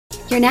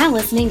You're now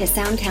listening to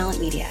Sound Talent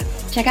Media.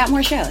 Check out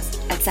more shows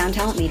at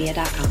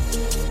soundtalentmedia.com.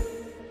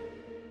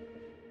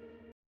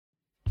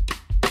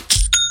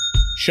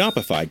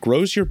 Shopify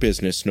grows your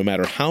business no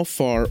matter how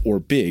far or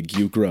big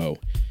you grow.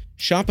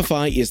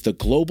 Shopify is the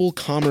global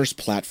commerce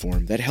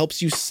platform that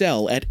helps you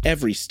sell at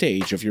every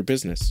stage of your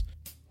business.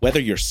 Whether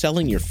you're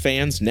selling your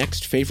fans'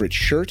 next favorite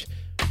shirt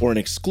or an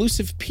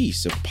exclusive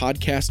piece of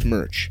podcast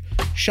merch,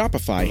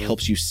 Shopify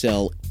helps you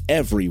sell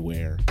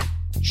everywhere.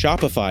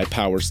 Shopify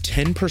powers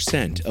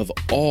 10% of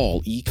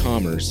all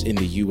e-commerce in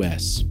the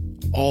U.S.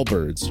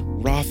 Allbirds,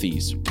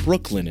 Rothy's,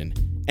 Brooklinen,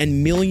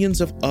 and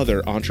millions of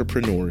other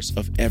entrepreneurs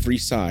of every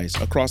size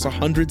across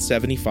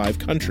 175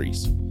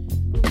 countries.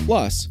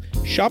 Plus,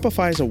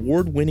 Shopify's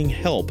award-winning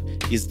help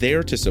is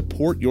there to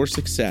support your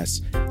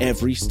success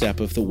every step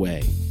of the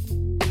way.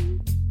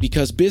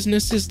 Because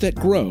businesses that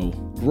grow,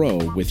 grow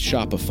with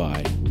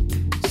Shopify.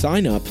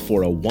 Sign up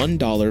for a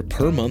 $1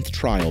 per month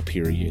trial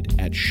period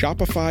at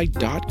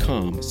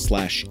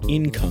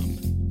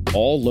shopify.com/income,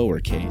 all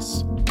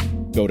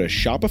lowercase. Go to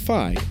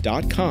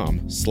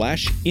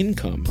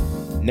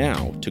shopify.com/income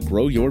now to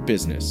grow your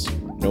business,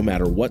 no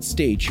matter what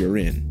stage you're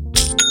in.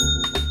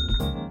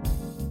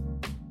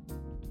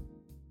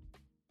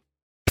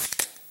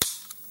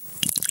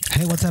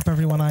 Hey, what's up,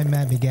 everyone? I'm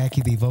Matt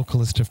Migaki, the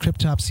vocalist of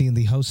Cryptopsy and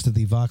the host of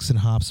the Vox and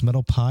Hops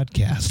Metal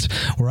Podcast,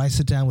 where I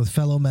sit down with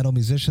fellow metal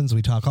musicians.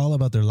 We talk all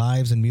about their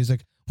lives and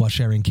music while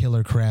sharing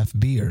killer craft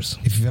beers.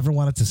 If you've ever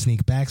wanted to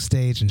sneak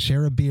backstage and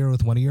share a beer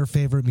with one of your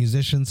favorite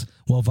musicians,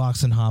 well,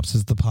 Vox and Hops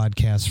is the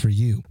podcast for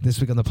you.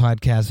 This week on the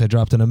podcast, I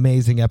dropped an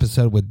amazing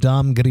episode with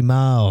Dom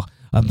Grimal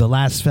of The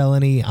Last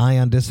Felony,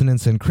 Ion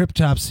Dissonance, and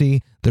Cryptopsy.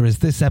 There is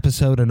this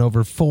episode and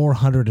over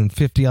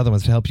 450 other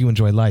ones to help you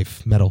enjoy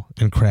life, metal,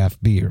 and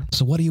craft beer.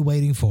 So what are you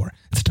waiting for?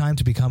 It's time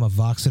to become a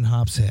Vox and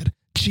Hops head.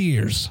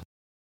 Cheers!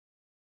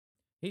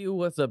 Hey,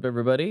 what's up,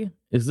 everybody?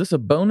 Is this a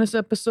bonus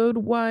episode?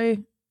 Why,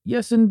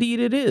 yes,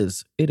 indeed it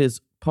is. It is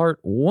part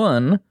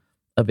one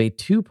of a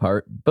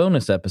two-part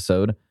bonus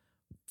episode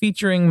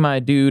featuring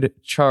my dude,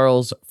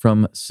 Charles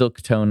from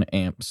Silktone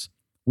Amps.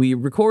 We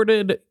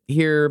recorded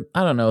here,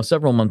 I don't know,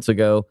 several months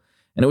ago,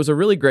 and it was a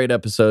really great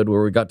episode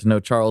where we got to know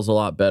Charles a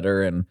lot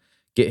better and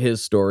get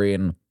his story,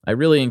 and I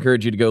really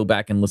encourage you to go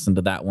back and listen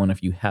to that one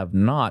if you have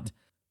not.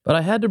 But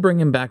I had to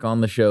bring him back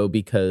on the show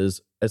because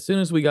as soon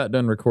as we got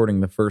done recording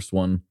the first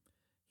one,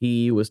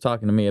 he was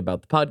talking to me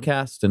about the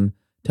podcast and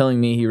telling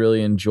me he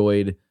really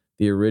enjoyed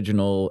the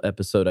original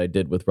episode I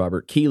did with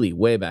Robert Keeley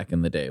way back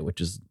in the day, which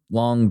has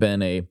long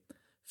been a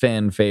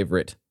fan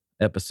favorite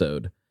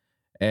episode.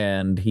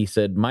 And he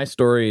said, my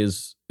story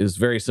is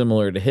very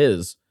similar to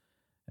his.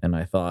 And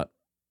I thought,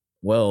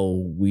 well,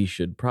 we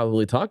should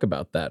probably talk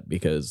about that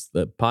because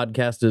the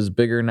podcast is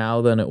bigger now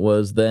than it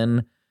was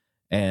then.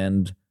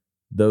 And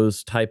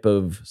those type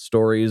of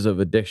stories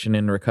of addiction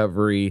and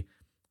recovery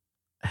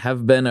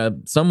have been a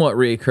somewhat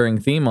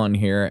reoccurring theme on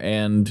here.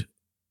 And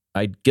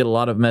I get a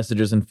lot of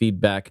messages and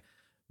feedback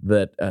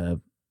that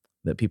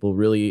people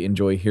really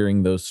enjoy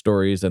hearing those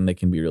stories and they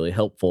can be really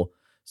helpful.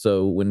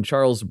 So when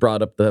Charles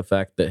brought up the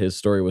fact that his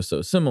story was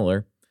so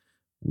similar,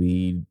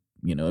 we,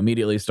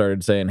 immediately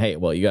started saying, hey,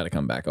 well, you got to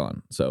come back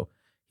on. So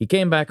he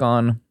came back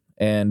on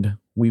and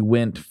we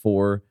went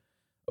for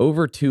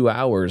over 2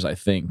 hours, I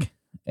think.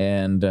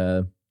 And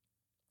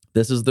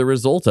this is the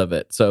result of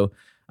it. So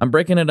I'm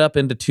breaking it up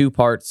into two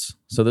parts.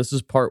 So this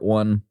is part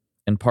one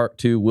and part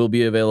two will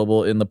be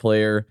available in the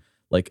player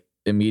like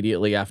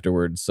immediately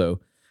afterwards. So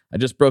I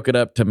just broke it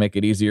up to make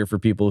it easier for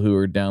people who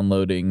are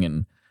downloading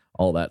and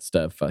all that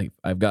stuff.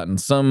 I've gotten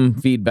some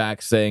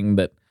feedback saying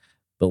that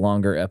the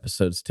longer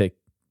episodes take,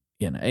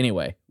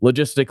 anyway,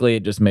 logistically,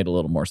 it just made a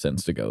little more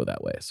sense to go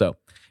that way. So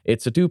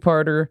it's a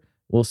two-parter.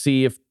 We'll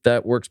see if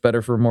that works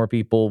better for more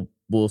people.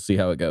 We'll see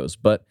how it goes,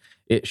 but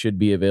it should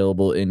be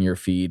available in your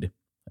feed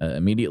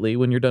immediately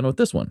when you're done with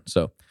this one.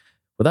 So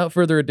without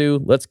further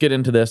ado, let's get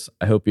into this.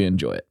 I hope you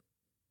enjoy it.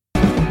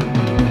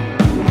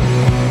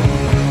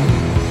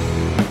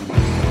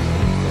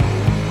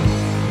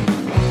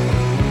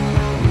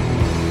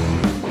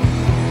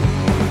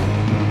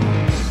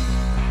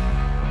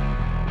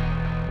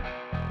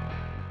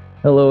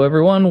 Hello,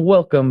 everyone.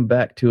 Welcome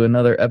back to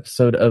another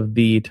episode of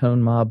the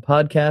Tone Mob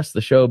Podcast, the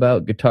show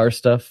about guitar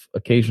stuff,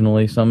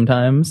 occasionally,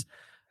 sometimes.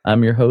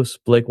 I'm your host,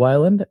 Blake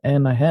Weiland,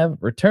 and I have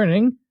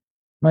returning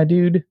my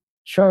dude,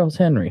 Charles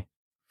Henry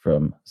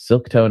from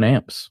Silktone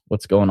Amps.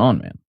 What's going on,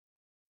 man?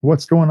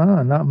 What's going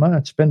on? Not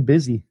much. Been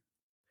busy.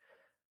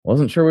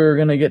 Wasn't sure we were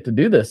going to get to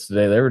do this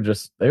today. They were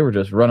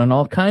just running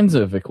all kinds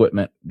of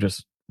equipment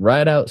just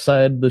right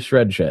outside the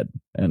shred shed,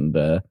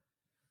 and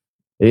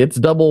it's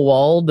double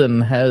walled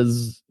and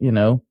has,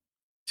 2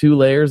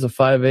 layers of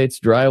 5/8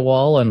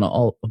 drywall and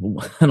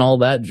all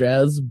that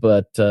jazz.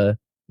 But, there's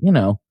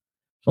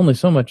only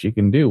so much you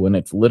can do when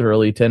it's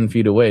literally 10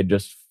 feet away,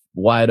 just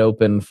wide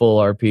open, full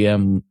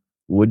RPM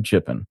wood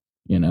chipping,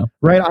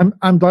 Right.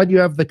 I'm glad you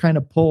have the kind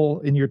of pull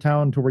in your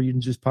town to where you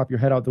can just pop your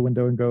head out the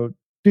window and go,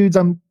 dudes,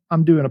 I'm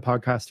doing a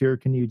podcast here.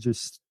 Can you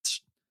just,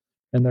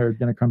 and they're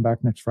going to come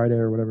back next Friday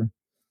or whatever.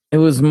 It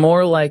was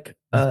more like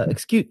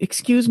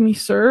excuse me,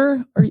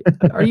 sir.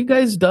 Are you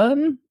guys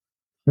done?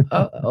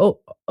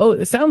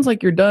 It sounds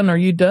like you're done. Are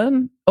you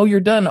done? Oh, you're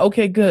done.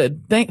 Okay,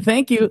 good.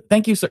 Thank you,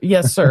 sir.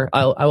 Yes, sir.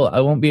 I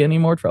won't be any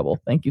more trouble.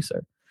 Thank you,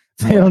 sir.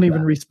 They don't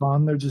even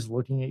respond. They're just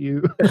looking at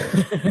you.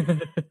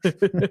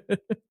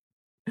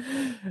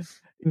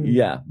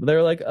 Yeah, they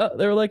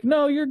were like,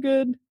 no, you're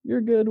good.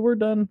 We're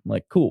done. I'm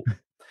like, cool.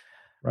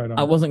 Right on.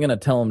 I wasn't gonna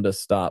tell them to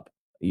stop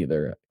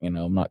either.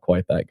 I'm not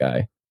quite that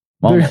guy.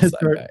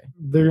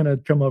 They're gonna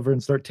come over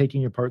and start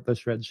taking apart the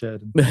shred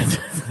shed.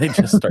 They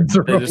just start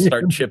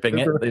chipping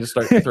it. They just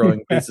start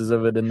throwing pieces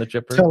of it in the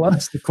chipper. Tell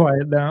us to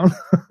quiet down.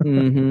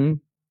 Mm-hmm.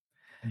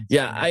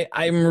 Yeah,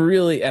 I'm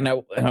really, and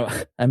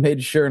I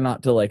made sure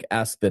not to like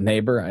ask the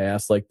neighbor. I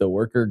asked like the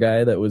worker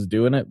guy that was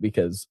doing it,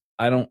 because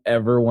I don't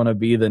ever want to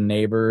be the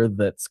neighbor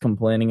that's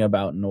complaining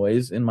about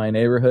noise in my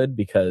neighborhood,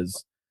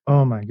 because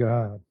oh my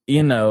God,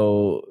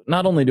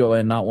 not only do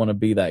I not want to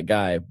be that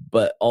guy,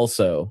 but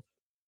also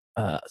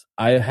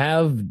I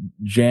have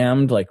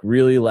jammed like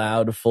really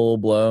loud, full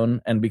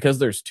blown, and because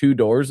there's 2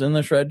 doors in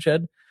the shred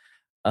shed,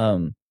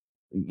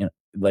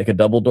 like a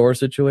double door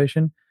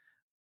situation,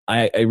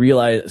 I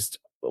realized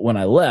when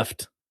I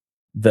left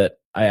that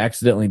I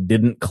accidentally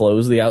didn't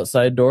close the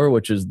outside door,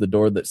 which is the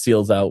door that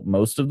seals out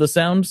most of the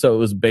sound. So it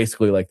was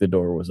basically like the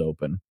door was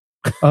open.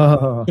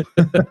 Oh,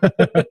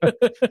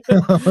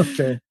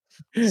 okay.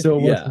 So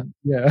yeah.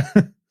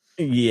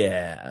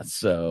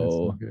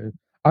 So good.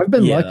 I've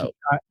been lucky.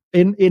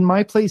 In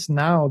my place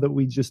now that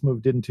we just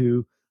moved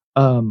into,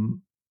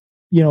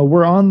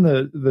 we're on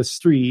the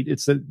street.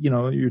 It's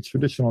your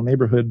traditional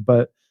neighborhood,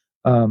 but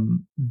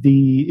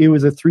it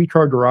was a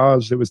 3-car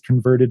garage that was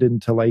converted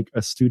into like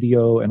a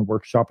studio and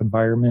workshop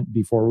environment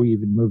before we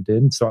even moved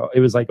in. So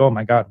it was like, oh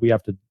my God, we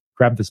have to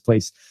grab this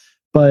place.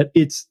 But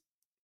it's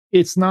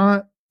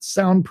not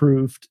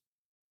soundproofed,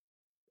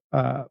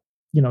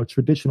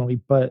 traditionally,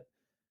 but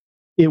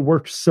it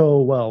works so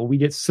well. We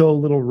get so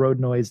little road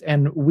noise,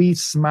 and we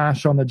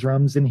smash on the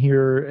drums in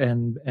here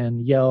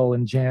and yell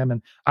and jam,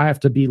 and I have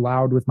to be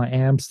loud with my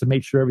amps to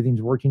make sure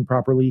everything's working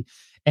properly.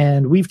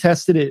 And we've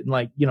tested it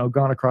and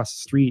gone across the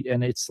street,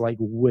 and it's like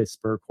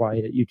whisper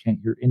quiet. You can't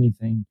hear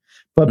anything.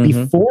 But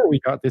before we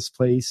got this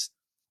place,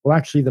 well,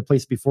 actually the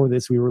place before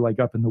this, we were like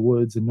up in the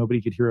woods and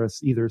nobody could hear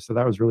us either. So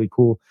that was really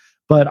cool.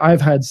 But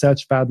I've had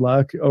such bad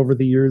luck over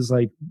the years.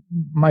 Like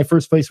my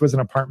first place was an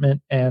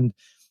apartment, and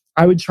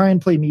I would try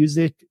and play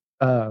music.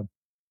 I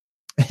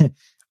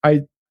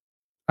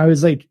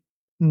was like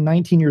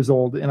 19 years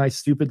old, and I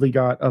stupidly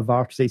got a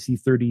Vox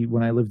AC30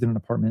 when I lived in an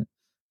apartment,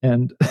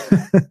 and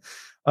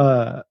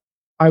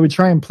I would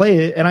try and play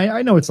it. And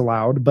I know it's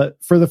loud, but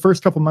for the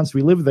first couple months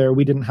we lived there,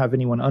 we didn't have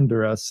anyone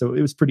under us, so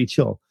it was pretty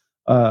chill.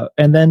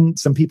 And then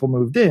some people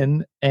moved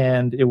in,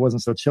 and it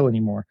wasn't so chill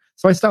anymore.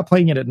 So I stopped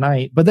playing it at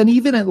night. But then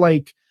even at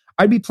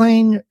I'd be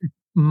playing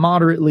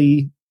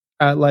moderately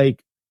at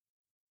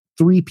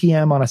 3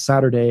 p.m. on a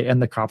Saturday,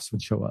 and the cops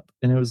would show up,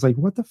 and it was like,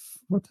 what the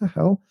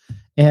hell?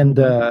 And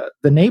the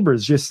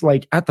neighbors just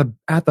at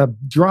the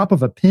drop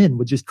of a pin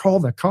would just call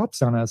the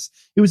cops on us.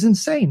 It was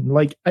insane.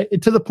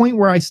 To the point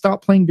where I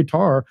stopped playing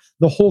guitar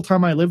the whole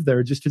time I lived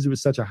there, just because it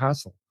was such a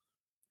hassle.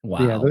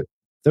 Wow. Yeah,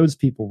 those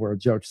people were a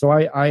joke. So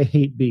I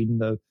hate being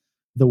the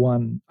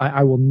one.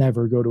 I will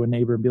never go to a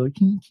neighbor and be like,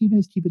 can you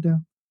guys keep it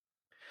down?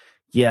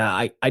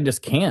 Yeah, I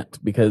just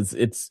can't, because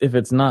if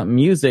it's not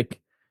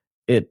music,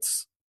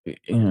 it's,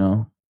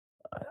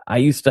 I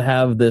used to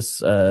have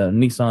this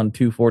Nissan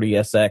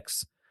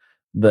 240SX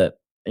that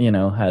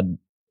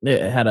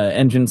had an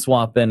engine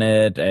swap in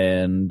it,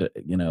 and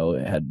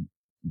it had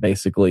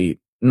basically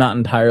not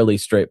entirely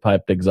straight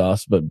piped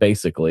exhaust, but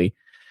basically.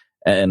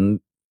 And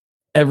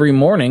every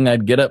morning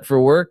I'd get up for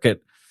work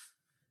at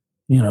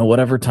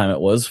whatever time it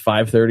was,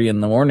 5:30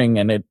 in the morning,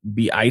 and it'd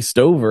be iced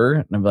over,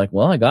 and I'd be like,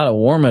 well, I gotta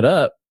warm it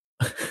up.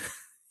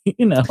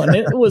 And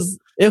it was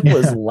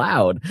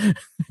loud.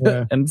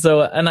 Yeah.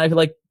 and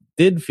I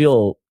did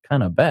feel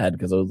kind of bad,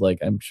 because I was like,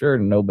 I'm sure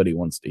nobody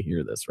wants to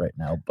hear this right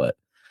now, but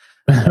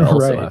I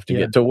also have to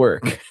get to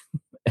work.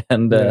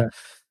 And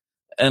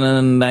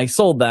then I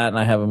sold that, and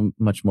I have a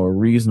much more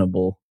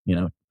reasonable,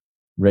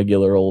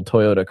 regular old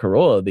Toyota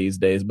Corolla these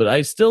days, but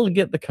I still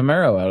get the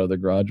Camaro out of the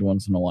garage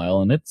once in a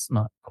while, and it's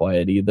not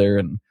quiet either.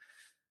 And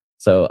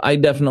so I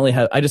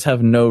just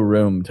have no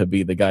room to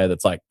be the guy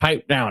that's like,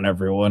 pipe down,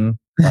 everyone.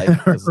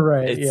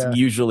 Right. It's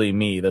usually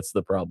me that's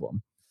the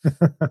problem.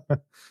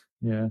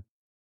 Yeah.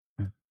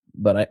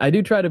 But I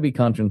do try to be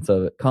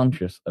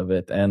conscious of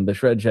it. And the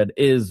shred shed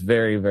is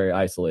very, very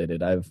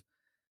isolated. I've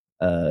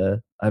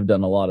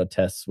done a lot of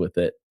tests with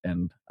it,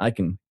 and I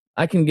can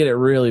get it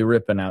really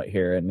ripping out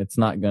here, and it's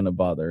not going to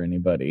bother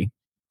anybody.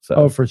 So.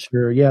 Oh, for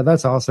sure. Yeah,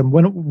 that's awesome.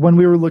 When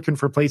we were looking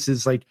for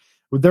places,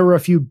 there were a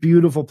few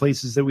beautiful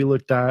places that we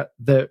looked at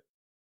that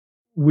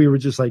we were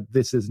just like,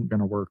 this isn't going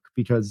to work,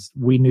 because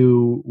we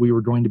knew we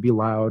were going to be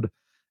loud.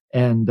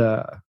 And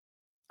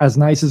as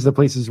nice as the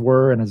places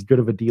were, and as good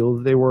of a deal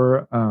they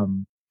were,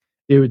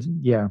 it was,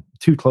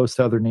 too close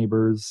to other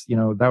neighbors.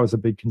 That was a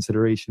big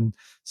consideration.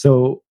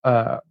 So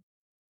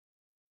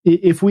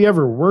if we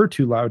ever were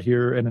too loud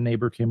here and a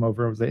neighbor came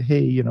over and was like,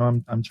 hey,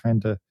 I'm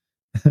trying to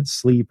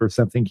sleep or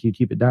something, can you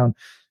keep it down?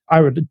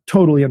 I would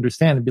totally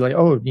understand and be like,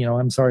 oh,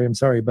 I'm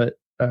sorry. But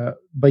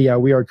yeah,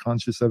 we are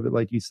conscious of it,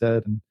 like you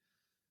said, and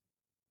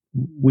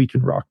we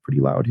can rock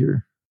pretty loud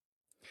here.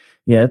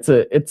 Yeah,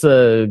 it's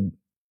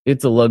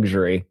a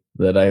luxury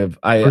that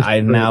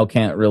I now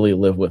can't really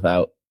live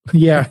without.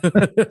 Yeah.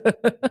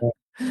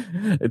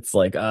 It's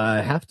like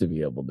I have to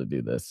be able to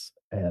do this.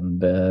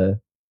 And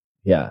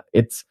yeah,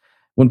 it's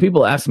when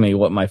people ask me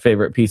what my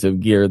favorite piece of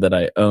gear that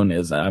I own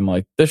is, I'm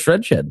like, the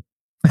shred shed.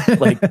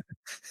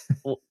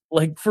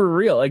 Like for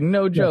real, like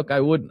no joke.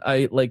 Yeah.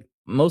 I like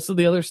most of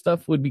the other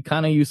stuff would be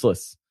kind of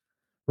useless,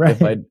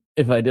 right?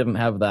 If I didn't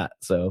have that.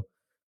 So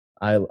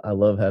I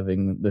love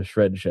having the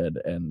shred shed,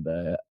 and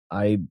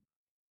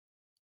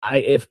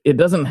if it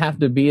doesn't have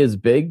to be as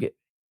big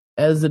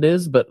as it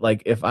is, but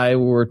like if I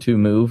were to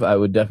move, I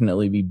would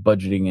definitely be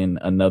budgeting in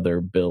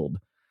another build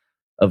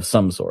of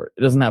some sort.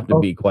 It doesn't have to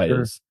be quite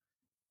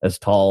as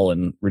tall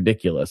and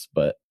ridiculous,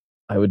 but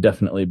I would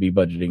definitely be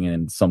budgeting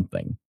in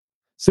something.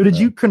 So did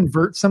you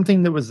convert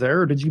something that was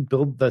there, or did you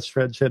build the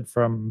shred shed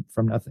from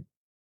nothing?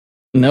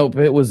 Nope,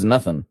 it was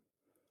nothing.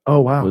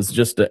 Oh, wow. It was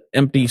just an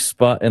empty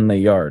spot in the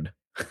yard.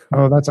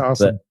 Oh, that's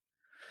awesome.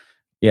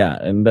 Yeah,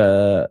 and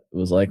it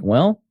was like,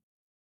 well,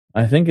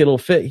 I think it'll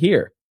fit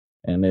here.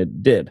 And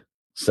it did.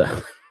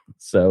 So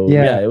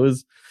yeah, it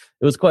was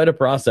quite a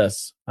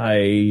process.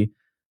 I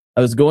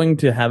was going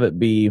to have it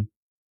be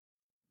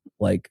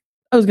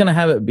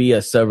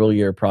a several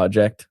year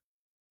project,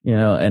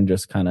 and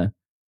just kind of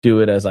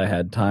do it as I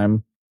had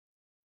time.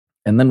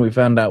 And then we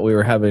found out we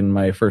were having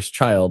my first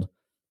child,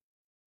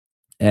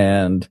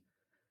 and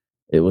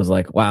it was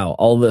like, wow,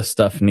 all this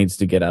stuff needs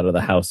to get out of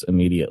the house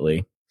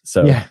immediately.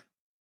 So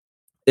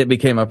it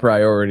became a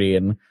priority,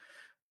 and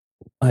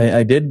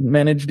I did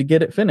manage to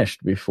get it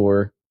finished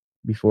before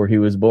he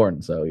was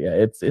born. So yeah,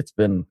 it's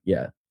been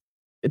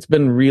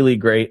really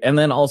great. And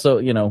then also,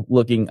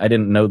 I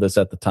didn't know this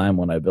at the time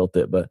when I built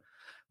it, but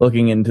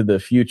looking into the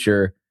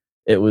future,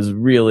 it was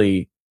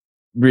really,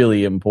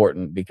 really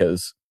important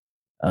because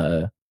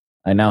I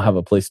now have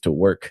a place to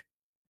work,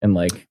 and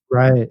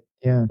right.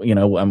 Yeah.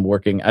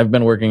 I've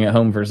been working at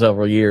home for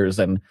several years,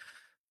 and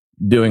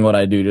doing what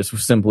I do just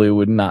simply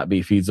would not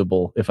be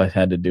feasible if I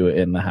had to do it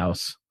in the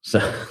house. So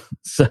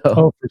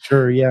oh, for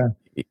sure. Yeah.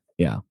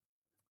 Yeah.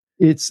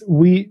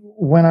 We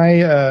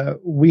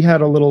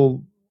had a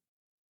little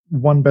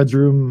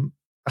 1-bedroom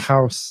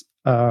house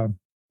at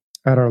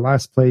our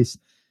last place,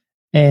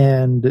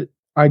 and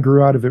I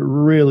grew out of it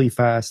really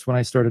fast when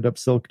I started up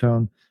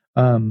Silktone.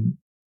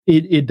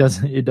 It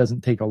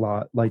doesn't take a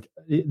lot. Like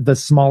the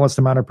smallest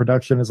amount of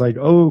production is like,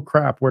 oh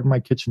crap, where'd my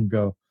kitchen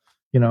go?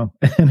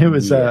 And it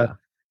was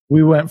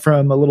we went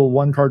from a little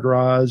 1-car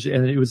garage,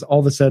 and it was all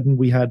of a sudden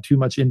we had too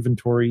much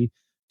inventory,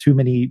 too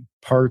many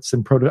parts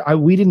and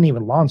we didn't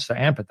even launch the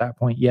amp at that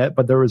point yet,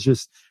 but there was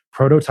just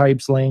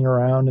prototypes laying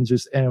around, and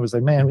it was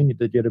like, man, we need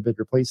to get a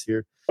bigger place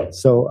here.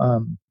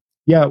 So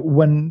when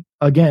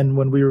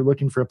we were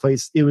looking for a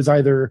place, it was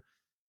either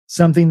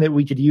something that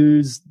we could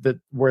use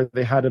where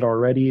they had it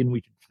already and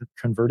we could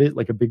convert it,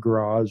 like a big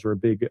garage or a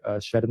big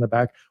shed in the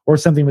back, or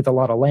something with a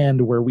lot of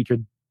land where we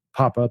could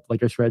pop up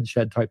like a shred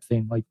shed type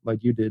thing,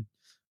 like you did.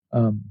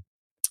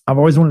 I've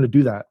always wanted to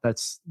do that.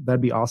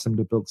 That'd be awesome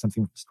to build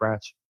something from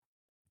scratch.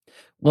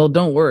 Well,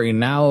 don't worry.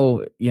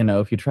 Now,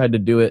 if you tried to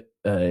do it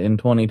in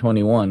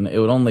 2021, it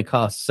would only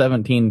cost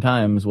 17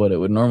 times what it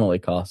would normally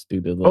cost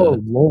due to the...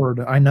 Oh, Lord,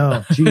 I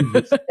know.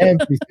 Jesus,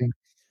 everything.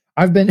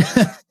 I've been...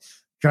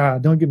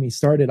 God, don't get me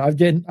started. I've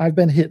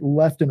been hit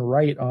left and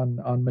right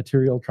on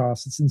material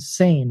costs. It's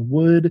insane.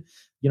 Wood,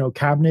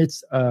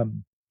 cabinets,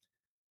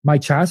 my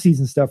chassis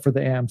and stuff for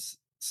the amps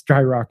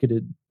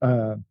skyrocketed.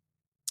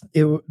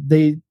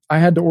 I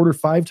had to order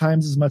 5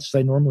 times as much as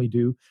I normally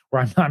do,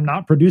 where I'm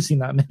not producing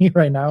that many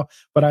right now,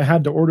 but I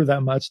had to order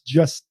that much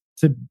just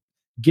to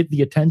get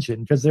the attention,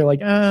 because they're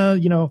like,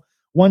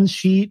 one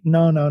sheet.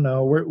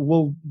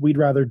 No, we'd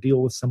rather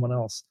deal with someone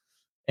else.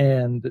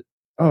 And it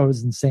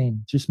was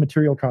insane. Just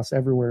material costs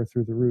everywhere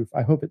through the roof.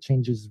 I hope it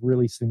changes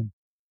really soon.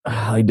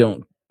 I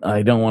don't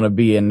want to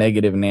be a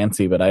negative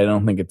Nancy, but I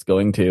don't think it's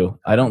going to.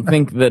 I don't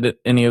think that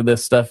any of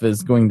this stuff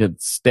is going to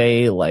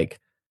stay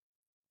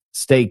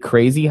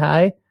crazy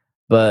high,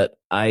 but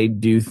I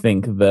do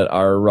think that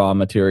our raw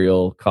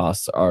material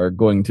costs are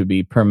going to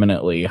be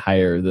permanently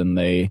higher than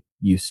they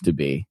used to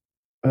be.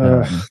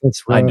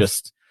 That's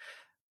rough.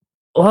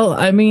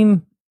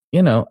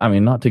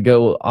 Not to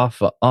go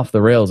off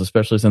the rails,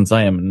 especially since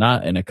I am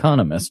not an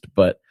economist,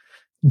 but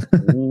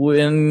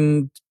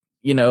when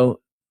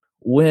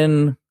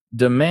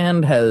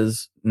demand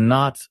has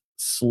not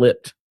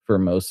slipped for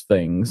most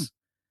things,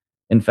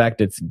 in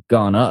fact, it's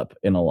gone up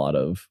in a lot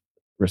of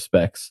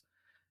respects,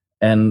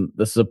 and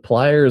the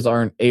suppliers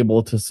aren't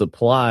able to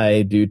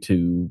supply due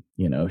to,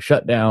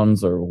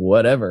 shutdowns or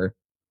whatever,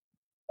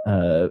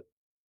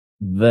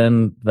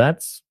 then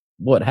that's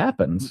what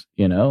happens,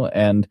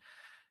 and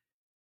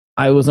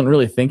I wasn't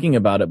really thinking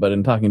about it, but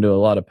in talking to a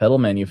lot of pedal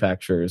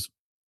manufacturers,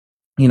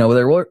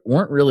 there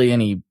weren't really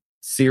any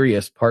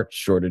serious parts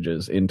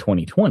shortages in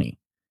 2020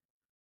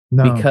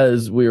 No.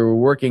 because we were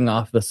working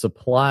off the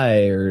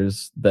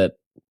suppliers that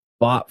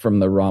bought from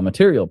the raw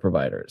material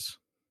providers.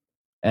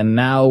 And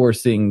now we're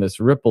seeing this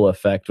ripple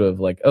effect of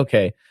like,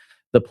 okay,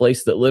 the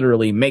place that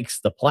literally makes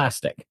the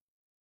plastic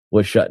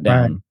was shut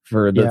down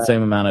for the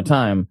same amount of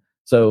time.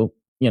 So,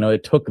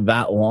 it took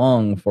that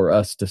long for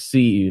us to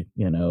see,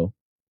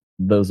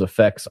 those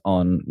effects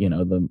on,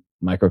 the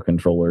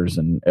microcontrollers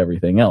and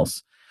everything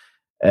else.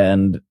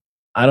 And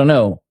I don't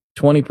know,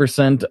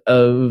 20%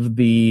 of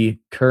the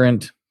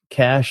current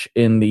cache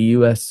in the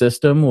US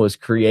system was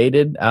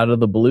created out of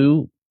the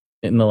blue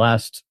in the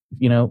last,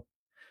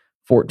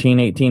 14,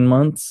 18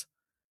 months.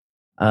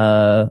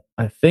 I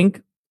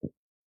think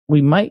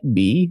we might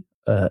be,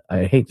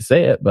 I hate to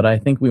say it, but I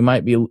think we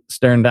might be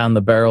staring down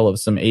the barrel of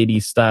some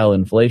 80s style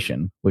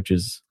inflation, which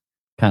is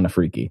kind of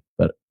freaky,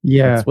 but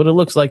that's what it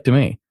looks like to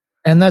me.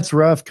 And that's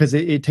rough because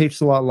it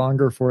takes a lot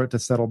longer for it to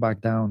settle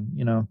back down,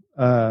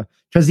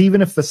 because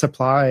even if the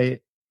supply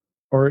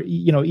or,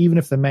 even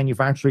if the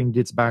manufacturing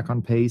gets back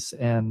on pace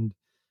and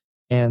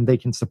they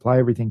can supply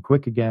everything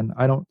quick again,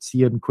 I don't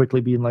see them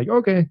quickly being like,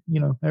 okay,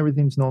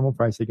 everything's normal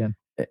price again.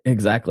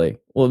 Exactly.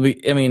 Well,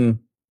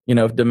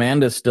 if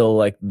demand is still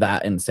like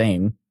that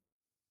insane,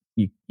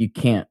 you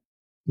can't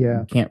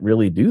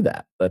really do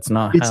that. That's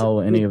not how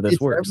any of this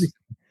works. Everything.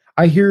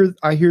 I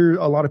hear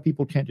a lot of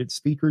people can't get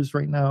speakers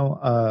right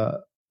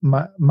now.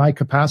 My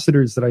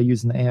capacitors that I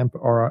use in the amp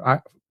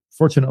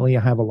fortunately I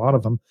have a lot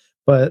of them,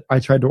 but I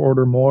tried to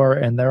order more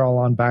and they're all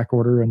on back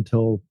order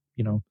until,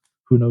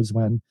 who knows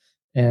when.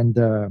 And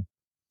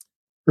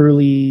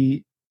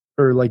early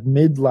or like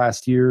mid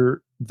last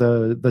year,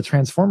 the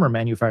transformer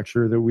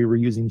manufacturer that we were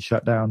using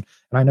shut down,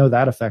 and I know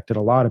that affected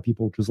a lot of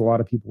people because a lot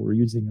of people were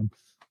using them.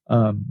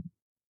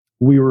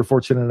 We were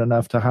fortunate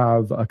enough to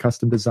have a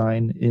custom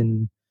design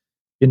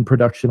in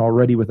production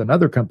already with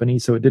another company,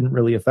 so it didn't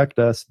really affect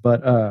us,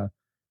 but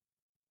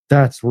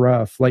that's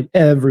rough. Like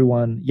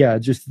everyone,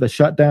 just the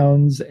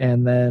shutdowns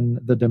and then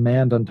the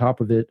demand on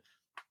top of it.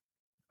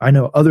 I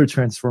know other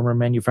transformer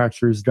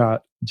manufacturers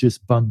got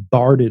just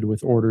bombarded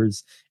with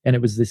orders, and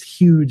it was this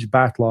huge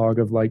backlog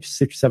of like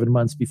 6-7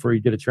 months before you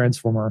get a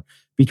transformer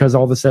because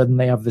all of a sudden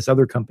they have this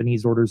other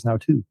company's orders now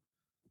too.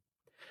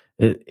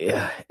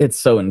 It's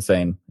so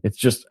insane. It's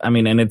just,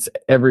 and it's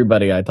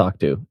everybody I talk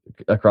to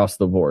across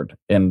the board.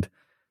 And,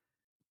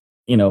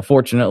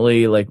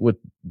 fortunately, like with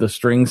the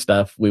string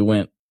stuff, we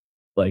went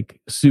like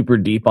super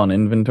deep on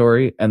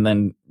inventory. And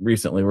then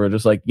recently we're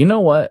just like, you know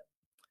what?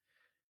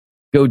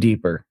 Go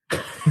deeper.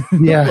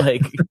 Yeah.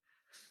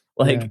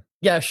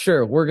 Yeah,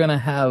 sure. We're going to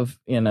have,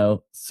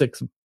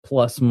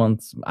 6+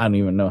 months. I don't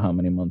even know how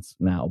many months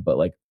now, but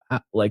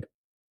like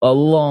a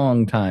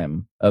long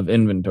time of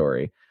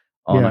inventory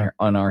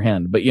on our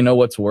hand. But you know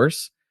what's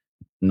worse?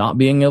 Not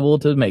being able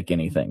to make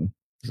anything.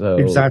 So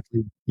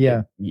exactly.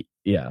 Yeah.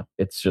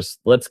 It's just,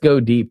 let's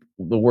go deep.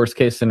 The worst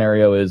case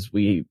scenario is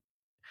we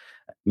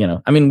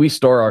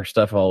store our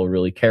stuff all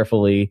really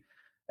carefully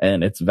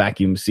and it's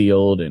vacuum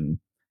sealed and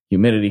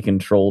humidity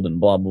controlled and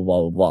blah, blah,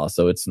 blah, blah, blah.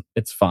 So it's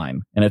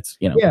fine. And it's,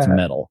 it's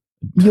metal.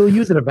 You'll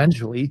use it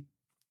eventually.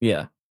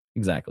 Yeah,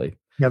 exactly.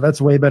 Yeah.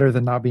 That's way better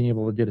than not being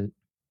able to get it.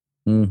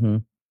 Mm-hmm.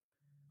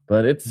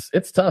 But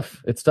it's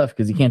tough. It's tough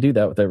because you can't do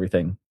that with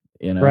everything,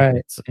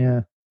 Right.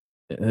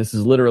 This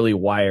is literally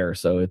wire.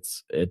 So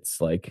it's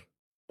like,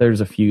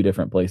 there's a few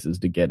different places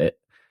to get it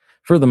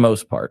for the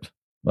most part.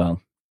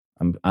 Well,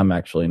 I'm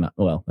actually not,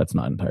 well, that's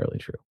not entirely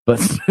true, but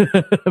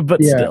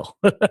still.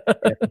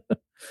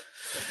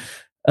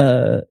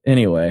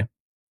 Anyway,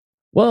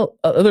 well,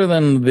 other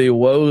than the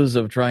woes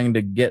of trying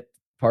to get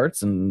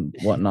parts and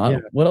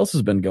whatnot, what else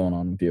has been going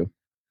on with you?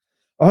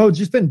 Oh,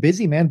 just been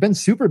busy, man. Been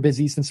super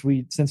busy since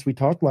we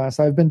talked last.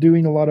 I've been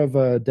doing a lot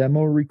of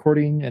demo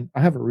recording, and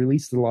I haven't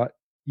released a lot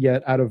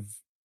yet out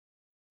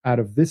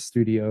of this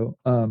studio.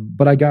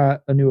 But I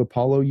got a new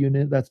Apollo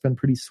unit that's been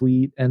pretty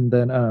sweet, and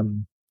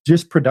then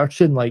just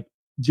production, like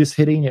just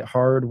hitting it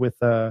hard with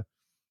the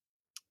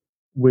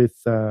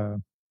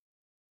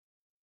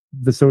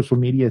social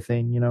media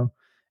thing,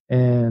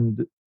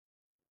 and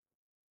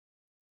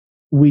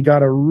we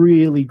got a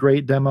really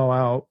great demo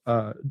out.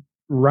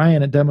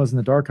 Ryan at Demos in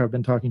the Dark, I've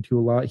been talking to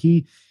a lot.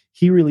 He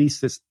released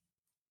this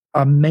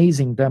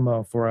amazing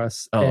demo for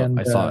us. Oh, and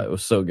I saw it. It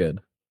was so good.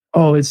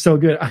 Oh, it's so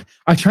good.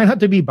 I try not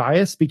to be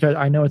biased because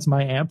I know it's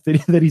my amp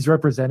that he's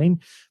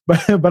representing,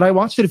 but I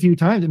watched it a few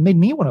times. It made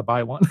me want to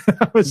buy one.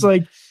 I was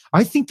like,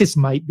 I think this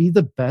might be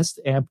the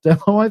best amp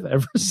demo I've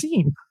ever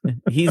seen.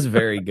 He's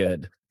very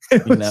good.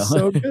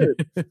 So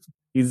good.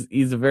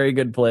 He's a very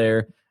good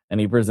player, and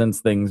he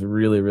presents things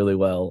really, really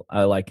well.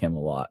 I like him a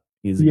lot.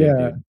 He's a good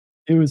dude.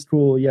 It was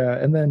cool. Yeah.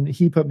 And then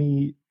he put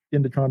me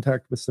into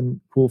contact with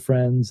some cool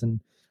friends, and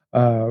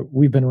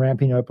we've been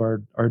ramping up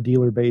our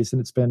dealer base,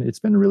 and it's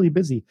been really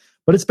busy,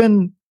 but it's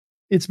been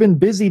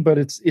busy, but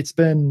it's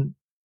been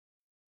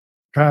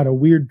kind of a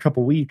weird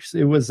couple weeks.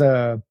 It was,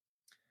 I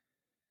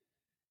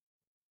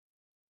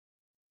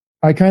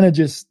kind of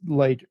just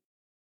like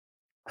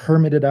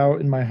hermited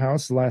out in my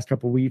house the last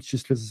couple of weeks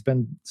just because it's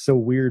been so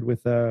weird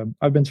with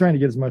I've been trying to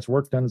get as much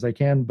work done as I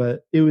can,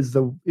 but it was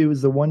the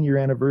 1 year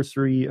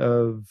anniversary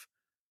of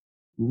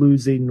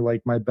losing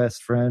like my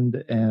best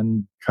friend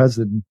and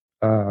cousin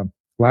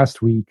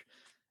last week.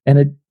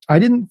 And I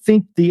didn't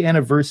think the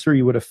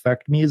anniversary would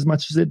affect me as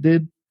much as it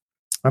did.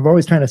 I've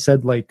always kind of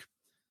said like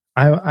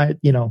I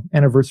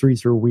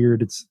anniversaries are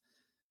weird. It's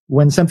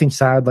when something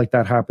sad like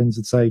that happens,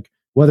 it's like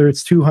whether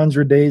it's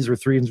 200 days or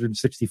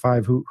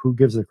 365, who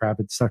gives a crap?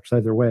 It sucks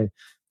either way.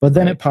 But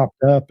then it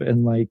popped up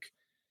and like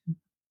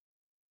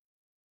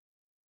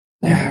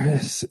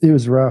it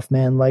was rough,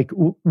 man. Like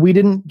we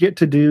didn't get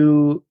to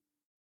do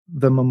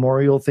the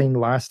memorial thing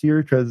last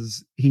year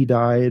because he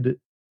died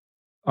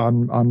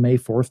on May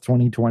 4th,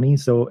 2020.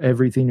 So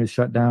everything is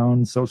shut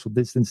down, social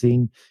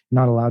distancing,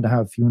 not allowed to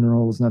have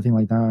funerals, nothing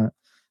like that.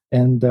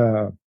 And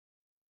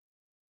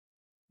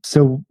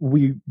so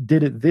we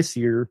did it this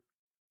year,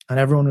 and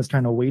everyone was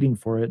kind of waiting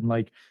for it. And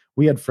like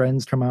we had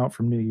friends come out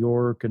from New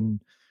York and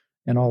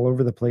all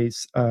over the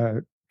place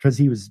because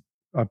he was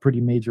a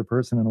pretty major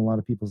person in a lot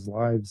of people's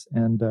lives.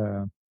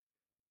 And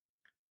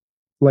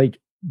like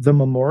the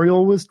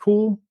memorial was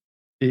cool.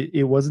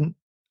 It wasn't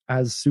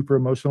as super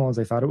emotional as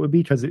I thought it would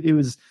be because it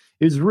was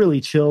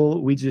really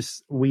chill.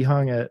 We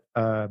hung at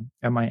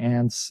my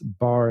aunt's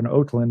bar in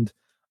Oakland,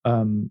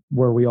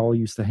 where we all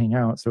used to hang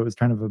out. So it was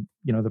kind of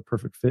the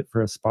perfect fit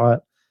for a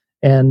spot.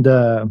 And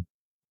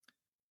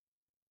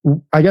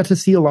I got to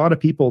see a lot of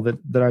people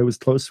that I was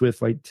close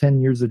with like 10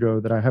 years ago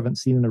that I haven't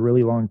seen in a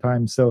really long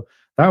time. So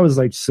that was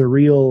like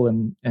surreal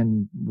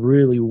and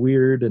really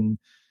weird. And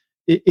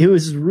it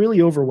was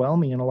really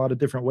overwhelming in a lot of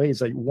different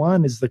ways. Like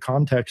one is the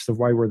context of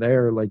why we're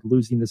there, like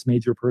losing this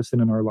major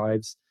person in our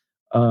lives.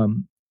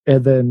 And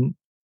then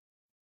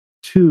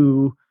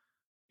two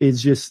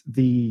is just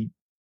the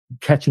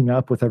catching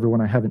up with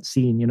everyone I haven't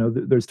seen.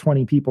 There's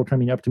 20 people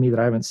coming up to me that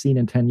I haven't seen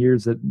in 10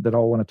 years that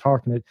all want to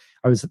talk. And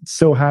I was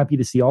so happy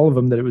to see all of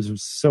them that it was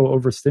so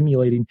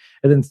overstimulating.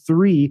 And then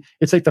three,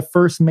 it's like the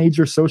first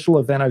major social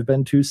event I've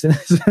been to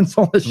since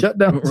all the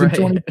shutdowns in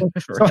 2020.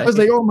 So I was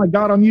like, oh my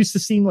God, I'm used to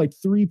seeing like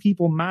 3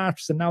 people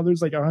max, and now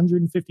there's like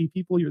 150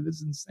 people here. This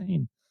is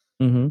insane.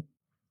 Mm-hmm.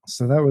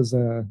 So that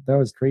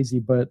was crazy,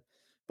 but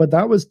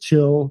that was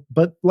chill.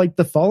 But like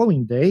the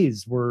following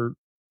days were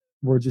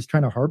just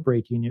kind of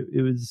heartbreaking.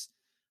 It was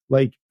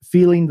like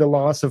feeling the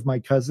loss of my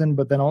cousin,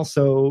 but then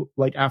also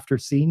like after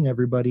seeing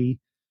everybody,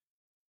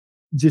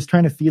 just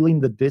trying to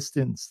feeling the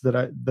distance that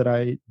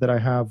I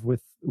have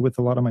with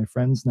a lot of my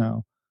friends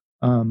now.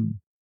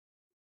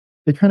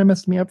 It kind of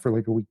messed me up for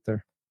like a week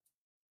there.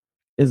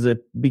 Is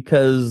it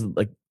because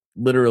like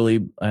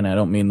literally, and I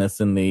don't mean this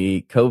in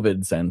the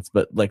COVID sense,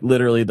 but like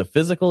literally the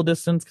physical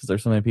distance because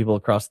there's so many people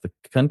across the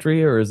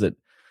country, or is it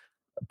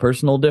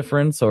personal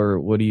difference, or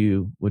what do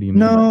you mean?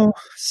 No,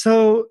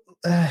 so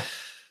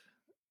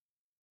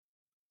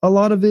a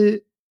lot of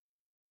it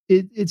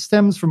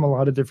stems from a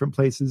lot of different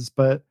places,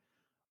 but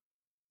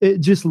it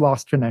just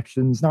lost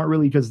connections. Not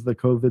really because of the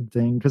COVID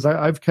thing, because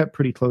I've kept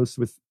pretty close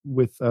with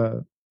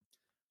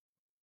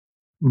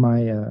my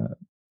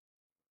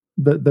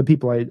the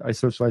people I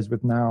socialize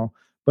with now,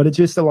 but it's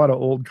just a lot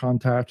of old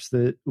contacts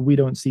that we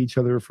don't see each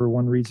other for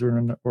one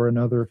reason or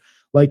another.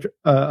 Like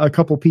a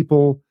couple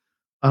people.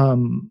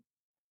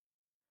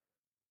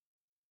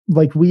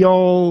 Like we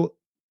all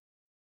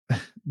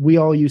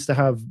used to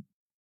have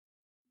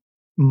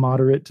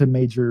moderate to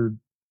major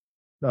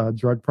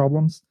drug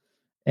problems,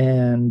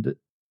 and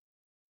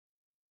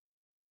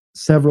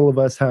several of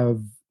us have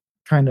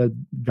kind of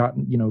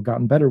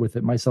gotten better with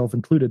it, myself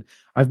included.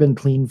 I've been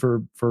clean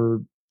for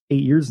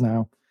 8 years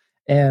now,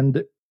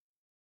 and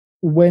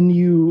when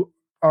you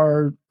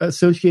are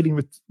associating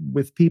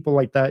with people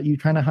like that, you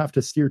kind of have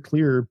to steer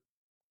clear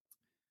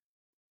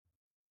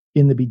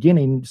in the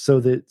beginning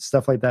so that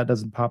stuff like that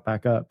doesn't pop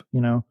back up.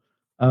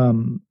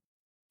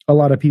 A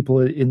lot of people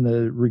in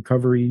the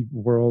recovery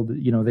world,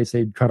 they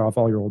say cut off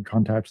all your old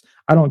contacts.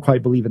 I don't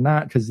quite believe in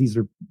that because these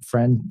are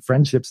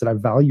friendships that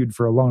I've valued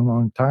for a long,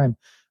 long time.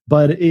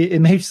 But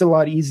it makes it a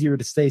lot easier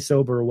to stay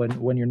sober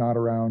when you're not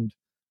around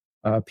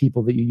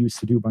people that you used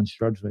to do a bunch of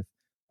drugs with.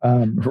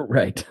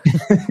 Right.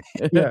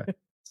 Yeah.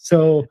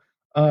 So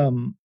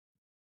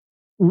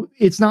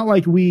it's not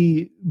like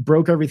we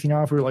broke everything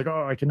off. We were like,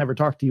 oh, I can never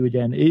talk to you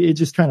again. It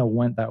just kind of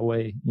went that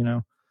way,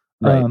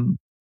 Right.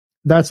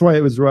 That's why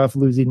it was rough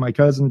losing my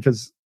cousin,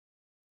 because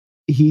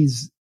he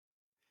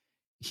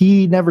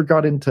never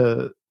got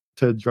into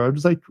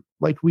drugs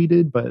like we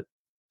did, but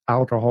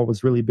alcohol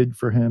was really big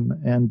for him.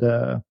 And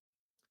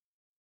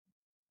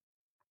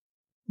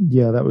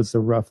yeah, that was a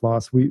rough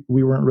loss. We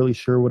weren't really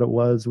sure what it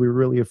was. We were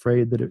really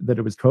afraid that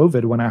it was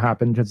COVID when it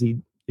happened, because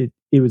it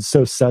was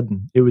so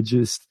sudden. It would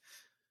just,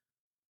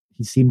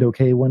 he seemed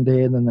okay one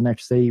day, and then the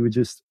next day he would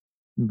just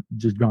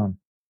gone.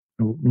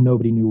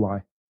 Nobody knew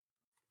why.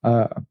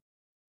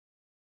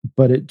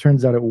 But it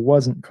turns out it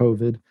wasn't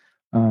COVID.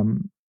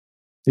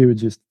 It was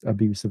just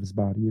abuse of his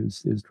body. It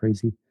was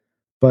crazy.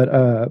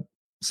 But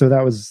so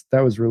that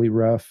was really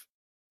rough.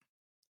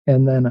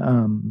 And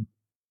then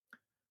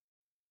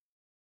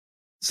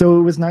So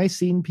it was nice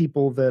seeing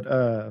people that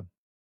are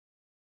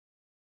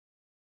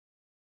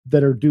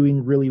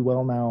doing really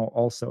well now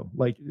also.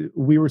 Like,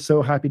 we were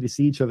so happy to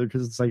see each other,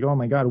 because it's like, oh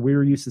my God, we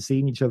were used to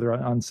seeing each other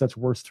on such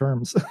worse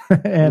terms.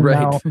 And Right.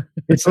 now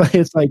it's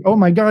like, oh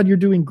my God, you're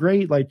doing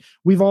great. Like,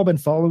 we've all been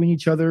following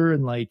each other,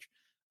 and like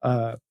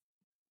a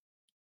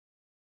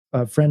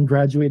friend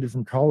graduated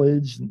from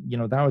college, you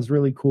know, that was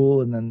really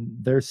cool. And then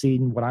they're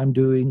seeing what I'm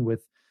doing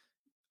with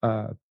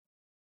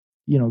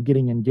you know,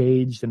 getting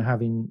engaged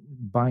and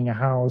buying a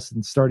house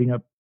and starting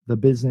up the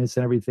business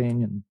and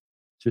everything, and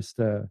just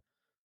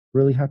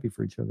really happy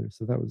for each other.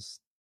 So that was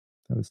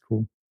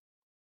cool.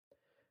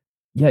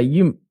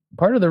 Yeah,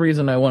 part of the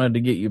reason I wanted to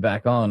get you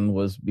back on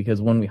was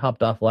because when we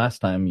hopped off last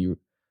time,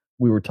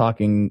 we were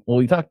talking. Well,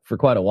 we talked for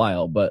quite a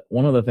while, but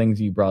one of the things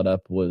you brought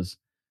up was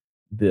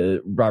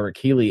the Robert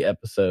Keeley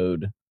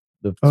episode,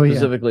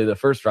 specifically the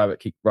first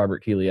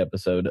Robert Keeley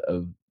episode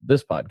of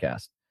this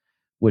podcast.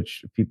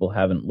 Which, if people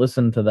haven't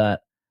listened to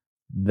that,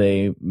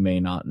 they may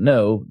not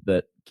know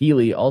that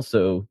Keeley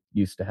also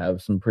used to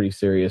have some pretty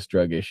serious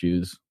drug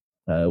issues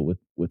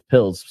with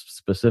pills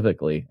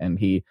specifically, and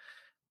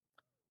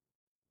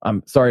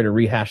I'm sorry to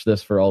rehash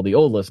this for all the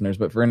old listeners,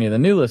 but for any of the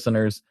new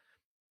listeners,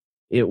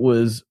 it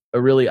was a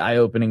really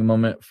eye-opening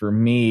moment for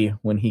me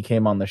when he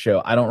came on the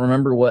show. I don't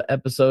remember what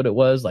episode it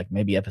was, like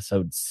maybe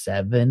episode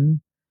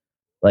 7,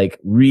 like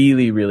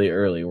really, really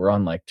early. We're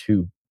on like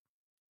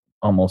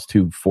almost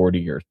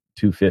 240 or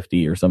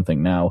 250 or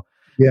something now.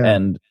 Yeah.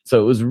 And so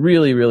it was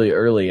really, really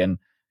early. And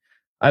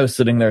I was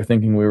sitting there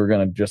thinking we were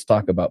going to just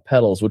talk about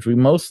pedals, which we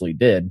mostly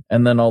did.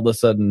 And then all of a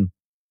sudden,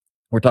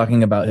 we're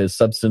talking about his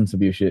substance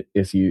abuse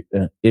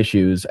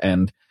issues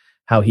and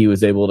how he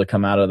was able to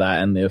come out of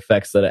that and the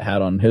effects that it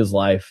had on his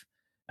life.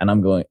 And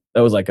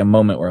that was like a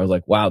moment where I was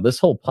like, wow, this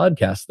whole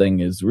podcast thing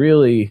is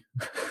really,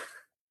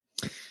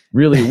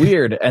 really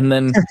weird. And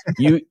then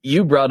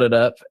you brought it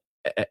up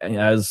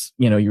as,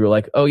 you know, you were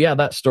like, oh yeah,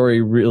 that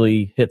story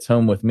really hits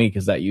home with me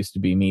because that used to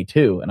be me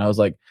too. And I was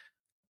like,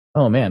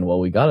 oh man, well,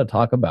 we got to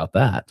talk about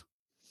that,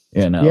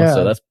 you know? Yeah.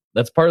 So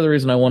that's part of the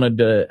reason I wanted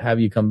to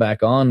have you come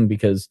back on,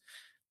 because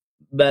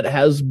that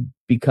has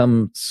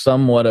become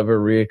somewhat of a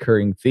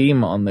reoccurring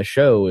theme on the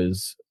show,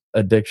 is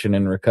addiction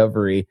and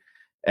recovery.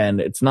 And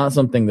it's not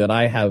something that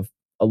I have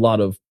a lot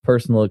of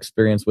personal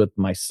experience with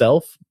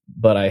myself,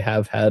 but I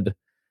have had,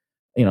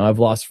 you know, I've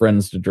lost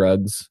friends to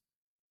drugs,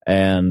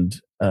 and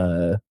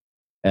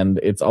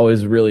it's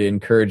always really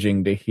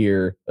encouraging to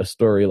hear a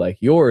story like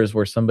yours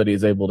where somebody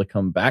is able to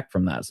come back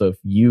from that. So if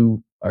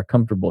you are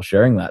comfortable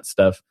sharing that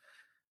stuff,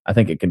 I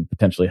think it can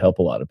potentially help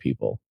a lot of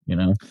people, you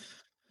know?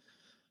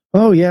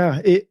 Oh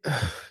yeah.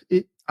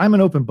 I'm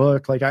an open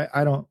book. Like,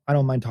 I don't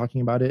mind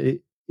talking about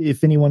it.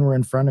 If anyone were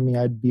in front of me,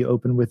 I'd be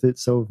open with it.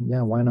 So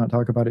yeah, why not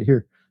talk about it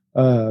here?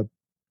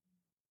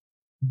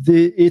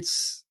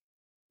 It's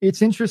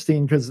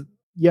interesting because,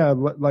 yeah,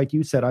 like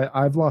you said,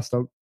 I've lost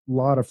a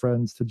lot of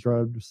friends to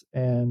drugs,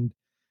 and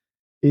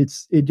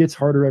it gets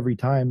harder every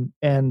time.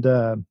 And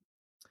you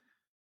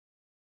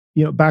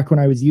know, back when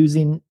I was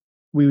using,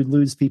 we would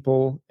lose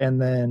people,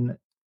 and then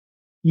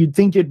you'd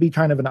think it'd be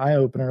kind of an eye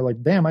opener,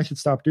 like, damn, I should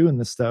stop doing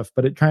this stuff,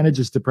 but it kind of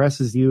just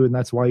depresses you, and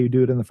that's why you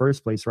do it in the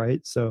first place,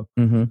 right? So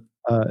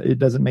it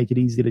doesn't make it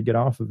easy to get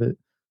off of it.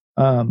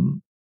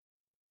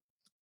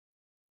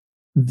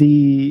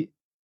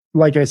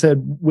 Like I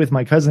said, with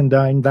my cousin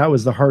dying, that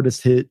was the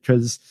hardest hit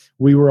because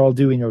we were all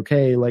doing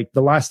okay. Like,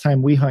 the last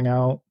time we hung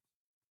out,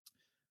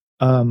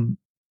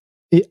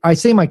 I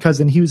say my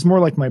cousin, he was more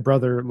like my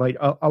brother. Like,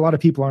 a lot of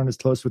people aren't as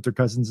close with their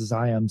cousins as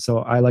I am. So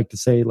I like to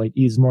say, like,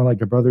 he's more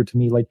like a brother to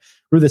me. Like,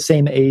 we're the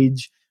same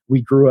age.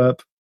 We grew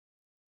up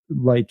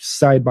like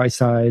side by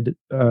side,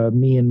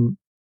 me and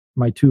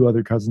my 2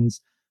 other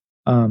cousins.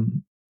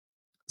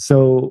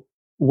 So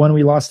when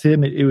we lost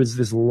him, it was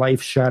this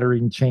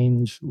life-shattering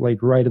change,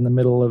 like right in the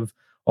middle of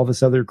all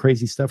this other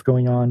crazy stuff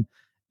going on.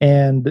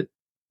 And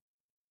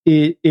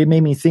it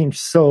made me think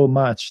so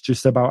much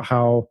just about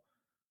how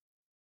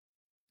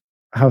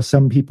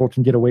some people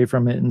can get away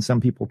from it and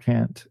some people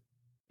can't.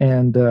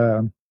 And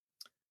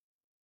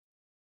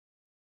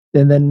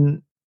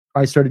then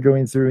I started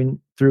going through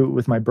it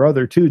with my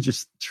brother too,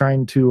 just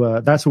trying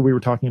to, that's what we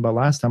were talking about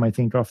last time, I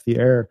think, off the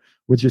air,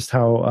 with just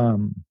how,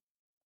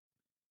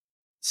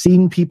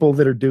 seeing people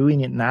that are doing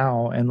it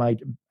now, and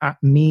like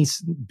me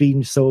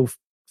being so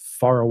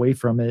far away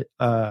from it,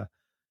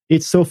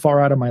 it's so far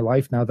out of my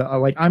life now that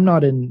I'm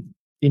not in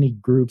any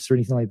groups or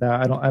anything like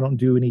that. I don't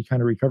do any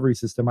kind of recovery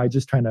system. I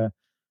just kind of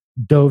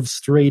dove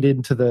straight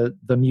into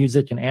the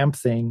music and amp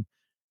thing,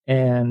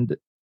 and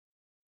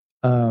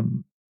I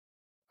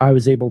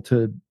was able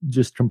to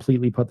just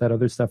completely put that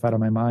other stuff out of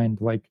my mind.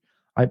 Like,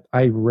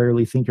 I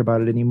rarely think about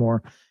it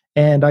anymore,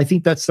 and I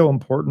think that's so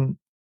important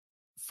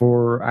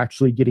for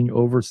actually getting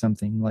over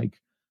something. Like,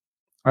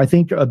 I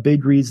think a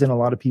big reason a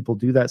lot of people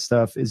do that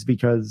stuff is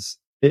because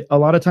a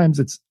lot of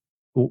times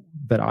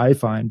that I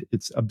find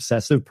it's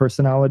obsessive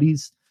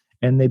personalities,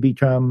 and they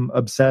become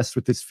obsessed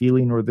with this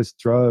feeling or this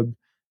drug,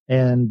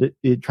 and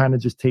it kind of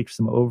just takes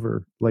them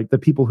over. Like, the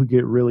people who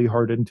get really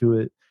hard into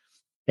it,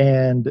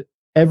 and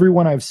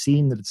everyone I've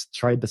seen that's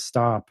tried to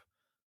stop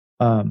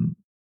and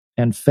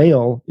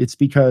fail, it's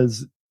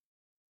because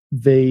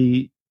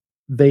they'll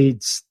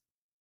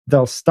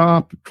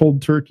stop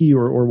cold turkey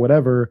or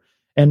whatever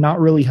and not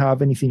really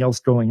have anything else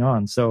going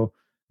on. So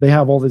they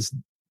have all this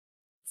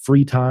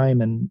free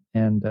time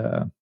and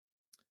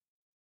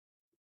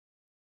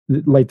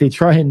like they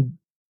try and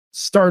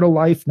start a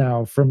life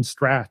now from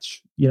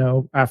scratch,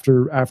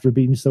 after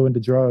being so into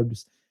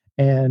drugs.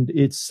 And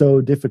it's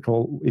so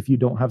difficult if you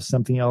don't have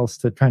something else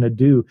to kind of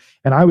do.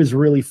 And I was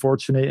really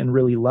fortunate and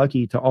really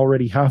lucky to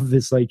already have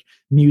this like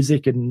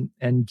music and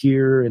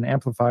gear and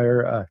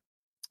amplifier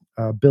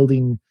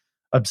building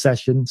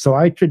obsession. So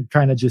I could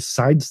kind of just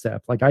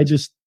sidestep. Like I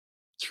just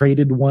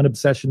traded one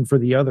obsession for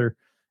the other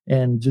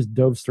and just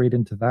dove straight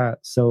into that.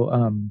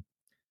 So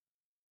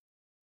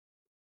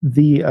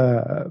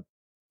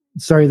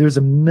sorry, there's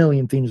a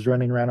million things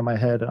running around in my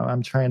head.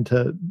 I'm trying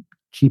to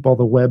keep all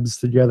the webs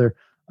together.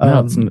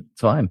 No, it's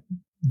fine.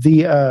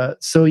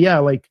 So yeah,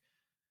 like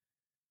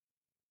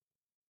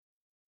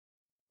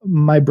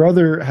my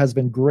brother has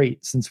been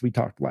great since we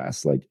talked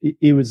last. Like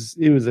it was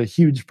a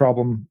huge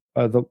problem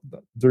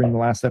during the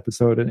last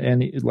episode,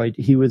 and like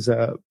he was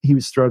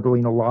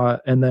struggling a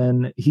lot, and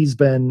then he's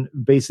been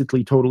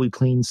basically totally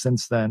clean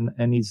since then,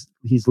 and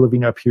he's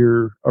living up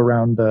here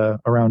around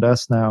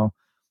us now,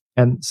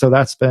 and so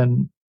that's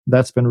been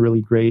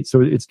really great. So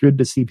it's good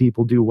to see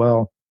people do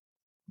well.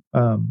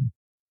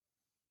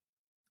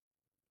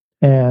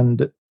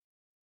 And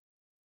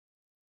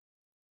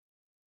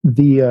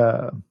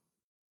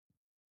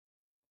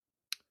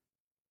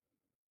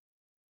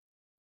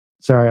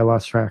sorry, I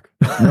lost track.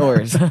 No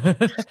worries.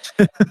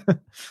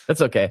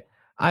 That's okay.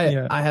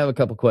 I have a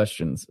couple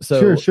questions.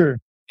 So sure.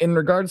 In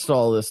regards to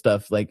all this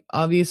stuff, like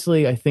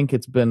obviously I think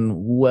it's been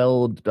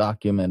well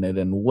documented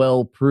and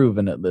well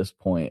proven at this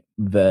point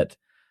that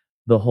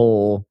the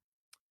whole,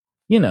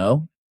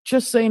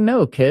 just say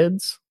no,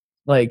 kids.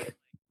 Like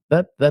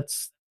that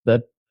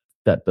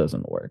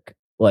doesn't work.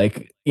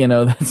 Like,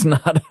 that's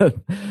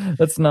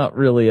not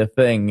really a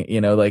thing,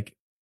 like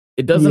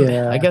it doesn't,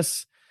 I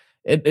guess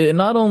it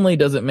not only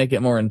does it make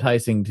it more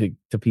enticing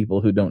to people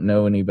who don't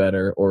know any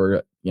better,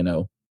 or,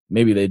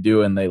 maybe they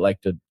do and they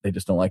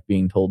just don't like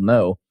being told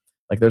no.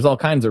 Like there's all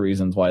kinds of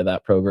reasons why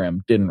that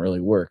program didn't really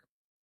work.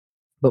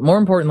 But more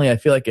importantly, I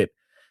feel like it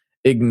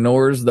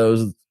ignores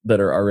those that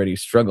are already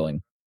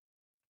struggling.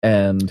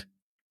 And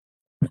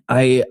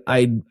I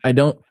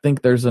don't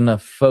think there's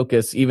enough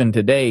focus even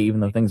today,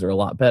 even though things are a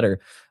lot better.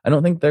 I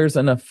don't think there's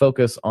enough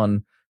focus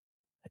on,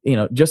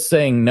 just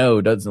saying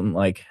no doesn't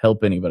like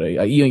help anybody.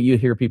 You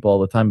hear people all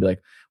the time be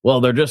like,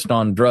 well, they're just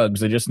on drugs.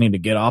 They just need to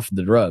get off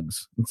the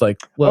drugs. It's like,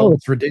 well,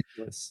 it's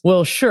ridiculous.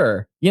 Well,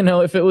 sure.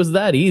 If it was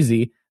that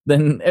easy,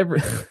 then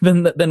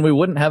then we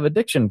wouldn't have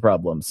addiction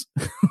problems.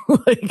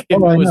 Like if it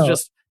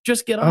was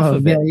just get off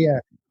of it. Yeah.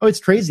 Oh, it's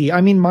crazy.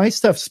 I mean, my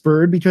stuff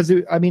spurred because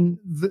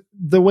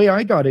the way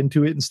I got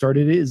into it and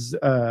started is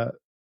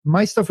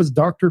my stuff was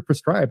doctor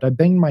prescribed. I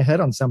banged my head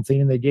on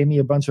something and they gave me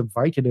a bunch of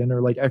Vicodin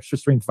or like extra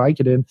strength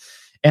Vicodin,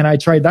 and I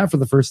tried that for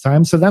the first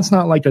time. So that's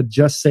not like a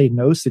just say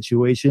no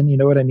situation. You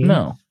know what I mean?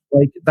 No.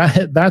 Like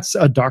that's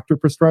a doctor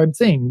prescribed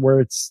thing where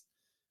it's,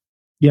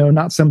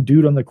 not some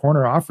dude on the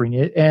corner offering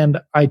it.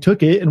 And I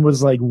took it and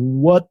was like,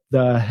 what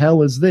the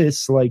hell is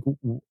this? Like,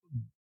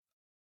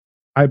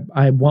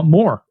 I want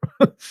more.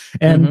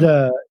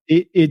 And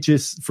it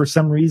just for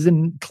some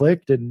reason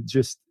clicked, and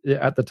just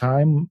at the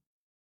time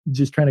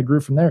just kind of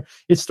grew from there.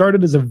 It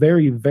started as a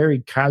very, very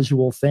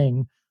casual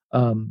thing.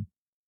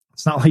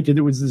 It's not like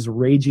it was this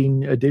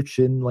raging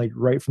addiction like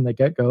right from the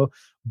get-go,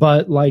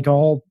 but like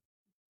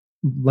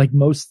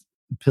most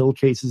pill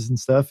cases and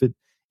stuff, it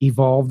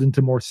evolved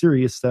into more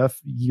serious stuff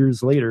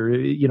years later.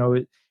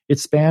 It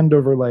spanned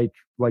over like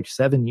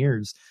 7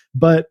 years.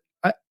 But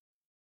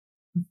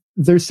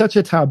there's such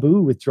a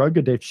taboo with drug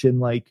addiction.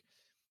 Like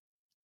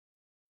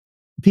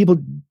people,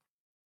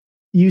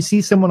 you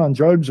see someone on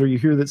drugs or you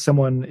hear that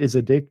someone is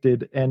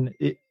addicted, and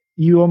they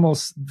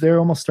almost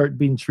start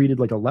being treated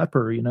like a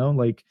leper,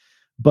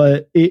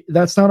 but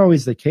that's not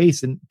always the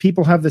case. And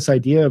people have this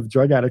idea of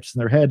drug addicts in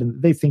their head,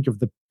 and they think of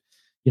the,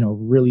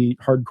 really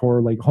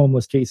hardcore, like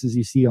homeless cases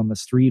you see on the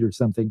street or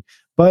something,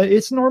 but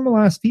it's normal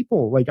ass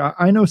people. Like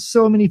I know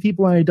so many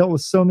people, and I dealt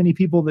with so many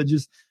people that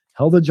just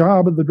held a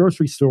job at the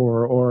grocery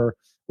store, or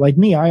like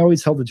me, I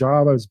always held a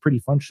job. I was pretty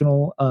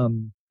functional.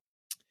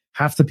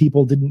 Half the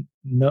people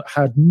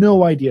had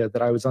no idea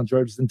that I was on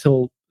drugs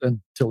until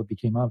it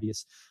became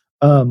obvious.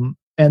 And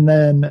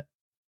then,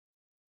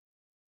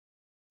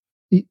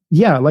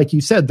 yeah, like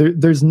you said,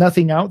 there's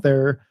nothing out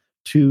there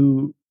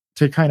to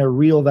kind of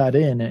reel that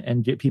in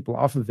and get people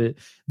off of it.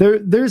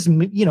 There's AA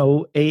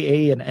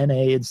and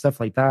NA and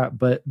stuff like that,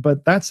 but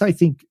that's, I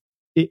think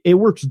it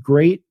works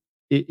great.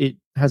 It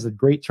has a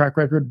great track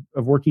record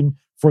of working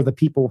for the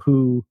people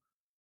who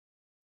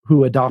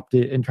adopt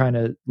it and kind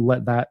of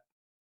let that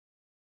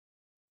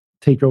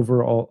take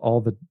over all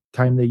the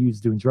time they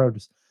use doing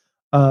drugs.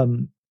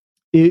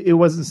 It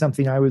wasn't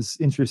something I was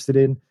interested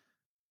in,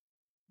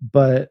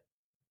 but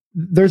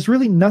there's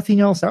really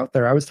nothing else out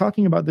there. I was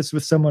talking about this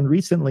with someone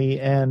recently,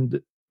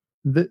 and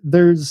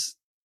there's,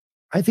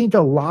 I think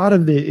a lot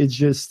of it is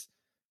just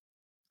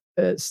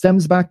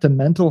stems back to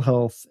mental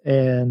health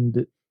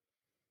and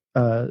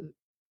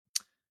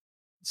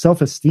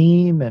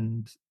self-esteem,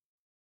 and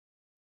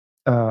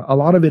a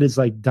lot of it is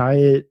like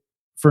diet.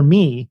 For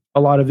me,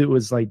 a lot of it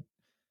was like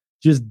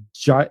just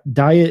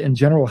diet and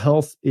general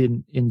health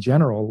in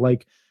general.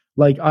 Like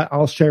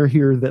I'll share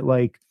here that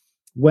like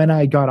when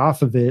I got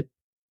off of it,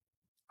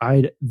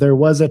 there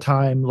was a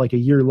time like a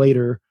year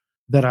later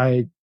that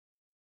I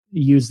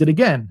used it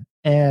again,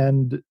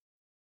 and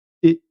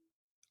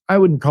I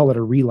wouldn't call it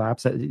a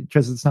relapse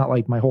because it's not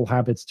like my whole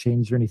habits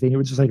changed or anything. It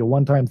was just like a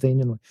one-time thing,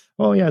 and like,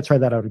 oh yeah, try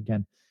that out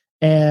again.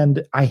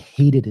 And I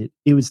hated it.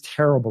 It was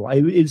terrible.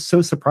 It was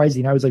so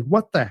surprising. I was like,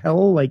 what the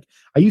hell? Like,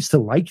 I used to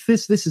like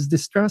this. This is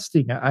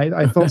disgusting.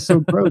 I felt so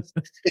gross.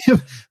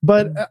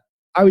 But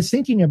I was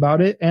thinking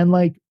about it, and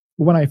like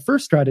when I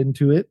first got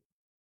into it,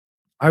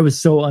 I was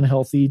so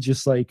unhealthy,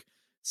 just like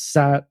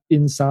sat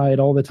inside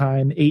all the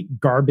time, ate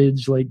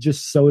garbage, like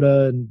just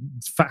soda and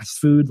fast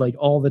food, like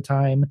all the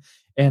time.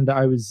 And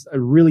I was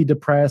really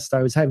depressed.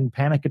 I was having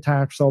panic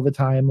attacks all the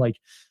time. Like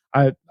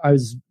I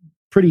was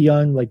pretty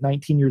young, like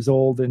 19 years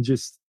old, and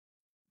just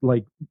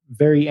like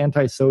very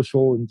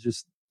antisocial, and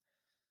just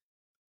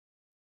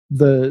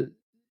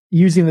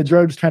using the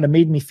drugs kind of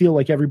made me feel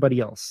like everybody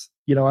else.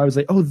 You know, I was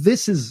like, oh,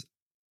 this is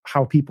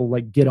how people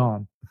like get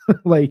on.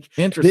 Like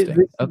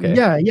interesting. Okay.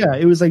 Yeah.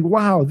 It was like,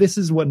 wow, this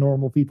is what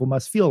normal people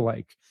must feel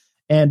like.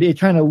 And it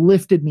kind of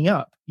lifted me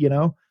up, you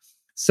know?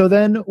 So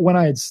then when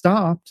I had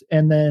stopped,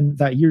 and then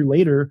that year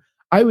later,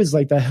 I was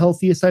like the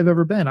healthiest I've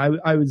ever been.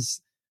 I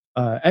was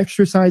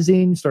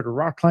exercising, started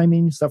rock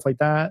climbing, stuff like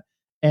that.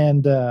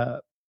 And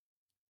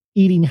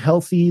eating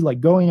healthy, like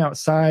going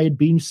outside,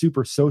 being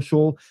super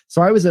social.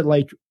 So I was at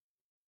like,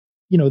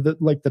 you know,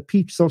 the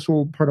peak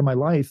social part of my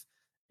life,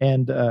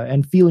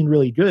 and feeling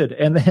really good.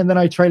 And then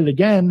I tried it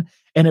again,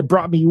 and it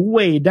brought me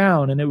way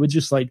down, and it was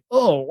just like,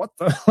 oh, what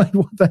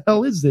the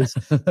hell is this?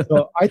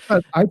 So I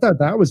thought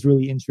that was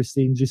really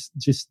interesting. Just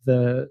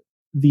the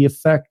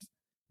effect,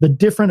 the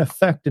different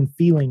effect and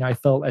feeling I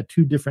felt at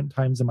two different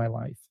times in my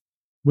life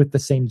with the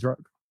same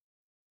drug.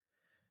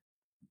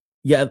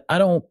 Yeah, I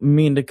don't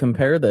mean to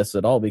compare this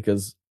at all,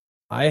 because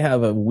I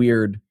have a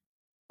weird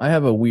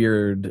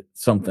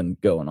something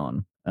going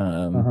on.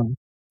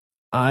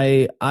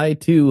 I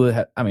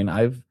too, I mean,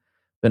 I've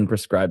been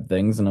prescribed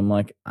things, and I'm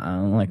like,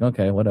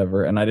 okay,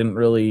 whatever. And I didn't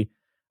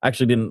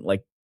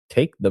like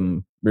take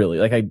them really.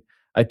 Like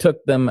I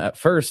took them at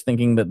first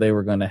thinking that they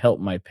were going to help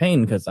my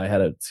pain because I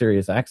had a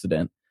serious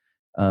accident.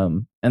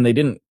 And they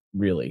didn't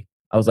really.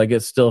 I was like,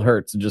 it still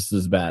hurts just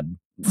as bad.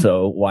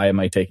 So why am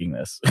I taking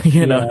this?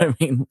 You know what I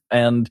mean?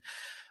 And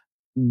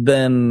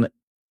then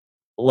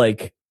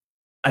like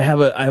I have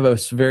a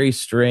very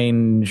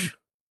strange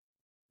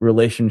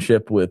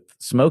relationship with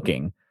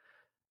smoking,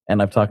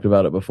 and I've talked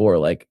about it before.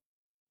 Like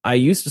I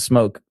used to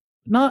smoke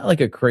not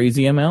like a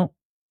crazy amount,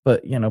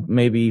 but you know,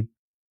 maybe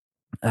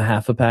a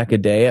half a pack a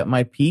day at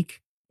my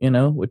peak, you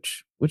know,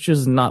 which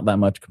is not that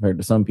much compared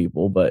to some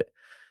people, but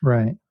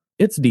right,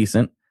 it's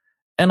decent.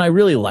 And I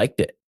really liked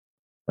it.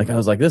 Like I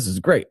was like, this is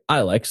great.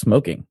 I like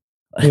smoking.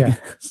 Yeah.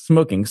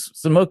 smoking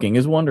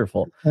is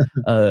wonderful.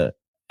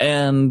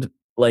 And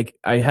like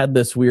I had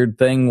this weird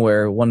thing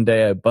where one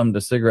day I bummed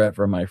a cigarette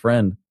from my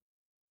friend,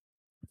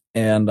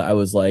 and I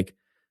was like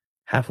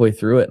halfway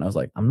through it, and I was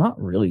like, I'm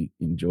not really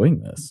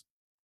enjoying this.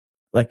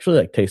 It actually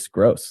like tastes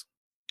gross.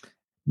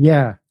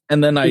 Yeah.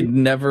 And then I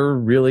never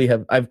really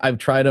have. I've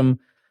tried them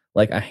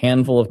like a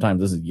handful of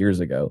times. This is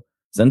years ago.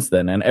 Since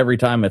then, and every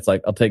time it's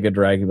like I'll take a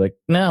drag and be like,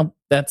 no,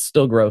 that's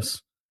still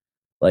gross.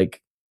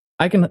 Like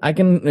I can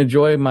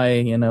enjoy my,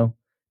 you know,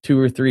 2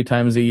 or 3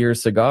 times a year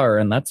cigar,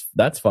 and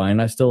that's fine.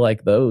 I still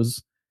like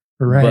those.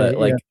 Right. But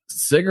like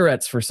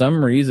cigarettes, for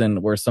some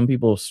reason, where some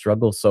people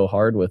struggle so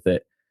hard with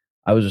it,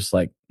 I was just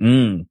like,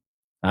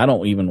 I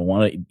don't even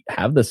want to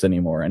have this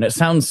anymore. And it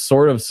sounds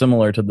sort of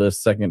similar to the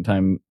second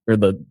time, or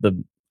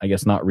the I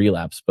guess not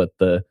relapse, but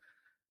the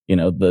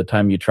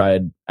time you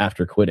tried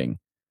after quitting.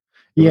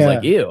 It was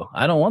like, ew,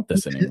 I don't want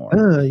this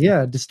anymore.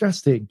 Yeah,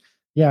 disgusting.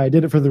 Yeah, I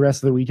did it for the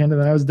rest of the weekend, and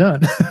then I was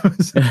done.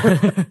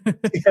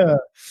 Yeah.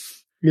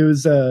 It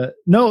was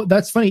no,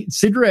 that's funny.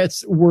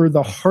 Cigarettes were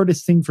the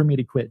hardest thing for me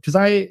to quit, because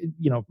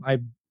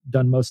I've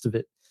done most of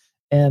it.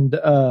 And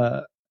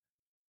I'll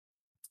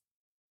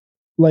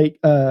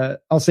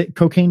say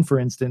cocaine, for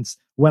instance.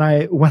 When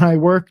I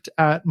worked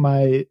at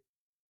my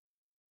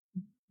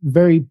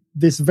very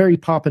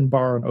poppin'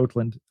 bar in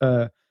Oakland,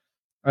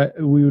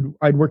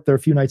 I'd work there a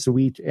few nights a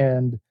week,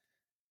 and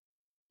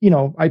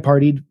I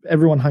partied.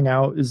 Everyone hung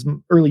out. It was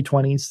early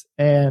 20s,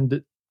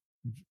 and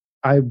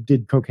I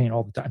did cocaine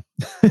all the time.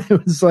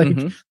 It was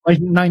like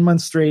 9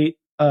 months straight.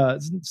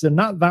 So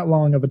not that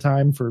long of a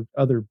time for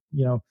other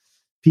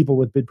people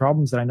with big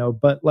problems that I know,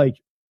 but like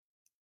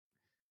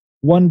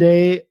one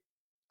day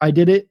I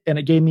did it, and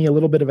it gave me a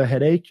little bit of a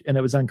headache, and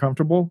it was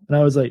uncomfortable, and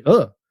I was like,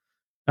 ugh.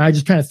 And I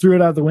just kind of threw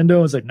it out the window.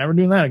 I was like, never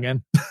doing that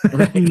again.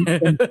 Right.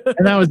 and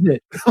that was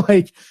it.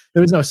 Like,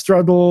 there was no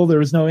struggle. There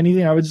was no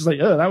anything. I was just like,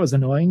 oh, that was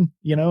annoying,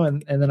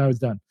 and then I was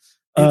done.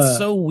 It's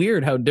so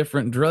weird how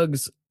different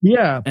drugs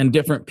and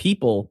different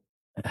people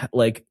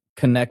like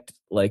connect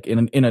like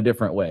in a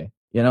different way.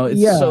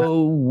 It's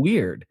so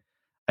weird.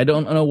 I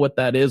don't know what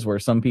that is, where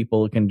some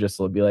people can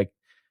just be like,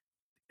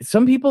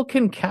 some people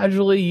can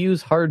casually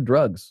use hard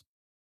drugs.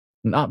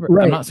 I'm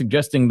not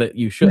suggesting that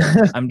you should.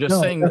 I'm just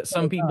saying that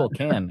some people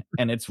can,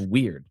 and it's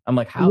weird. I'm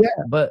like, how? Yeah.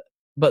 But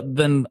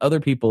then other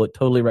people, it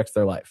totally wrecks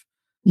their life.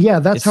 Yeah,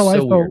 that's how I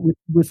felt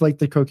with like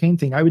the cocaine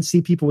thing. I would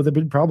see people with a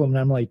big problem, and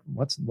I'm like,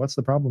 what's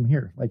the problem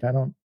here? Like,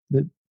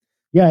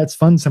 it's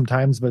fun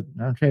sometimes, but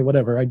okay,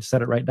 whatever. I just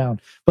set it right down.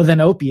 But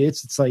then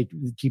opiates, it's like,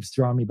 it keeps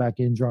drawing me back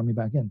in.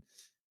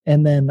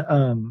 And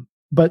then,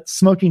 but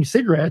smoking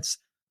cigarettes,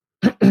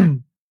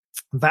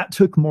 that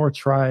took more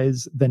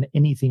tries than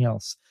anything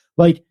else.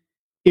 Like,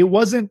 it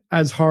wasn't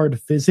as hard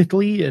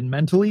physically and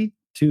mentally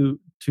to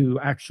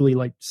actually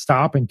like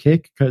stop and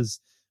kick, because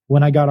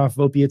when I got off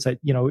opiates,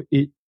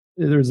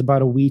 there was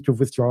about a week of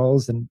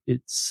withdrawals and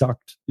it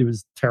sucked. It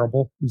was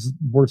terrible. It was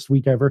the worst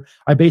week ever.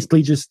 I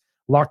basically just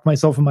locked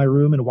myself in my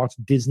room and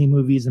watched Disney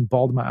movies and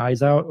bawled my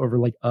eyes out over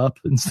like Up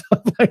and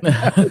stuff like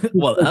that.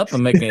 Well, Up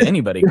and making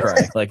anybody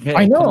cry. Like, hey,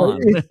 I know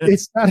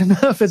it's not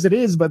enough as it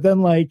is, but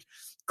then like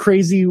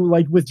crazy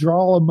like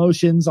withdrawal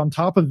emotions on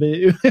top of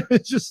it.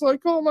 It's just like,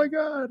 oh my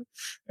God.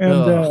 And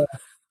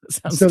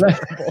so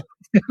that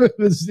it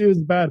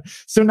was bad.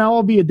 So now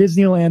I'll be at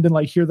Disneyland and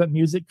like hear that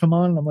music come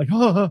on and I'm like,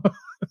 oh,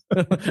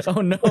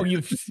 oh no,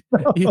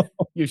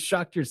 you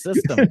shocked your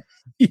system.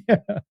 Yeah.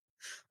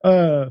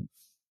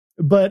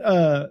 But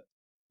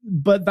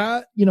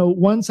that,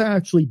 once I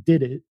actually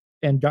did it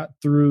and got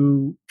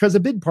through, because a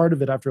big part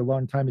of it after a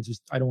long time is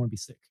just, I don't want to be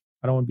sick.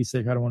 I don't want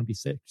to be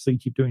sick. So you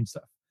keep doing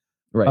stuff.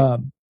 Right.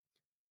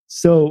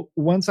 So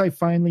once I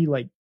finally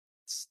like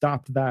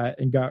stopped that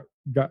and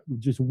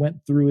just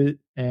went through it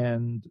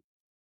and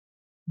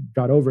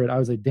got over it, I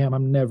was like, damn,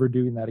 I'm never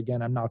doing that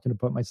again. I'm not going to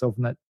put myself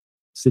in that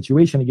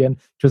situation again,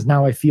 because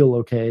now I feel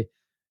okay.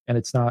 And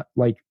it's not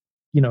like,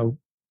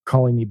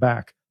 calling me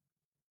back.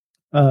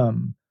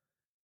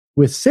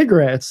 With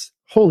cigarettes,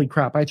 holy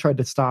crap, I tried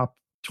to stop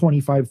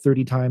 25,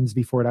 30 times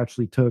before it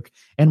actually took.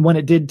 And when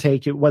it did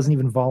take, it wasn't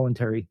even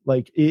voluntary.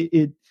 Like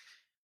it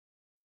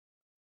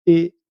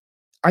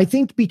I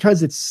think because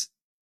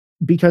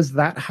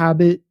that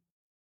habit,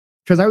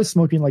 because I was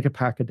smoking like a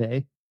pack a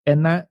day,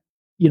 and that,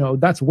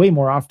 that's way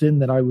more often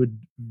than I would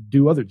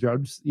do other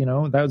drugs.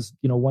 That was,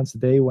 once a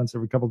day, once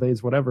every couple of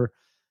days, whatever.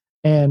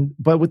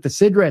 But with the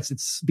cigarettes,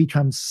 it's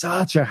become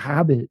such a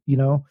habit,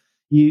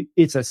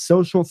 it's a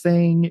social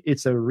thing.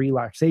 It's a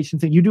relaxation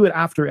thing. You do it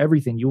after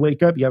everything. You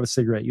wake up, you have a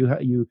cigarette,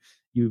 you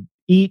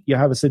eat, you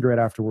have a cigarette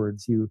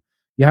afterwards. You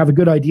have a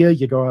good idea,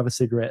 you go have a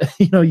cigarette.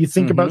 You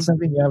think about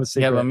something, you have a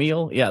cigarette. You have a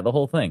meal. Yeah. The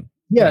whole thing.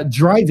 Yeah.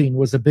 Driving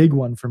was a big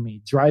one for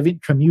me.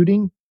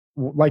 Commuting,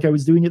 like I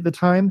was doing at the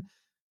time,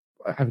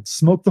 I would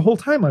smoke the whole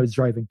time I was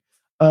driving.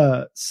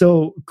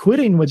 So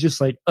quitting was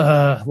just like,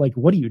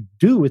 what do you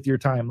do with your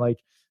time?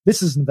 Like,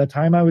 this isn't the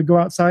time I would go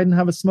outside and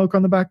have a smoke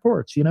on the back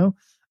porch,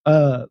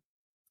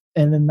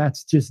 and then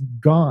that's just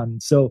gone.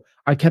 So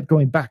I kept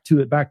going back to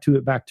it.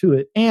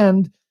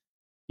 And,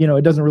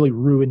 it doesn't really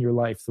ruin your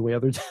life the way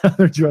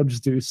other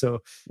drugs do. So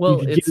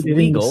it's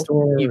legal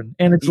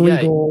and it's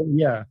legal.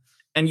 Yeah.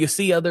 And you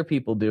see other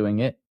people doing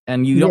it,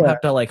 and you don't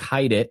have to like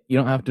hide it. You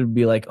don't have to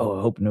be like, oh,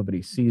 I hope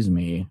nobody sees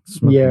me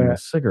smoking a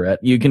cigarette.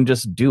 You can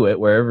just do it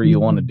wherever you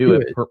want to do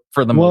it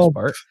for the most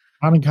part.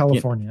 I'm in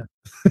California.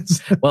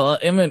 Well,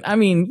 I mean,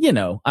 I'm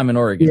in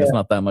Oregon. Yeah. It's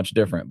not that much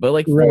different, but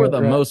like for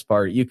the most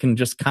part, you can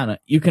just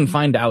you can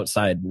find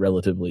outside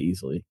relatively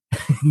easily.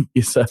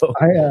 So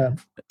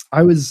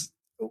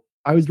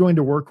I was going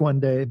to work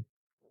one day,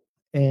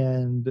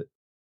 and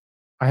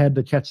I had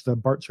to catch the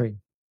BART train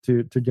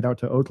to get out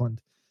to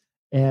Oakland,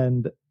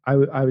 and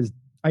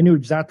I knew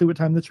exactly what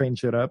time the train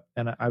showed up,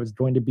 and I was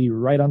going to be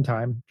right on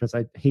time because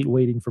I hate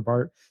waiting for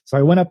BART. So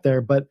I went up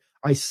there, but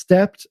I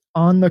stepped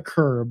on the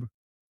curb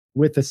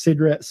with a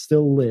cigarette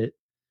still lit,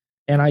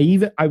 and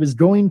I was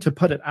going to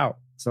put it out.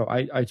 So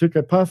I took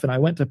a puff and I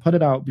went to put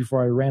it out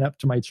before I ran up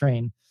to my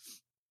train.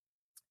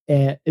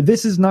 And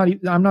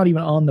I'm not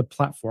even on the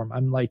platform.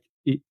 I'm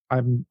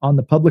on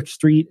the public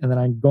street, and then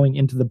I'm going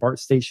into the BART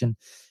station,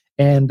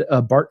 and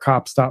a BART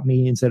cop stopped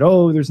me and said,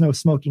 "Oh, there's no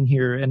smoking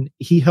here." And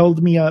he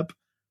held me up.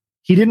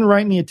 He didn't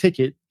write me a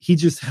ticket. He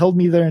just held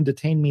me there and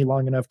detained me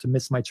long enough to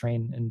miss my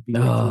train and be.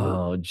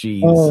 Oh,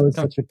 geez. Oh, it's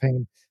such a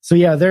pain. So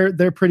yeah,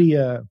 they're pretty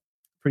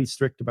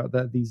strict about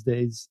that these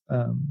days,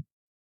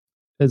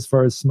 as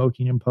far as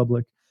smoking in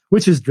public,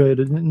 which is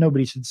good.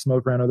 Nobody should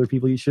smoke around other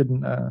people. You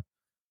shouldn't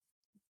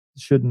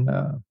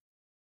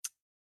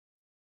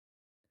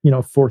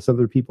force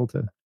other people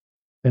to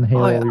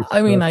inhale.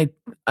 I mean,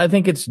 I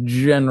think it's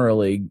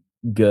generally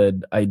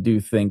good. I do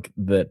think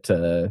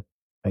that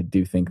I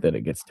do think that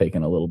it gets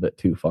taken a little bit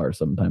too far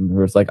sometimes,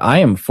 where it's like, I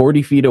am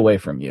 40 feet away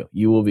from you.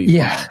 You will be fine.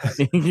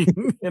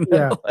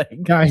 Yeah.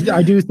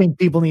 I do think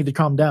people need to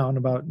calm down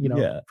about,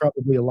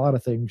 probably a lot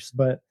of things,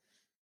 but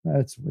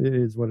it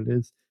is what it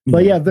is.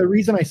 But the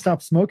reason I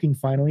stopped smoking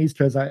finally is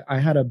because I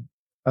had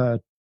a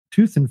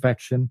tooth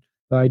infection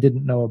that I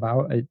didn't know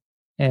about,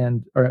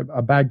 or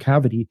a bad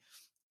cavity.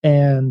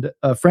 And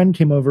a friend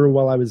came over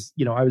while I was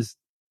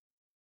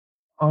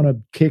on a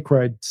kick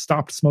where I'd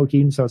stopped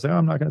smoking. So I was like,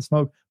 I'm not going to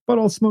smoke, but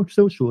I'll smoke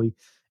socially.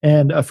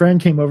 And a friend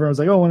came over and was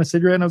like, oh, want a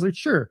cigarette? And I was like,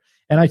 sure.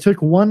 And I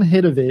took one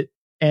hit of it.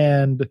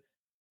 And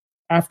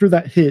after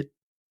that hit,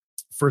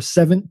 for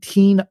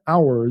 17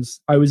 hours,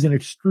 I was in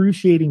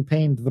excruciating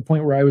pain to the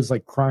point where I was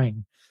like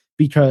crying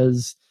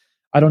because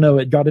I don't know,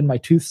 it got in my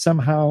tooth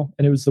somehow.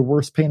 And it was the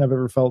worst pain I've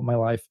ever felt in my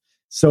life.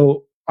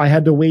 So I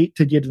had to wait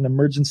to get an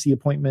emergency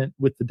appointment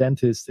with the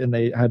dentist, and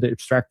they had to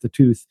extract the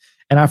tooth.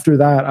 And after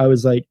that, I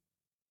was like,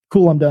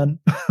 cool, I'm done.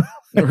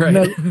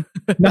 Right.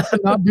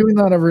 not doing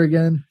that ever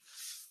again.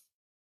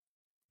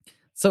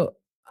 So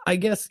I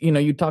guess,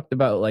 you talked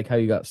about like how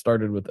you got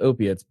started with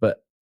opiates,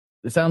 but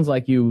it sounds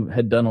like you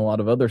had done a lot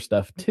of other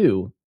stuff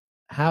too.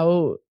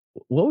 What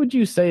would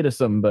you say to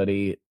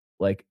somebody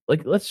like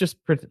let's just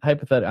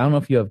hypothetically, I don't know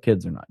if you have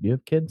kids or not. Do you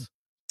have kids?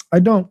 I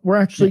don't.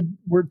 We're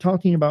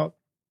talking about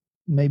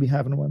maybe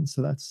having one,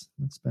 so that's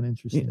been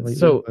interesting lately.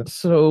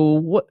 So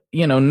what,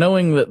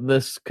 knowing that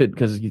this could,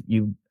 because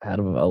you had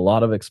a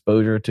lot of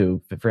exposure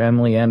to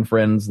family and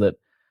friends that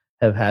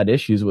have had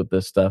issues with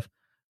this stuff,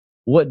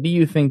 what do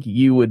you think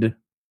you would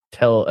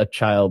tell a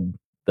child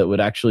that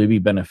would actually be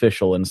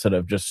beneficial instead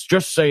of just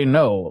say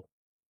no,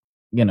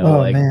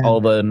 man.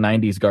 All the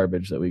 90s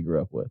garbage that we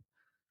grew up with?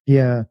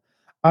 Yeah.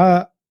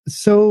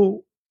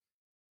 So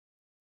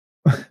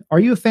are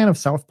you a fan of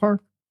South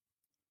Park?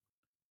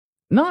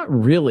 Not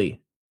really.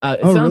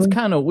 It sounds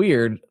kind of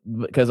weird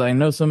because I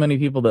know so many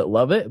people that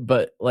love it,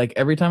 but like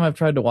every time I've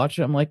tried to watch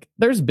it, I'm like,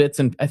 there's bits,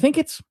 and I think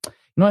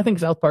I think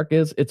South Park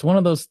it's one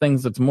of those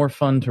things that's more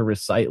fun to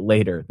recite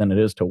later than it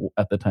is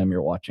at the time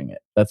you're watching it.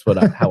 That's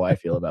how I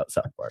feel about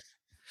South Park.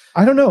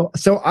 I don't know.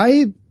 So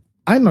I'm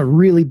a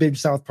really big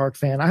South Park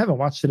fan. I haven't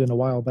watched it in a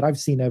while, but I've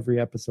seen every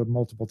episode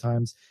multiple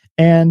times.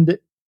 And,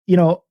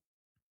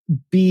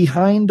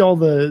 behind all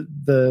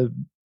the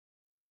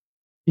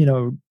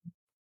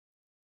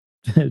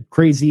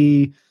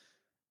crazy,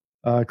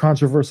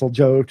 controversial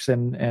jokes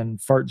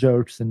and fart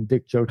jokes and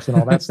dick jokes and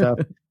all that stuff,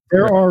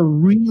 there are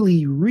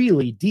really,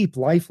 really deep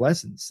life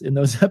lessons in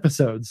those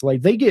episodes.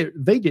 Like they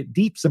get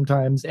deep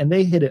sometimes, and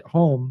they hit it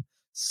home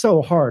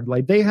so hard.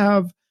 Like they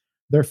have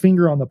their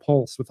finger on the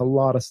pulse with a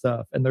lot of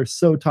stuff, and they're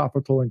so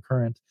topical and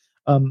current.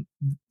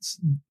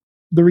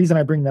 The reason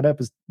I bring that up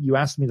is you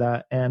asked me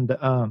that, and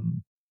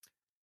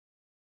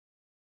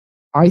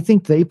I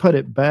think they put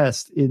it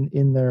best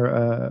in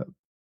their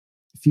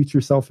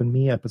Future Self and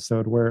Me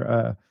episode,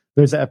 where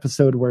there's an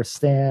episode where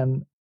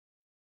Stan,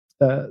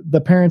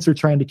 the parents are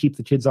trying to keep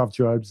the kids off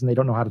drugs, and they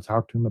don't know how to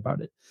talk to him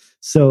about it.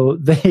 So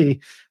they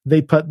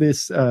put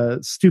this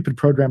stupid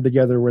program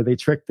together where they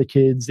trick the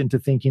kids into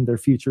thinking their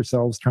future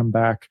selves come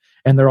back,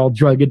 and they're all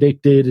drug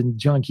addicted and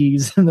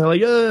junkies, and they're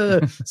like,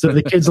 ugh. So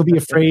the kids will be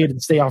afraid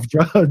and stay off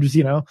drugs,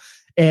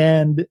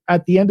 And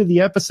at the end of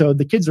the episode,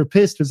 the kids are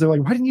pissed because they're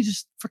like, why didn't you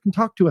just fucking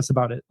talk to us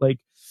about it? Like,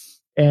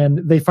 and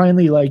they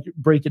finally like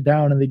break it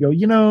down, and they go,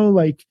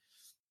 like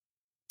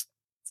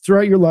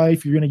throughout your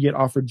life, you're going to get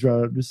offered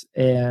drugs.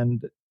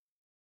 And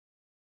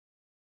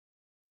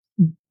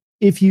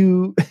if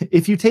you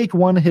take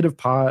one hit of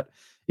pot,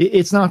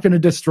 it's not going to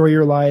destroy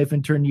your life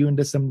and turn you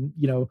into some,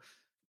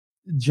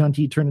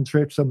 junkie turning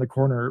tricks on the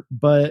corner.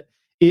 But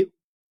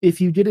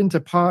if you get into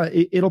pot,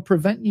 it'll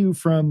prevent you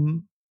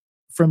from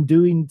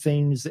doing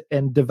things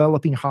and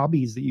developing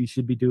hobbies that you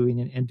should be doing,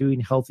 and doing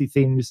healthy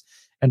things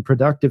and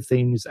productive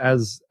things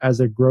as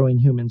a growing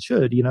human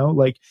should,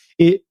 like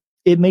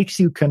it makes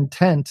you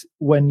content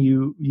when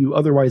you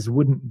otherwise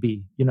wouldn't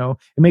be, it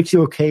makes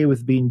you okay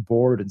with being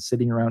bored and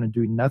sitting around and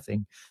doing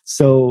nothing.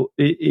 So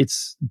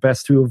it's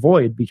best to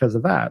avoid because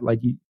of that. Like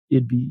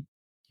you'd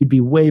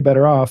be way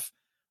better off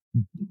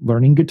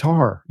learning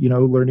guitar,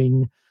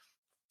 learning,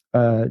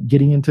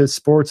 getting into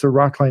sports or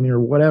rock climbing or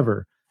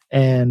whatever.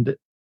 And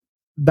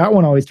that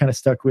one always kind of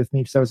stuck with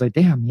me because I was like,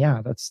 damn,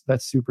 yeah,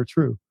 that's super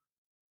true.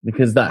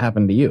 Because that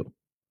happened to you.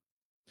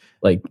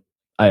 Like,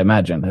 I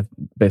imagine,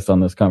 based on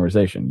this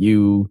conversation,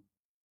 you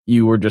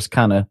were just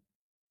kind of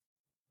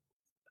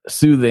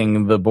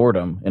soothing the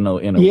boardom in a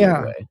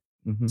weird way.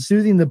 Mm-hmm.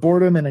 Soothing the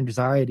boredom and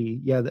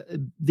anxiety. Yeah,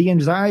 the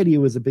anxiety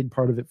was a big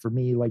part of it for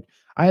me. Like,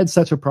 I had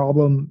such a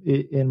problem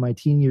in my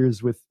teen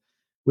years with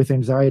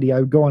anxiety. I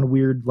would go on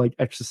weird like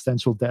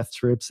existential death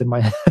trips in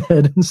my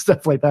head and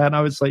stuff like that. And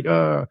I was like,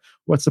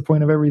 what's the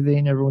point of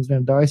everything? Everyone's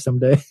going to die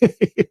someday.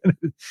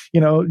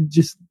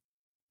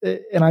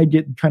 And I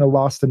get kind of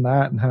lost in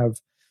that and have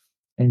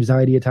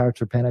anxiety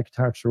attacks or panic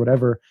attacks or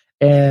whatever.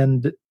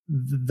 And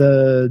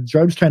the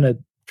drugs kind of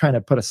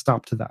put a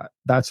stop to that.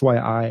 That's why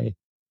I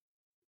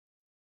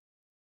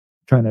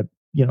kind of,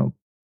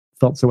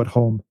 felt so at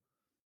home.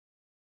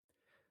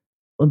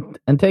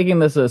 And taking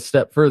this a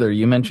step further,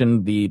 you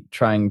mentioned the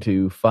trying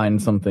to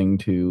find something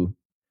to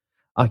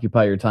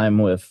occupy your time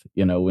with,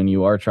 when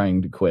you are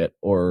trying to quit,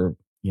 or,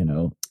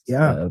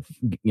 Yeah.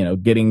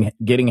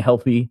 Getting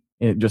healthy,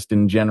 just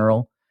in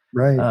general.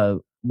 Right.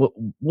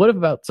 What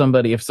about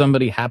if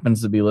somebody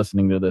happens to be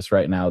listening to this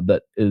right now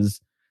that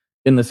is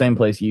in the same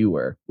place you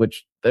were,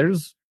 which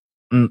there's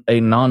a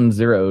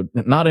non-zero,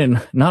 not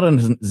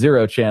a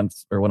zero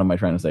chance, or what am I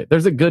trying to say?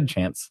 There's a good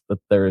chance that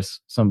there's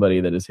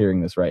somebody that is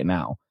hearing this right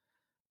now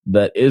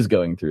that is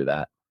going through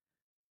that.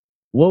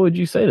 What would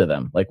you say to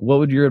them? Like, what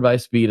would your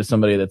advice be to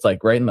somebody that's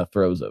like right in the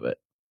throes of it?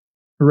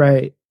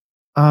 Right.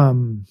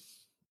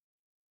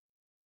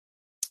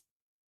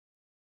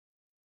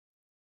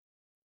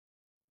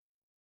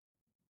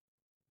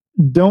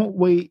 Don't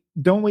wait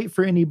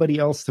for anybody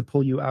else to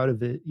pull you out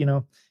of it.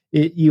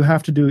 You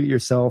have to do it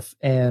yourself.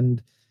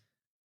 And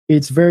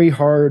it's very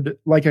hard.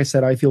 Like I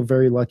said, I feel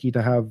very lucky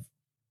to have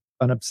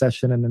an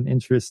obsession and an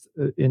interest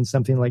in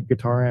something like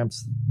guitar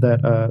amps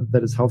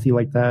that is healthy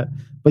like that.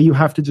 But you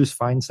have to just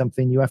find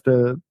something. You have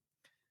to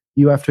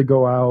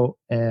go out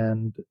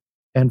and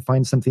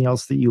find something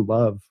else that you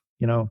love,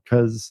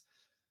 because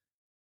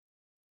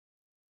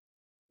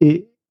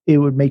it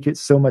would make it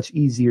so much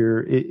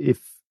easier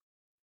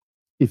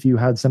if you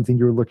had something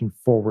you were looking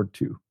forward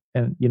to,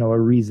 and a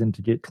reason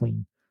to get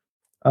clean.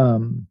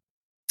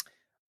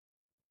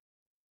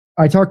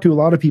 I talk to a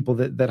lot of people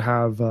that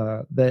have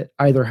that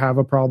either have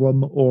a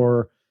problem,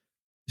 or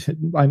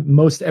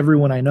most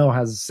everyone I know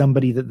has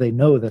somebody that they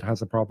know that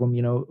has a problem,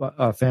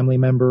 a family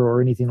member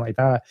or anything like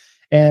that.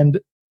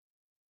 And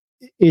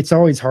it's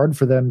always hard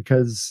for them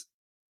because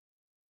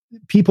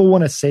people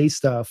want to say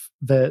stuff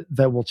that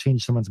will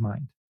change someone's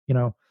mind,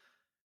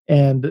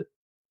 and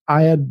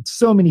I had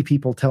so many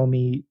people tell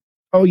me,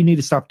 "Oh, you need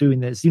to stop doing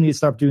this. You need to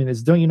stop doing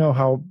this. Don't you know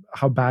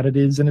how bad it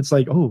is?" And it's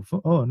like,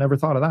 oh, never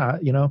thought of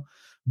that,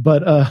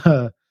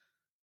 But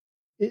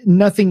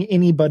nothing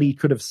anybody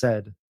could have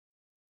said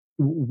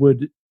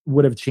would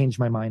have changed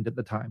my mind at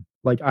the time.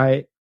 Like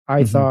I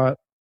thought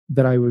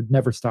that I would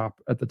never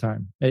stop at the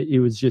time.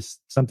 It was just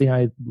something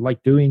I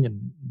liked doing,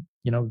 and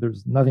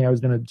there's nothing I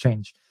was going to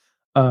change.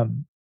 I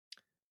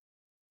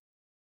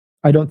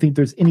don't think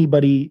there's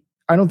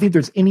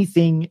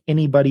anything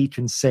anybody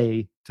can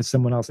say to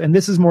someone else. And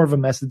this is more of a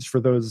message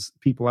for those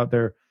people out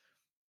there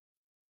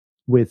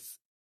with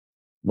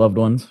loved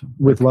ones,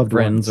 with loved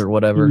friends ones or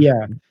whatever.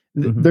 Yeah.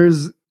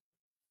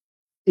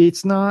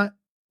 It's not,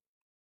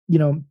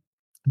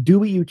 do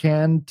what you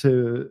can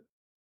to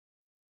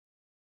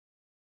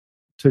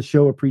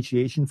show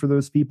appreciation for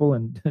those people,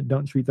 and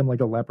don't treat them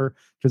like a leper,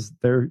 because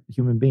they're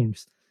human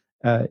beings,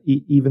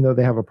 even though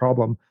they have a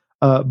problem.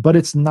 But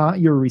it's not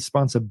your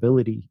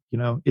responsibility.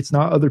 It's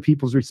not other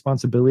people's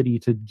responsibility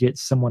to get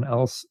someone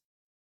else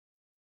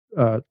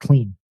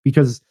clean,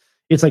 because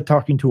it's like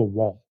talking to a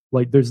wall.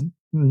 Like there's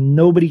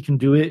nobody can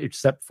do it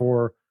except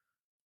for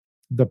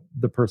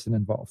the person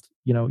involved.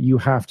 You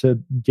have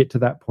to get to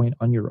that point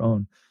on your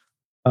own.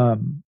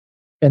 And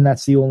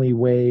that's the only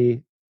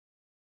way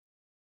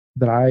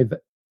that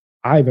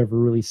I've ever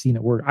really seen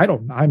it work.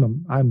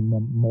 I'm a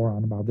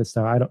moron about this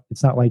stuff.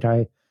 It's not like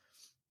I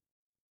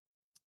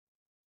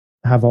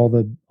have all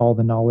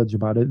the knowledge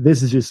about it.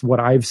 This is just what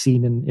I've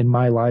seen in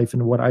my life,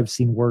 and what I've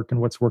seen work,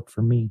 and what's worked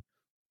for me.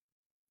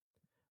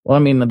 Well, I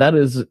mean, that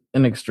is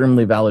an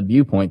extremely valid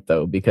viewpoint,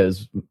 though,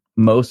 because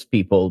most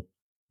people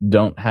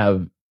don't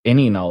have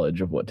any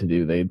knowledge of what to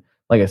do.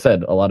 Like I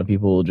said, a lot of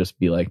people will just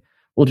be like,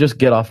 "Well, just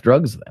get off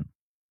drugs then."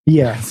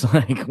 Yeah. It's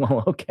like,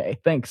 well, okay,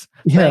 thanks.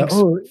 Yeah. Thanks,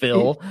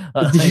 Phil.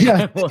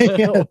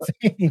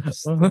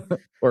 Thanks.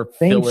 Or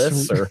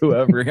Phyllis, or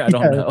whoever. I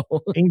don't know.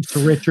 Thanks,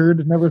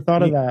 Richard. Never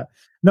thought of that.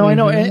 No, I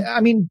know. I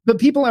mean, but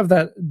people have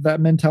that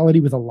mentality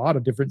with a lot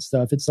of different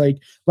stuff. It's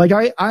like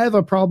I have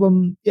a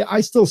problem.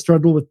 I still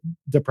struggle with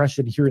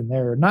depression here and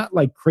there. Not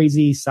like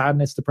crazy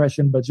sadness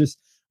depression, but just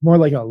more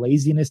like a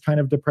laziness kind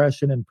of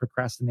depression and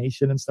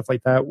procrastination and stuff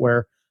like that,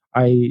 where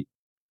I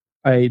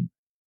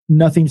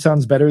nothing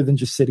sounds better than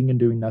just sitting and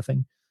doing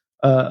nothing.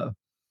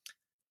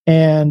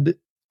 And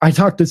I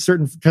talk to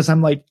because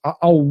I'm like,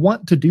 I'll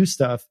want to do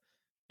stuff,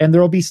 and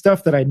there'll be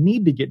stuff that I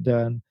need to get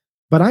done,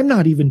 but I'm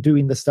not even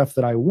doing the stuff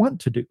that I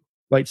want to do.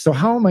 Like, so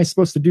how am I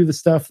supposed to do the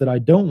stuff that I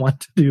don't want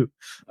to do?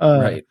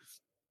 Right.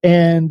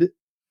 And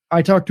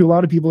I talk to a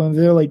lot of people, and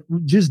they're like,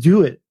 just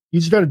do it.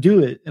 You just got to do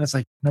it. And it's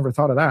like, never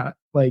thought of that.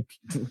 Like,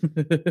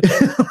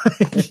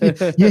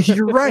 yeah,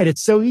 you're right.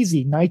 It's so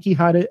easy. Nike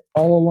had it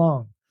all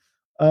along.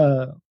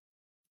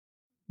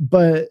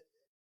 But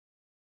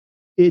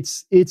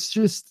it's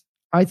just,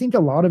 I think a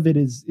lot of it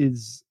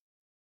is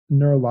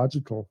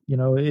neurological.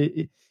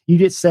 You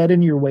get set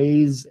in your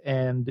ways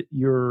and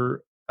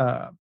your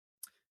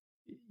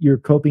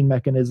coping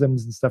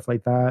mechanisms and stuff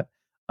like that.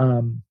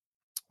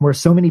 Where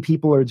so many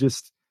people are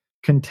just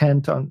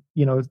content on,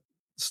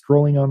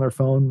 scrolling on their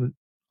phone,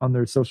 on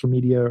their social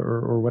media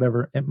or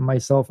whatever. And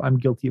myself, I'm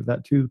guilty of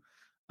that too.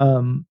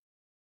 And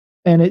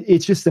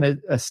it's just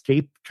an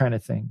escape kind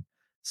of thing.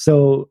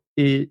 So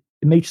it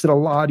makes it a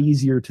lot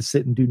easier to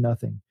sit and do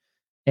nothing.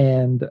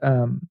 And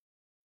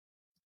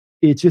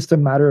it's just a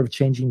matter of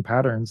changing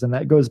patterns. And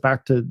that goes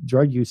back to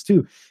drug use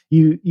too.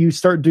 You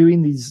start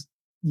doing these,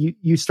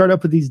 you start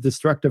up with these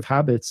destructive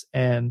habits,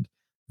 and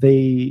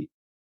I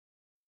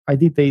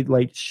think they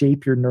like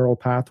shape your neural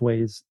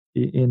pathways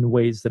in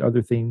ways that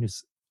other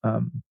things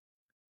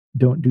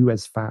don't do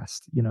as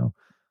fast, you know.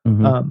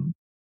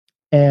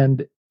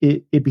 And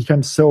it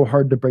becomes so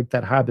hard to break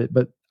that habit.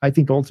 But I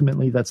think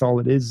ultimately that's all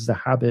it is a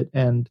habit.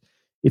 And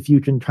if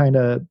you can kind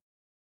of,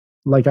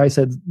 like I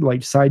said,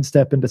 like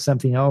sidestep into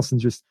something else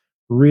and just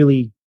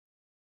really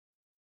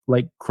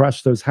like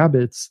crush those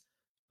habits,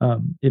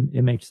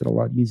 it makes it a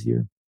lot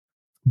easier.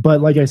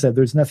 But like I said,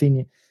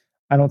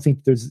 I don't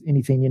think there's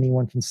anything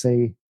anyone can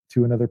say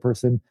to another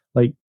person.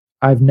 Like,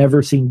 I've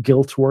never seen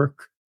guilt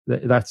work.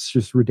 That's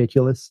just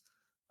ridiculous.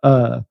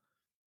 I've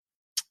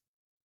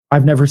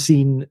never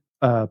seen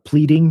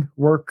pleading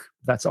work.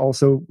 That's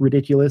also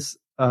ridiculous.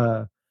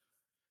 But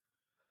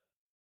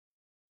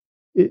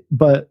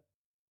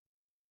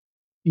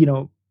you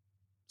know,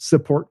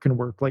 support can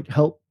work. Like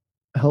help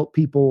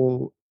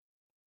people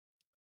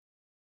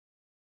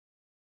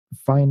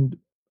find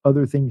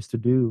other things to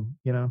do.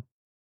 You know,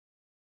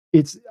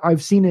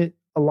 I've seen it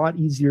a lot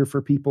easier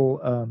for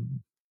people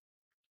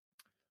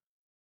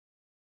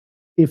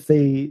if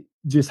they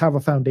just have a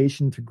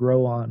foundation to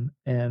grow on.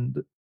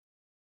 And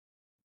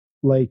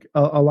like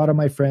a lot of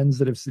my friends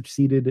that have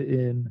succeeded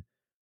in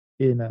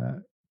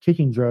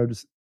kicking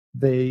drugs,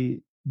 they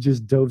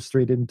just dove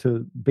straight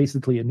into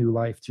basically a new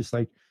life. Just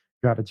like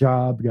got a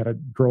job, got a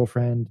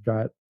girlfriend,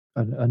 got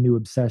a new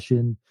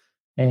obsession,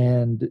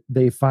 and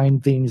they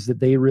find things that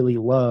they really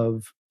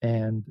love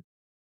and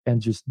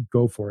just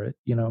go for it,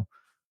 you know.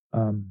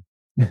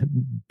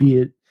 Be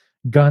it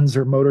guns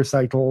or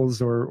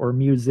motorcycles or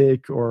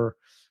music or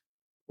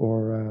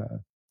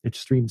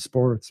extreme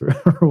sports or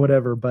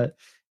whatever, but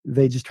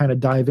they just kind of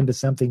dive into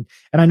something.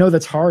 And I know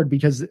that's hard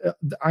because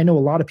I know a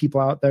lot of people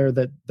out there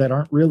that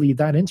aren't really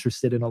that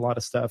interested in a lot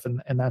of stuff,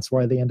 and that's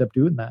why they end up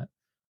doing that.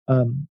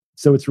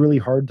 So it's really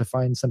hard to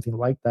find something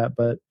like that,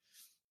 but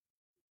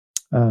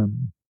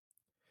and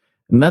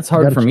that's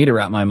hard for me to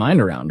wrap my mind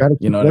around.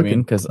 You know what I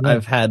mean? Because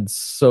I've had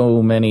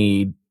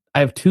I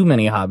have too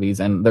many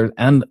hobbies, and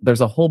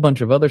there's a whole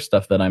bunch of other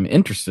stuff that I'm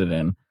interested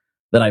in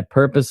that I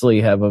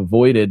purposely have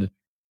avoided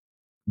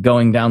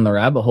going down the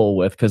rabbit hole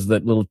with, because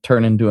that will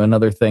turn into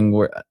another thing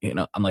where, you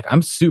know, I'm like,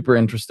 I'm super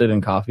interested in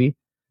coffee,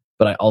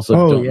 but I also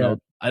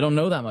don't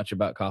know that much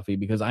about coffee,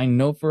 because I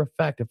know for a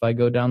fact if I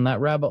go down that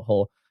rabbit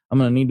hole, I'm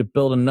going to need to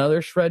build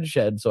another shred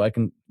shed so I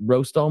can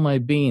roast all my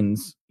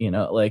beans, you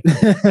know, like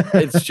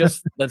that's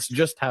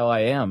just how I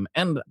am.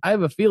 And I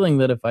have a feeling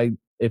that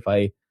if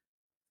I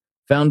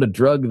found a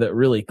drug that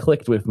really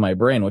clicked with my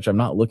brain, which I'm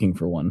not looking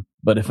for one,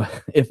 but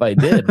if I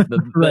did,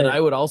 then I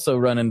would also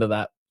run into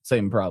that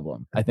same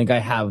problem. I think I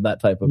have that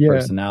type of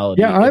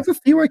personality. Yeah, I have a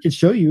few I could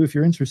show you if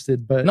you're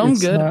interested, but no, I'm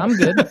good.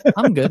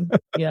 I'm good.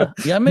 Yeah,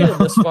 I made it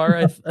this far.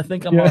 I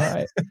think I'm all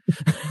right.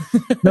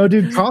 No,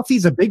 dude,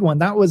 coffee's a big one.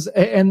 That was,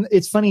 and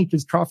it's funny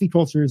because coffee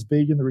culture is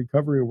big in the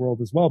recovery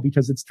world as well,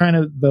 because it's kind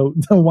of the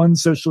one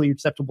socially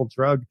acceptable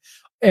drug.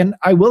 And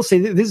I will say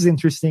that this is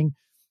interesting.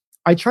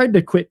 I tried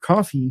to quit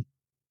coffee,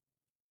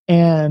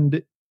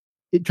 and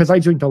because I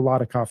drink a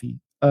lot of coffee,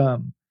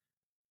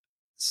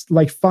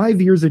 like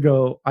 5 years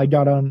ago, I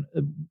got on,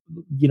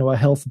 you know, a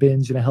health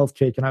binge and a health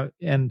kick,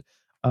 and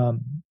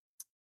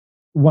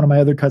one of my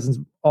other cousins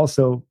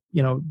also,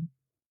 you know,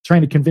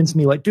 trying to convince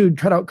me, like, dude,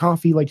 cut out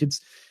coffee, like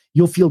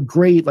you'll feel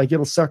great, like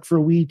it'll suck for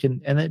a week,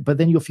 but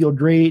then you'll feel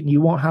great, and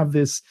you won't have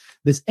this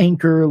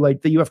anchor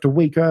like that you have to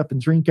wake up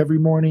and drink every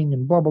morning,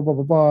 and blah blah blah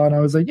blah blah. And I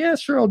was like, yeah,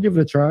 sure, I'll give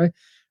it a try.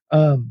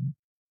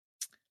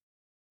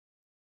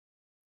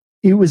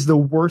 It was the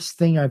worst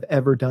thing I've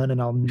ever done,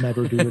 and I'll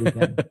never do it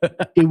again.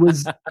 It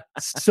was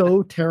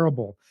so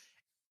terrible.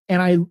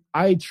 And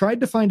I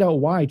tried to find out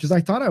why, because I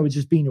thought I was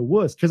just being a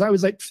wuss, because I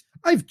was like,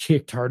 I've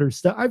kicked harder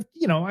stuff.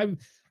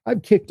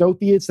 I've kicked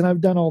opiates, and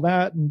I've done all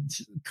that, and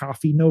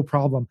coffee, no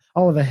problem.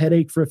 I'll have a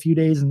headache for a few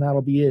days, and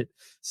that'll be it.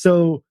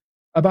 So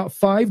about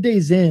 5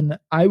 days in,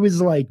 I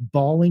was like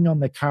bawling on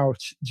the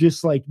couch,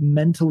 just like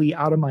mentally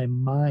out of my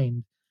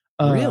mind.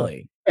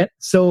 Really? And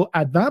so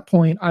at that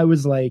point, I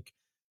was like,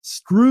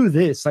 screw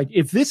this. Like,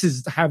 if this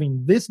is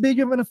having this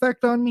big of an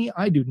effect on me,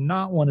 I do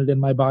not want it in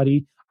my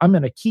body. I'm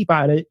going to keep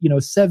at it.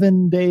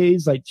 7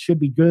 days, like, should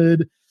be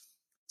good.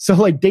 So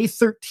like day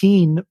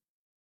 13,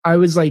 I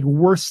was like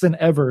worse than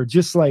ever.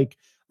 Just like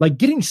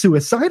getting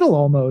suicidal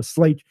almost,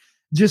 like,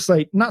 just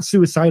like not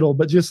suicidal,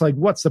 but just like,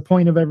 what's the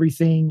point of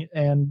everything?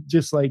 And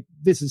just like,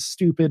 this is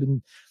stupid.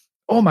 And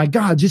oh my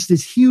God, just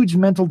this huge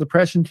mental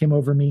depression came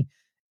over me.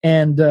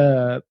 And,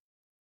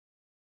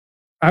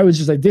 I was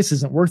just like, this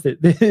isn't worth it.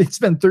 It's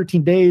been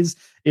 13 days.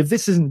 If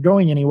this isn't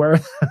going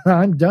anywhere,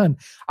 I'm done.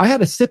 I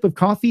had a sip of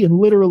coffee and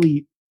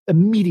literally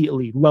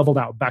immediately leveled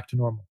out back to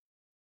normal.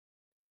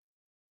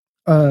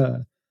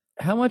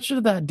 How much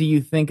of that do you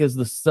think is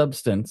the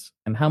substance,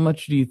 and how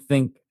much do you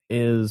think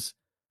is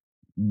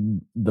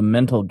the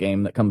mental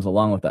game that comes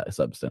along with that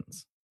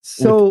substance?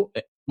 So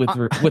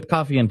with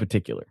coffee in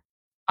particular.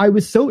 I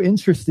was so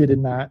interested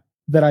in that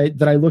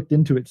I looked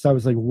into it. So I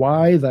was like,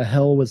 why the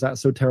hell was that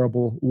so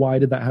terrible? Why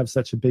did that have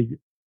such a big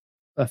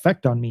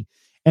effect on me?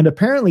 And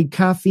apparently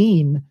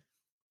caffeine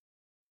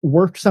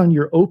works on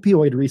your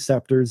opioid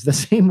receptors the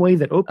same way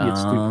that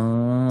opiates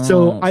do.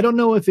 So I don't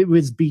know if it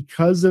was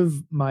because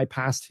of my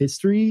past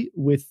history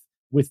with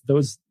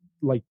those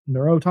like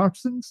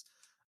neurotoxins,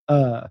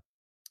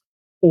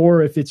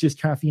 or if it's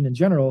just caffeine in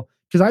general.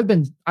 Because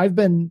I've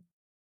been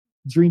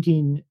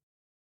drinking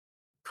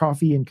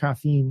coffee and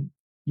caffeine,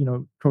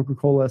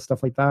 Coca-Cola,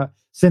 stuff like that,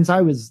 since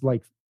I was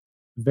like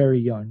very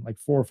young, like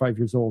 4 or 5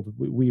 years old.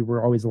 We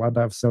were always allowed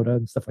to have soda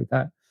and stuff like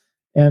that.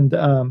 And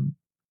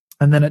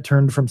then it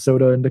turned from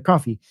soda into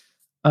coffee.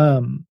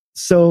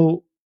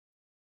 So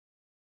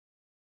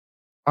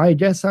I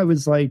guess I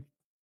was like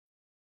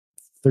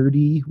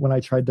 30 when I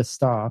tried to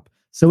stop.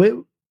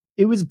 So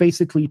it was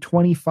basically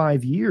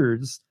 25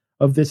 years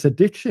of this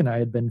addiction I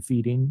had been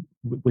feeding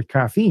with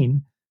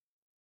caffeine.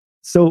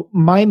 So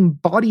my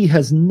body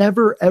has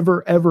never,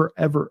 ever, ever,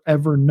 ever,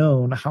 ever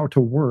known how to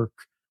work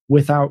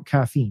without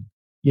caffeine,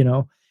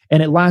 and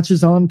it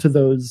latches on to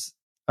those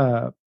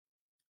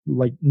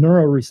like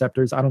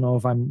neuroreceptors. I don't know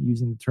if I'm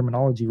using the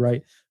terminology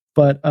right,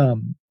 but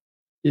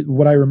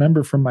what I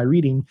remember from my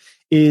reading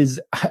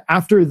is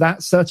after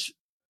that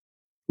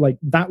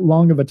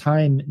long of a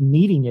time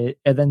needing it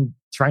and then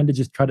trying to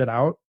just cut it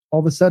out all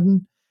of a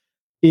sudden,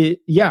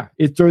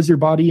 it throws your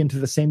body into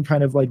the same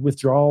kind of like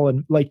withdrawal,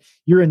 and like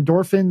your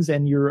endorphins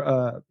and your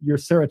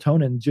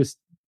serotonin just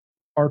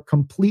are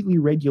completely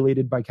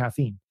regulated by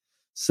caffeine.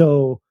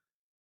 So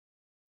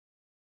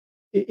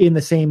in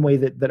the same way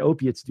that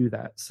opiates do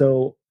that.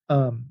 So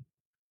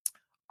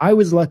I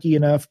was lucky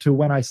enough to,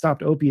 when I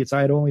stopped opiates,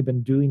 I had only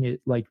been doing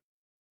it like,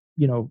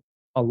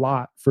 a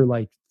lot for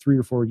like 3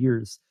 or 4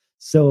 years.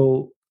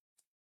 So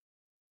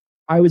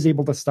I was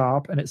able to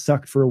stop, and it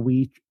sucked for a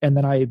week. And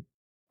then I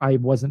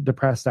wasn't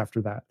depressed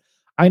after that.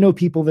 I know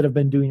people that have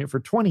been doing it for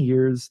 20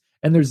 years,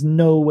 and there's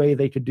no way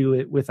they could do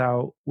it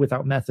without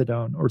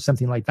methadone or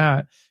something like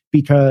that,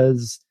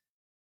 because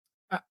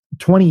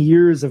 20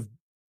 years of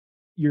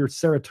your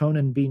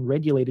serotonin being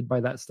regulated by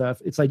that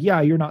stuff, it's like,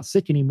 yeah, you're not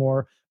sick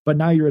anymore, but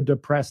now you're a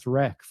depressed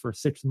wreck for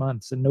 6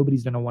 months, and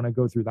nobody's going to want to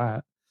go through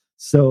that.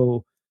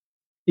 So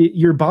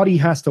your body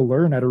has to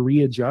learn how to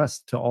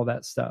readjust to all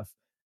that stuff.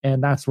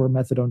 And that's where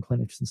methadone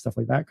clinics and stuff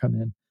like that come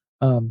in.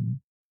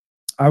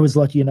 I was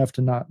lucky enough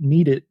to not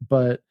need it,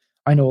 but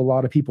I know a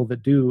lot of people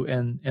that do,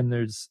 and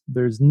there's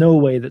no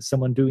way that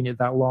someone doing it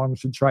that long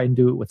should try and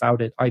do it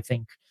without it, I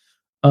think.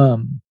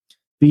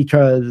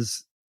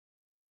 Because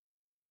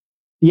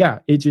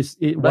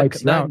it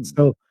wipes you out.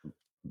 So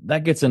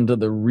that gets into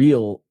the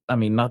real, I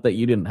mean, not that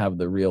you didn't have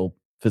the real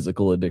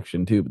physical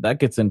addiction too, but that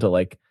gets into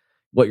like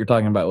what you're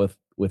talking about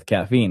with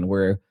caffeine,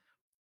 where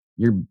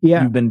you've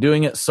been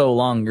doing it so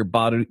long,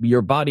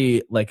 your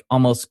body like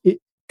almost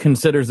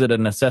considers it a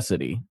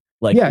necessity.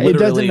 Like, it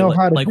doesn't know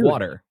how to like do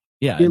water.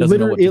 It. Yeah, it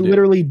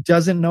literally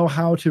doesn't know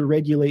how to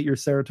regulate your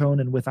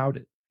serotonin without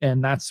it,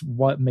 and that's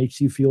what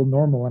makes you feel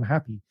normal and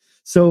happy.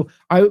 So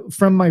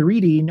from my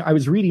reading, I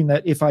was reading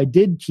that if I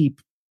did keep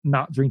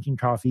not drinking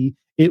coffee,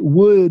 it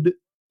would,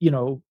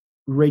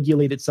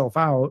 regulate itself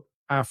out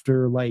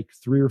after like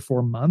 3 or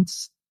 4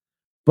 months.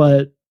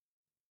 But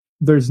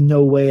there's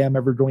no way I'm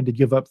ever going to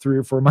give up 3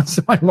 or 4 months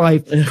of my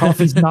life.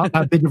 Coffee's not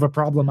that big of a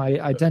problem.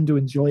 I tend to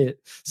enjoy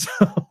it.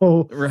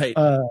 So right.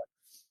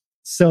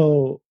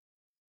 So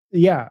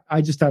yeah,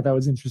 I just thought that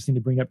was interesting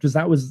to bring up, because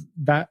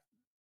that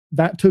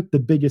took the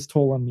biggest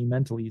toll on me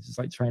mentally, just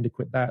like trying to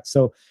quit that.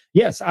 So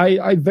yes,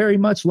 I very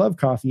much love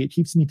coffee. It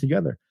keeps me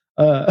together.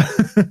 I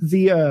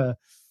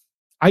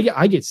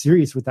get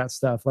serious with that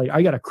stuff. Like,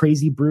 I got a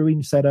crazy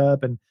brewing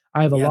setup, and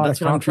I have a lot of coffee.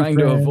 That's what I'm trying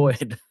to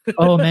avoid.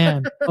 Oh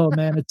man,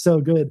 it's so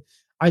good.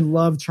 I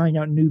love trying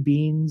out new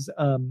beans.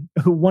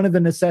 One of the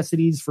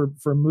necessities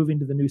for moving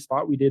to the new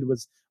spot we did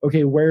was,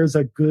 okay, where's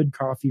a good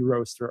coffee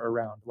roaster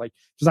around? Like,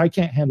 because I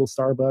can't handle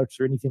Starbucks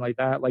or anything like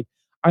that. Like,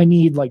 I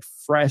need like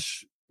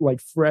fresh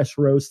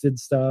roasted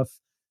stuff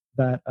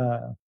that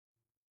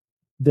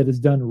is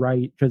done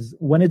right. Because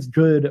when it's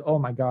good, oh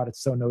my god,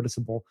 it's so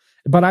noticeable.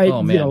 But it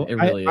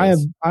really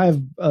is. I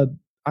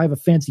have a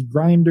fancy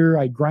grinder.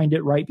 I grind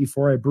it right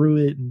before I brew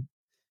it, and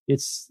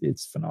it's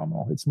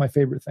phenomenal. It's my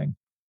favorite thing.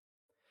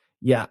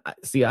 Yeah,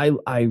 see,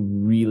 I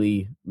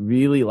really,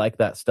 really like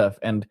that stuff.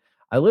 And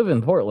I live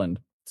in Portland,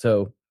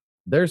 so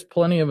there's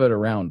plenty of it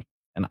around.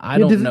 And I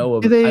don't know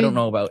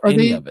about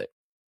any of it.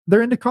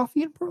 They're into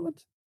coffee in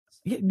Portland?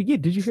 Yeah,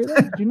 did you hear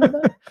that? Did you know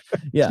that?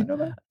 Yeah. Did you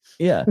know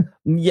that?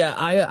 Yeah.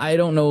 I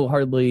don't know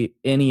hardly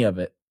any of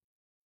it.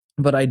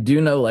 But I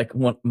do know like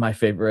my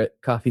favorite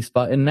coffee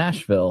spot in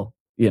Nashville,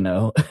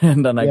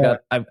 and then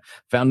I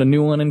found a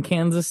new one in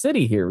Kansas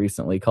City here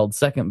recently called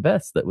Second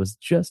Best that was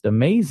just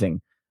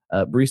amazing.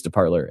 Barista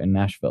Parlor in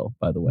Nashville,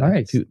 by the way.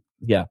 Nice.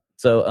 Yeah.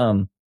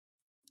 So,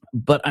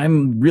 but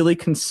I'm really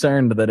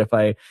concerned that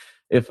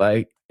if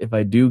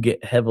I do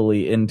get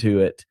heavily into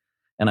it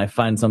and I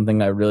find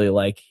something I really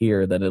like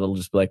here, that it'll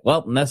just be like,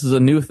 well, this is a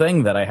new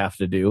thing that I have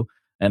to do.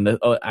 And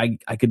I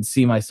could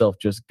see myself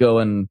just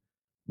going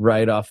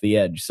right off the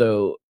edge.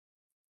 So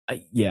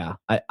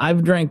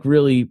I've drank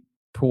really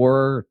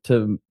poor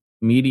to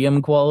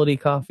medium quality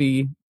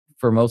coffee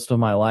for most of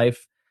my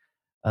life,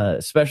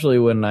 especially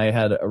when I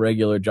had a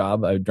regular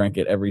job. I drank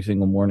it every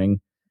single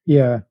morning.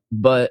 Yeah.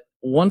 But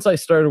once I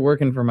started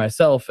working for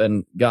myself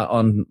and got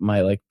on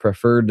my like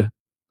preferred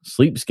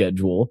sleep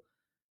schedule,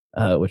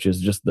 which is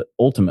just the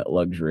ultimate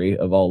luxury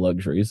of all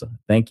luxuries.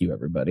 Thank you,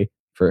 everybody,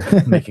 for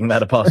making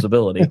that a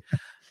possibility.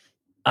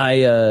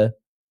 I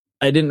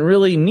didn't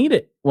really need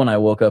it when I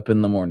woke up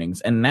in the mornings,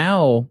 and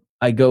now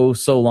I go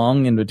so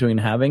long in between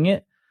having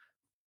it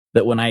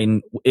that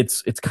when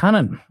it's kind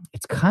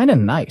of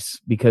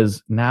nice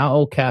because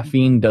now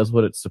caffeine does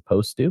what it's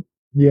supposed to.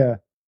 Yeah.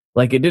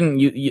 Like it didn't.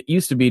 You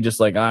used to be just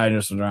like I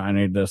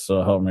need this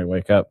to help me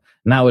wake up.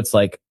 Now it's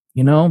like,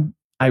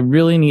 I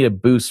really need a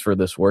boost for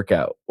this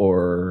workout,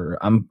 or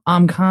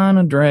I'm kind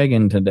of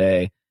dragging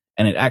today,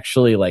 and it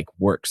actually like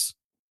works.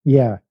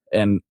 Yeah.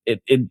 And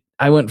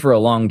I went for a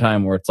long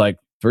time where it's like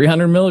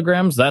 300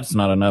 milligrams. That's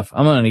not enough.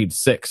 I'm gonna need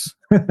 6.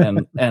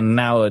 And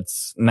now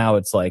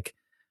it's like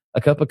a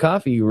cup of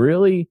coffee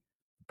really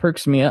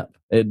perks me up.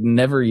 It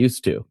never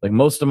used to. Like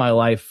most of my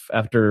life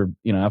after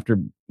when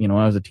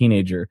I was a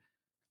teenager.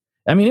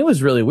 I mean, it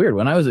was really weird.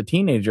 When I was a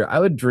teenager, I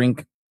would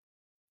drink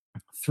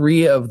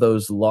 3 of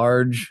those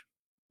large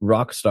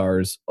rock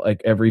stars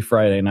like every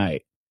Friday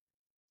night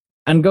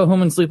and go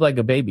home and sleep like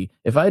a baby.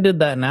 If I did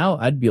that now,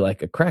 I'd be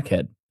like a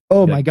crackhead.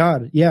 Oh my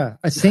God. Yeah.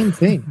 Same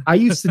thing. I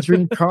used to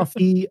drink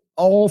coffee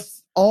all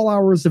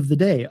hours of the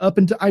day up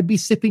until I'd be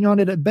sipping on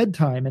it at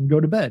bedtime and go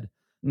to bed.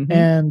 Mm-hmm.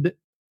 And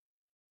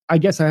I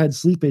guess I had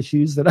sleep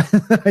issues that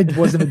I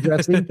wasn't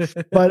addressing,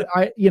 but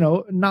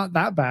not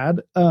that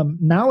bad.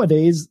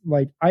 Nowadays,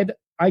 like I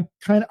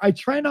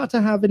try not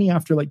to have any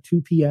after like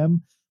 2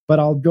 p.m., but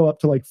I'll go up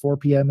to like 4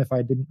 p.m. if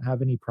I didn't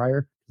have any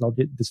prior, because I'll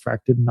get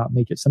distracted and not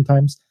make it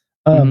sometimes.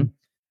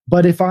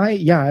 But if I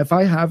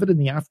have it in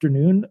the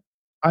afternoon,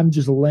 I'm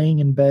just laying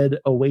in bed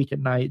awake at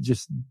night,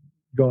 just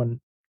going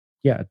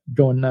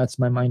nuts,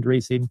 my mind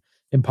racing,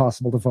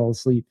 impossible to fall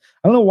asleep.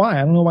 I don't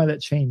know why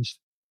that changed.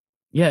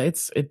 Yeah,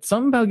 it's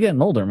something about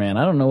getting older, man.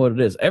 I don't know what it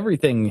is.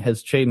 Everything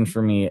has changed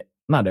for me.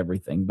 Not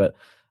everything, but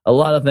a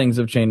lot of things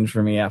have changed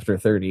for me after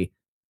 30.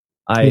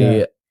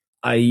 I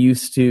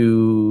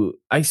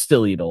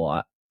still eat a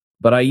lot,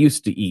 but I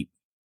used to eat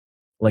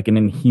like an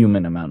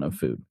inhuman amount of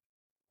food.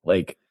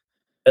 Like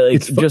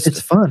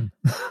it's fun.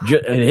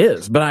 It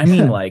is, but I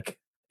mean, like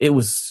it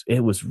was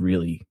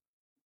really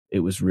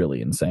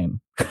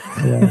insane.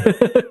 Yeah.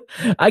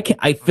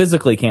 I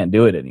physically can't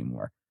do it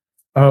anymore.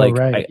 Oh, like,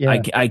 right.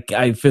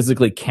 I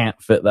physically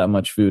can't fit that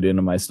much food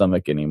into my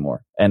stomach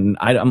anymore. And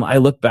I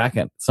look back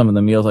at some of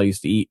the meals I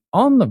used to eat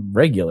on the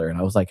regular, and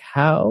I was like,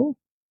 how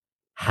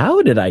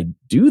did I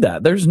do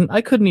that?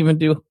 I couldn't even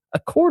do a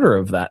quarter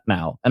of that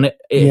now. And it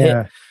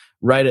hit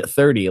right at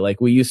 30.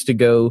 Like we used to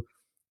go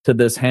to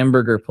this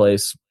hamburger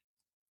place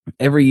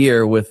every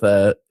year with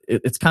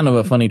it's kind of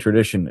a funny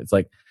tradition. It's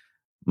like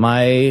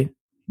my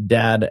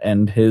dad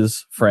and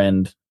his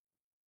friend,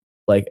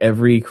 like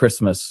every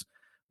Christmas,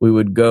 we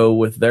would go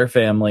with their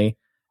family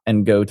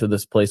and go to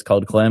this place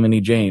called Calamity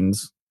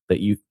Jane's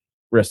that you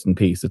rest in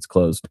peace. It's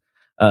closed.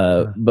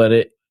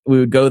 But we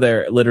would go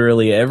there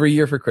literally every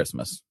year for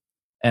Christmas.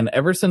 And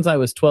ever since I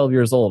was 12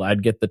 years old,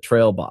 I'd get the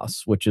Trail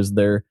Boss, which is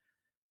their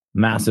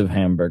massive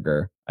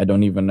hamburger. I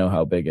don't even know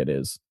how big it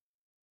is.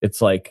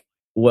 It's like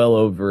well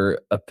over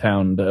a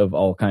pound of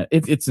all kinds.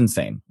 It's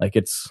insane. Like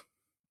it's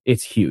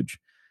huge.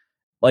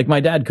 Like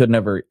my dad could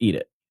never eat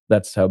it.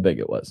 That's how big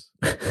it was.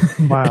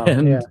 Wow.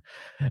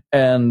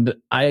 And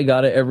I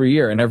got it every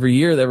year. And every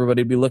year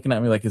everybody'd be looking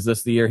at me like, is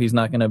this the year he's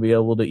not going to be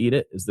able to eat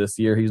it? Is this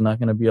the year he's not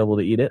going to be able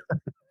to eat it?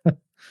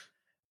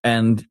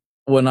 And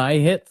when I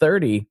hit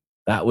 30,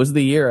 that was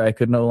the year I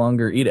could no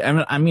longer eat it.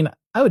 I mean,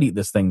 I would eat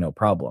this thing no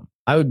problem.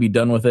 I would be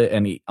done with it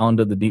and eat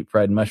onto the deep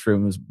fried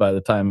mushrooms by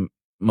the time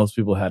most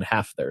people had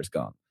half theirs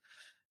gone.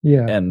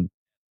 Yeah.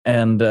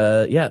 And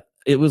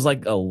it was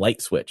like a light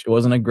switch. It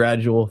wasn't a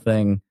gradual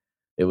thing.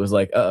 It was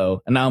like,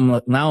 uh-oh. And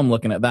now I'm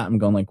looking at that. I'm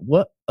going like,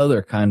 what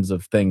other kinds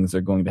of things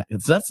are going to...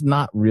 That's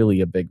not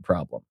really a big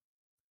problem.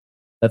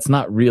 That's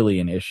not really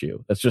an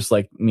issue. That's just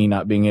like me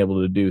not being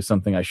able to do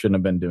something I shouldn't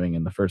have been doing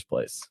in the first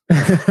place.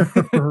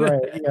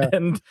 Right, yeah.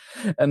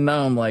 And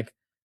now I'm like,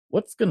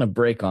 what's going to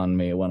break on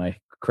me when I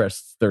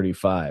crest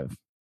 35?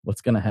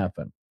 What's going to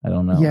happen? I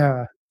don't know.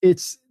 Yeah,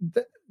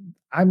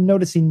 I'm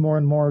noticing more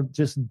and more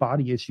just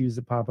body issues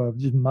that pop up,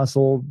 just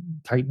muscle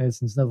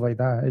tightness and stuff like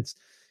that.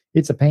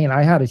 It's a pain.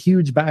 I had a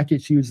huge back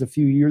issues a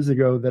few years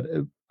ago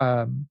that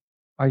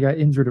I got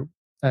injured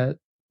at.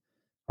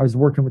 I was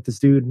working with this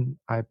dude and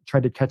I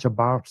tried to catch a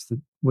box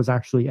that was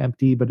actually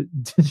empty, but it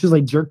just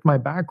like jerked my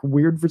back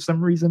weird for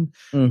some reason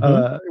when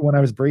I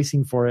was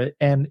bracing for it.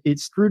 And it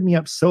screwed me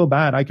up so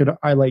bad.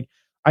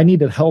 I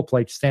needed help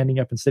like standing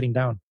up and sitting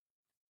down.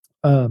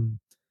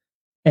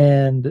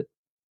 And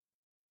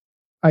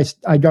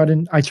I got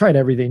in, I tried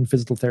everything,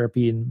 physical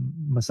therapy and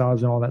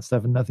massage and all that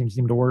stuff, and nothing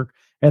seemed to work.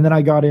 And then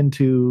I got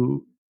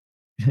into,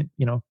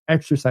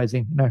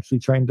 exercising and actually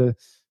trying to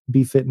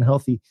be fit and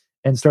healthy,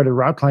 and started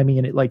rock climbing,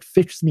 and it like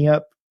fixed me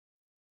up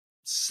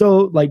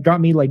so like got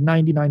me like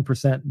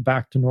 99%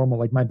 back to normal.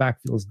 Like my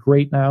back feels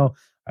great now.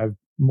 I have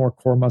more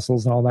core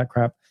muscles and all that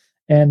crap.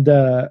 And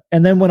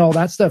then when all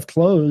that stuff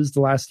closed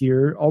last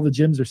year, all the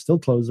gyms are still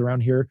closed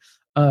around here.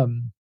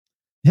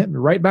 Hit me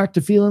right back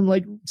to feeling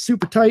like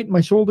super tight in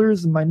my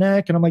shoulders and my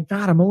neck. And I'm like,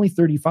 God, I'm only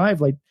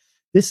 35. Like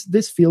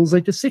this feels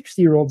like a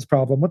 60-year-old's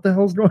problem. What the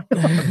hell's going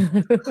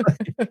on?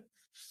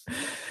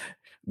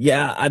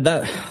 Yeah,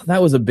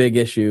 that was a big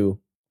issue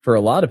for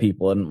a lot of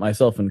people, and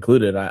myself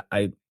included.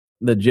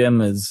 The gym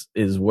is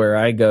where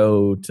I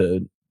go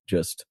to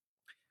just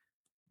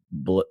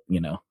blow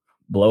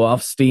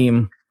off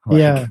steam. Like,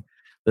 yeah.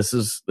 This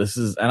is,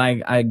 and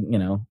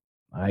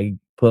I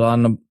put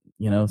on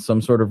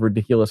some sort of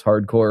ridiculous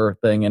hardcore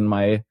thing in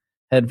my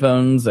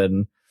headphones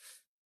and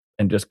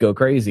just go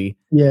crazy.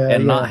 Yeah.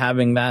 And not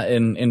having that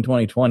in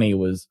 2020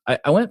 was,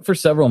 I went for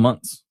several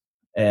months,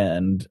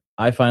 and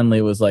I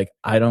finally was like,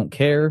 I don't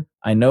care.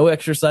 I know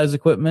exercise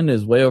equipment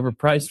is way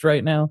overpriced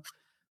right now,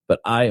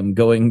 but I am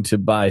going to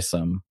buy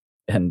some.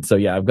 And so,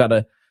 yeah, I've got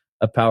a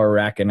power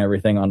rack and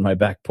everything on my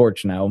back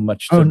porch now,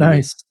 much to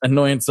nice. the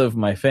annoyance of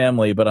my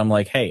family. But I'm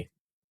like, hey,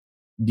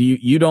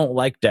 you don't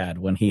like Dad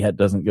when he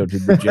doesn't go to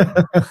the gym.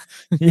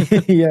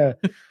 Yeah,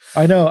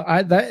 I know.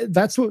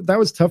 That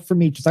was tough for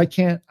me because I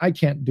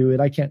can't do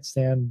it. I can't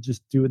stand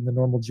just doing the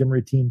normal gym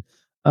routine.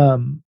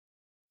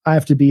 I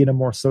have to be in a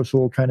more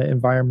social kind of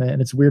environment,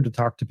 and it's weird to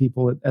talk to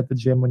people at the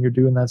gym when you're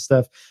doing that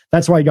stuff.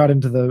 That's why I got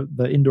into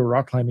the indoor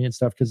rock climbing and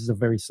stuff, because it's a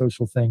very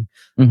social thing.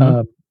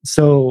 Mm-hmm.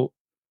 So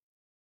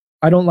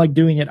I don't like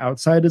doing it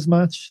outside as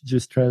much,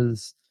 just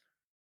because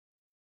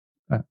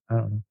I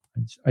don't know.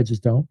 I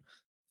just don't.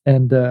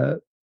 And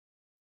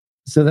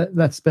so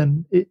that's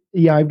been it.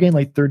 Yeah, I've gained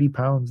like 30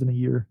 pounds in a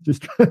year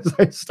just because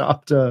I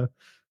stopped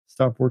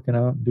working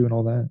out and doing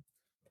all that.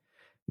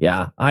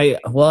 Yeah,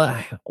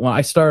 when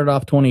I started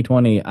off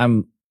 2020,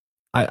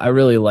 I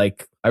really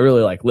like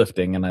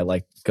lifting, and I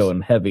like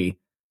going heavy.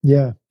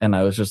 Yeah. And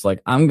I was just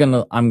like, I'm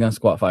gonna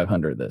squat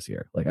 500 this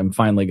year. Like, I'm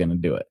finally gonna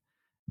do it.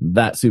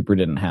 That super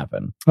didn't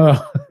happen.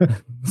 Oh.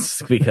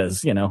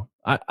 Because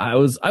I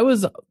was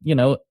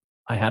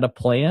I had a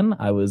plan.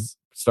 I was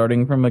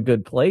starting from a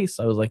good place.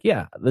 I was like,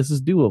 yeah, this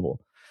is doable.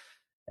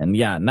 And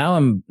yeah, now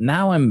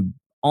I'm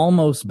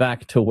almost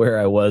back to where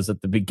I was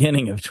at the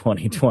beginning of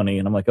 2020.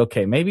 And I'm like,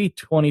 okay, maybe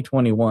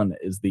 2021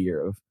 is the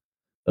year of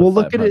well,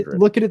 look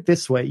at it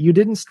this way. You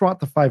didn't squat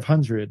the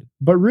 500,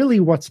 but really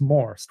what's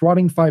more,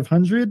 squatting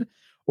 500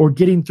 or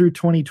getting through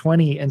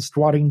 2020 and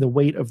squatting the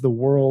weight of the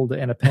world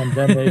and a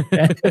pandemic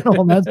and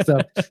all that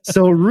stuff.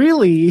 So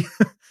really,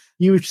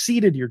 you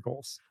exceeded your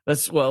goals.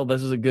 This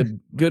is a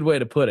good way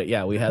to put it.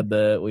 Yeah, we had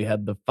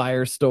the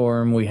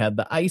firestorm, we had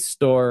the ice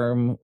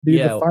storm. Dude,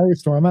 yeah. The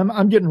firestorm.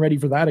 I'm getting ready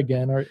for that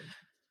again. Are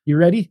you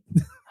ready?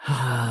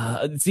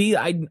 See,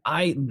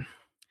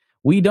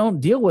 we don't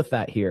deal with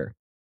that here.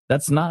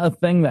 That's not a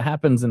thing that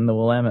happens in the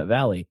Willamette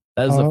Valley.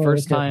 That is the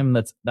first time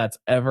that's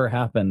ever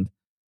happened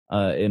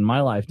in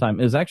my lifetime.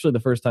 It was actually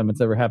the first time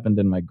it's ever happened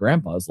in my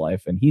grandpa's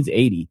life, and he's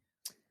 80.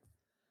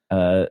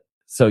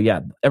 So yeah,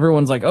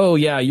 everyone's like, oh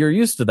yeah, you're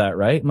used to that,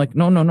 right? I'm like,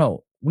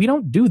 no. We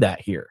don't do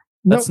that here.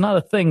 That's not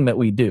a thing that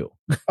we do.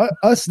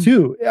 Us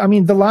too. I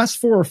mean, the last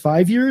 4 or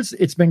 5 years,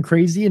 it's been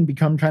crazy and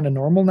become kind of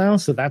normal now.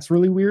 So that's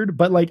really weird.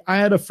 But like, I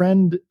had a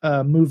friend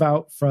move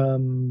out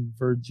from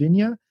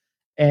Virginia,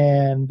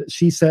 and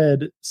she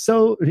said,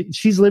 so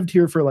she's lived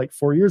here for like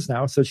 4 years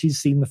now. So she's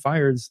seen the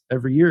fires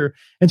every year.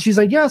 And she's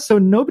like, yeah, so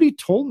nobody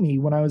told me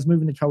when I was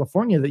moving to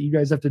California that you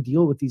guys have to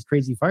deal with these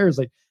crazy fires.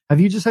 Like, have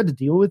you just had to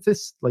deal with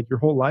this like your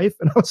whole life?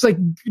 And I was like,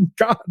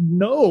 God,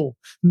 no,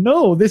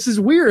 this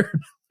is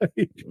weird.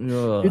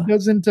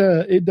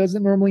 It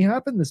doesn't normally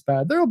happen this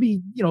bad. There'll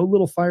be,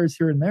 little fires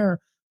here and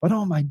there, but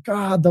oh my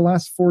God, the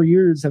last 4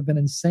 years have been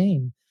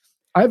insane.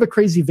 I have a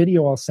crazy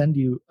video I'll send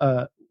you.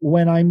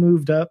 When I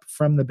moved up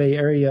from the Bay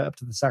Area up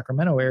to the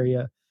Sacramento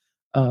area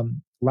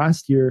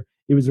last year,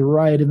 it was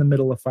right in the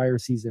middle of fire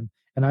season,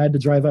 and I had to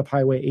drive up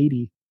Highway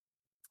 80,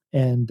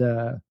 and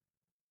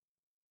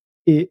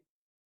it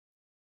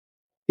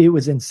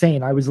was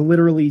insane.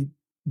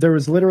 There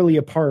was literally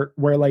a part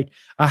where like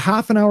a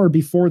half an hour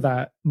before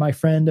that, my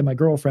friend and my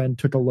girlfriend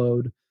took a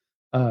load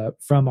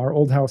from our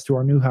old house to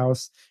our new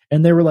house.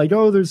 And they were like,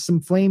 oh, there's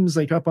some flames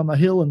like up on the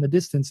hill in the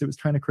distance. It was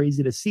kind of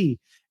crazy to see.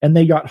 And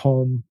they got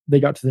home, they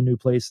got to the new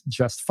place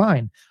just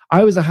fine.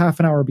 I was a half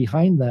an hour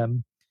behind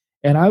them,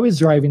 and I was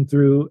driving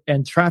through,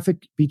 and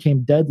traffic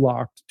became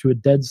deadlocked to a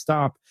dead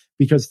stop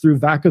because through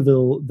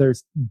Vacaville,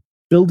 there's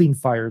building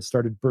fires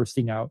started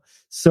bursting out.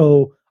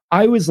 So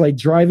I was like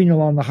driving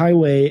along the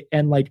highway,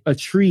 and like a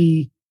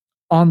tree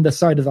on the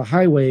side of the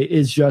highway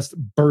is just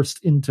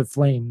burst into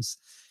flames.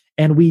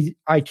 And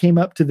I came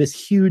up to this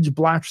huge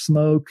black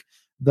smoke.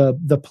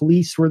 The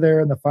police were there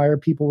and the fire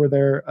people were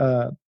there.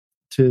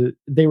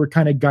 They were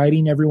kind of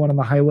guiding everyone on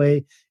the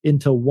highway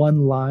into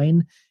one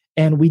line.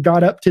 And we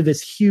got up to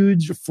this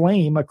huge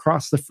flame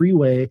across the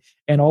freeway,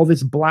 and all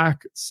this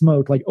black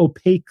smoke, like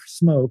opaque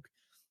smoke.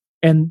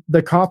 and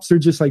the cops are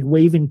just like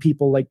waving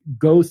people like,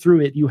 go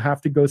through it, you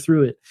have to go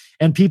through it,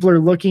 and people are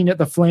looking at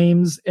the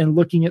flames and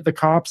looking at the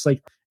cops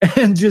like,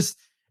 and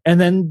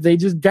then they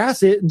just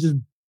gas it and just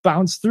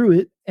bounce through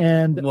it.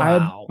 And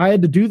Wow. I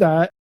had to do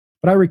that,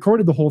 but I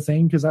recorded the whole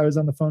thing because I was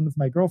on the phone with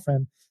my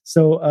girlfriend.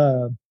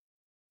 So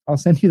I'll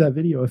send you that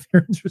video if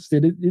you're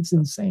interested. It's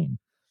insane.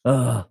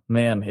 Oh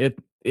man,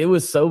 it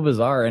was so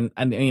bizarre, and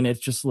I mean,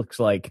 it just looks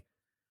like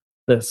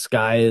the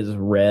sky is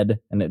red,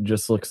 and it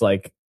just looks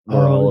like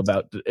we're all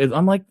about.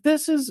 I'm like,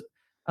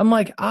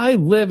 I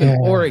live in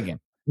Oregon.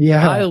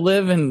 Yeah, I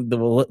live in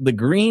the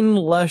green,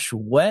 lush,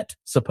 wet,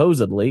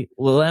 supposedly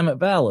Willamette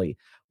Valley.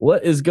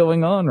 What is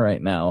going on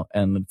right now?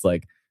 And it's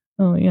like,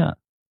 oh yeah,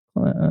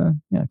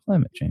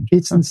 climate change.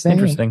 It's insane.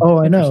 Interesting. Oh,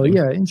 I know.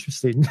 Yeah,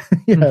 interesting.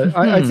 Yeah,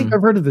 I think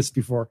I've heard of this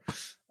before.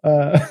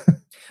 Well,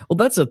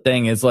 that's the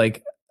thing. Is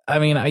like, I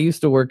mean, I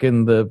used to work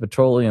in the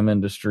petroleum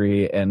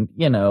industry, and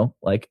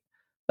like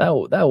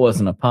that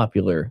wasn't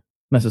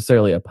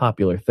necessarily a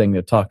popular thing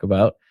to talk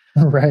about.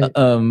 Right.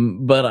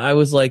 But I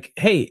was like,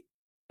 hey,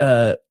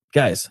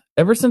 guys,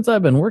 ever since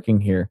I've been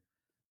working here,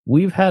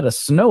 we've had a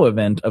snow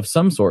event of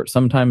some sort,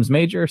 sometimes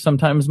major,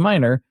 sometimes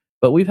minor,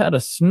 but we've had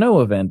a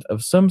snow event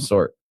of some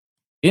sort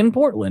in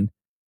Portland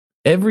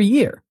every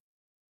year.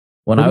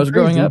 When I was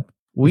growing up,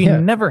 we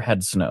never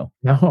had snow.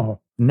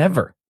 No.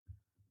 Never.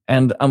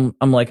 And I'm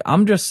like,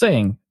 I'm just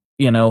saying,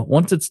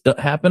 once it's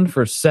happened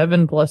for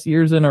 7+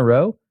 years in a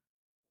row,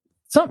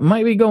 something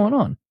might be going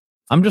on.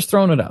 I'm just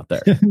throwing it out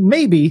there.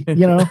 Maybe,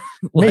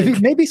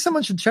 Like, maybe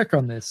someone should check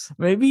on this.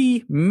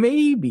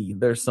 Maybe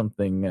there's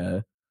something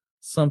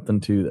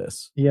to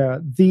this. Yeah.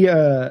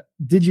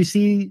 Did you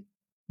see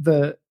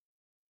it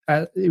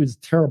was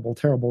terrible.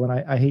 And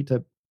I hate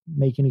to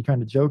make any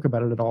kind of joke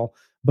about it at all,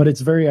 but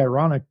it's very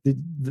ironic.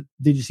 Did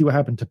you see what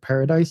happened to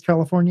Paradise,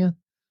 California?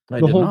 I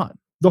did not.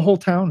 The whole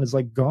town is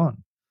like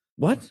gone.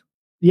 What?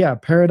 Yeah.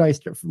 Paradise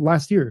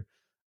last year.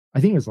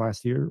 I think it was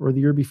last year or the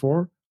year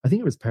before. I think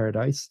it was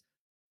Paradise,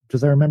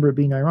 because I remember it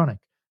being ironic.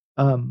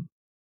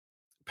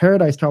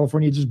 Paradise,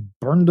 California just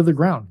burned to the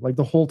ground. Like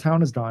the whole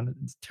town is gone.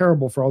 It's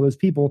terrible for all those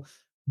people,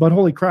 but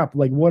holy crap.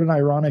 Like what an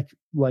ironic,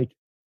 like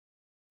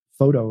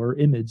photo or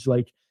image.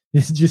 Like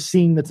it's just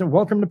seeing that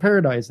welcome to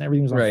Paradise and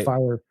everything's on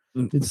fire.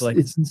 It's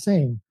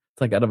insane.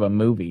 It's like out of a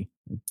movie.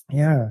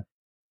 Yeah.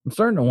 I'm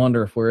starting to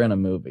wonder if we're in a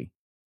movie.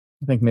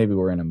 I think maybe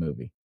we're in a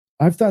movie.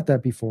 I've thought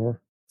that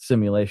before.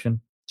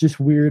 Simulation. Just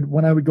weird.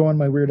 When I would go on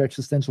my weird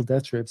existential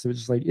death trips, it was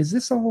just like, is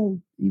this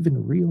all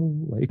even real?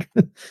 Like,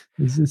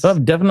 is this? So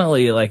I've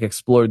definitely like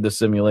explored the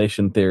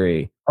simulation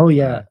theory. Oh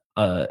yeah.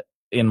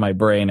 In my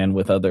brain and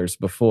with others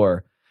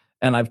before,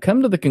 and I've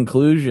come to the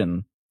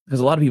conclusion, because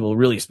a lot of people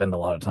really spend a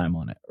lot of time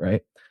on it,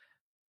 right?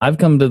 I've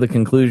come to the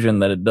conclusion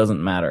that it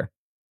doesn't matter.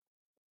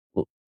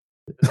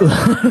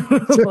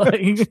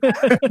 Like,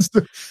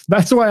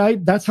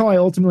 that's how I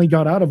ultimately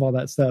got out of all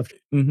that stuff.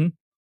 Mm-hmm.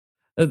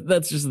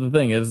 That's just the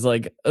thing. It's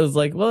like, I was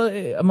like, well,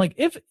 I'm like,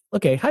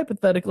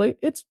 hypothetically,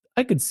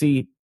 I could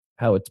see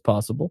how it's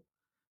possible.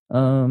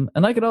 And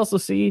I could also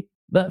see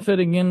that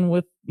fitting in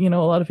with, a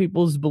lot of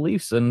people's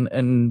beliefs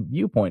and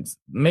viewpoints.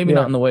 Maybe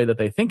not in the way that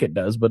they think it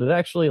does, but it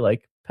actually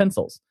like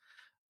pencils.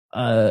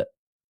 And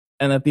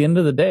at the end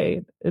of the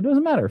day, it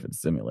doesn't matter if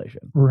it's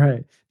simulation.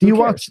 Right. Do you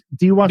watch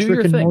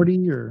Rick and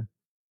Morty or?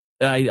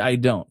 I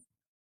don't.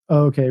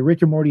 Oh, okay.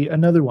 Rick and Morty,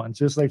 another one,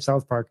 just like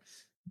South Park.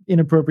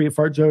 Inappropriate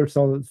fart jokes,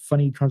 all the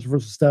funny,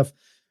 controversial stuff,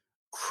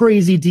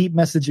 crazy deep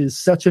messages.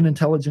 Such an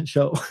intelligent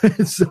show.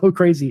 It's so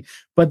crazy.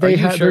 But they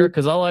have sure,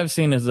 because all I've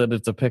seen is that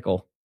it's a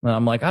pickle. And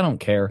I'm like, I don't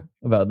care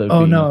about those.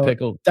 Oh no,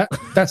 pickle.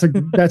 That's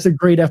a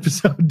great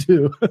episode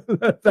too.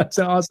 That's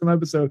an awesome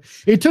episode.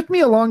 It took me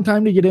a long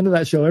time to get into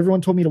that show.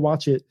 Everyone told me to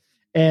watch it,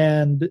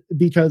 and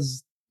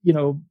because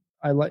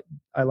I like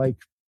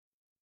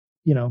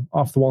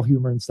off the wall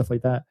humor and stuff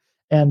like that,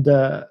 and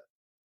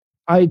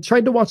I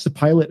tried to watch the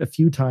pilot a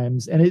few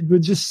times, and it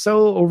was just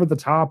so over the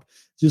top,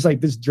 just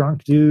like this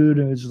drunk dude,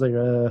 and it's just like,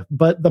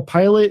 but the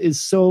pilot is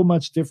so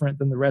much different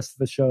than the rest of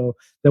the show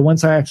that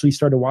once I actually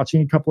started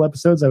watching a couple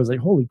episodes, I was like,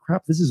 holy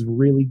crap, this is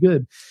really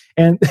good.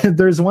 And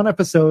there's one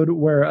episode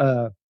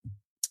where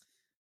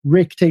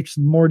Rick takes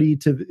Morty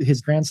to his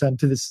grandson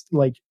to this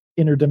like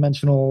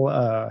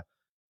interdimensional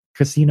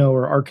casino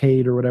or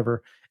arcade or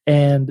whatever,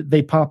 and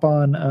they pop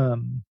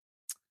on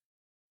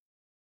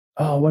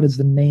what is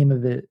the name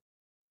of it?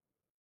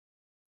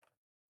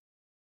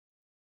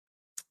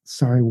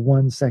 Sorry,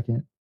 1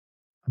 second.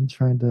 I'm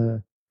trying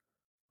to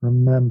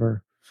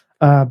remember.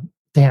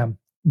 Damn.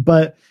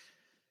 But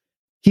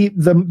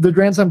the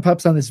grandson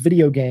pups on this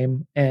video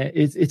game, and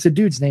it's a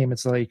dude's name.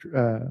 It's like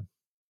a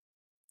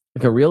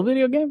real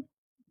video game,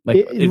 like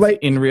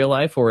in real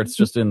life, or it's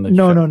just in the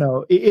show?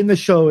 No. In the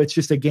show, it's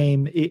just a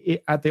game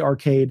at the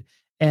arcade.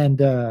 And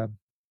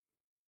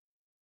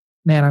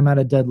man, I'm at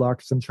a deadlock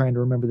because I'm trying to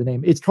remember the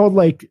name. It's called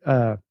like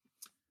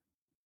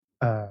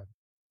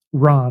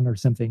Ron or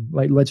something.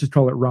 Like let's just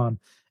call it Ron.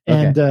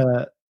 And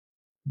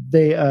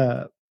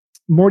they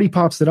Morty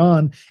pops it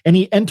on, and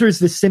he enters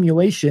this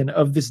simulation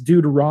of this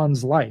dude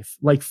Ron's life,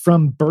 like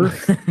from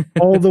birth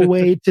all the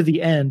way to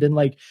the end, and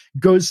like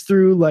goes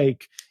through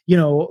like, you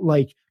know,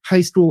 like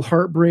high school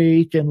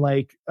heartbreak and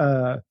like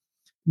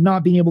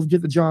not being able to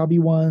get the job he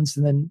wants,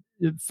 and then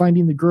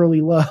finding the girl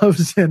he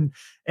loves, and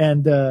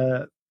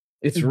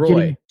it's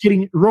Roy.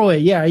 Getting Roy,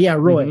 yeah,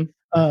 Roy.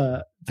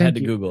 Mm-hmm. Had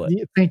to Google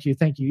it. Thank you,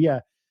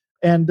 yeah,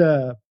 and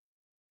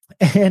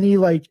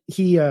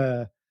he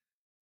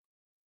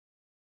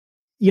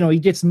you know, he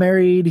gets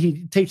married,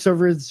 he takes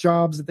over his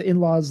jobs at the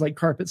in-laws like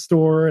carpet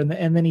store, and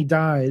then he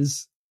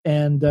dies,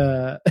 and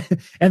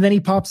and then he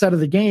pops out of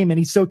the game, and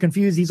he's so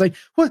confused. He's like,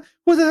 what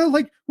the hell?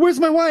 Like, where's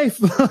my wife?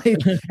 Like,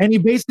 and he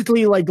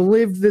basically like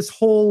lived this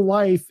whole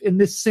life in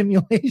this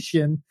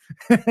simulation,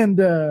 and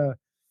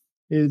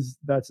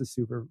that's a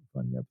super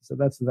funny episode.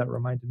 That's what that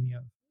reminded me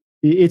of.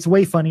 It's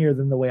way funnier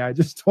than the way I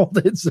just told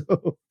it. So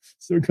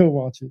go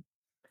watch it.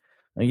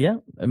 Yeah,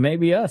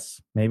 maybe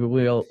us. Maybe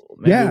we'll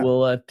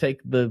take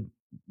the.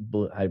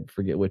 I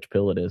forget which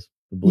pill it is.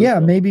 Yeah,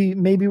 pill.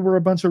 maybe we're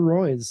a bunch of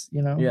Roys,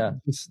 you know. Yeah,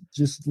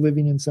 just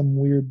living in some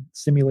weird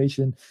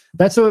simulation.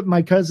 That's what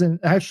my cousin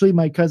Eric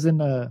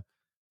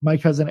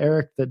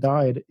that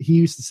died, he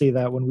used to say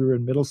that when we were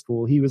in middle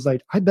school. He was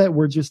like, I bet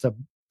we're just a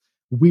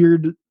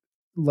weird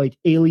like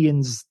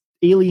alien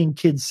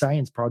kids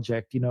science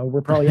project, you know.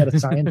 We're probably at a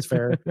science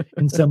fair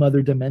in some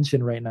other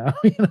dimension right now,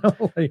 you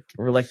know. Like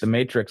we're like the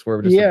Matrix, where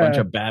we're just a bunch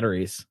of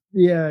batteries.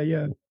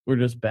 Yeah, we're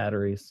just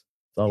batteries.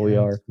 That's all we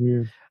are.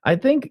 Weird. I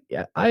think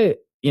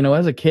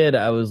as a kid,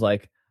 I was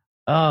like,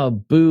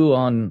 boo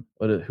on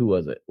who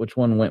was it? Which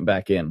one went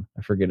back in?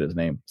 I forget his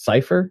name.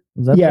 Cypher?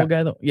 Was that the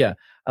guy? Yeah.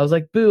 I was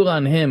like, boo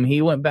on him.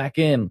 He went back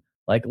in,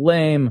 like,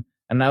 lame.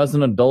 And now as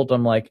an adult,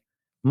 I'm like,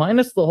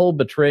 minus the whole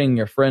betraying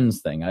your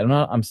friends thing.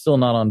 I'm still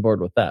not on board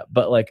with that.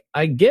 But like,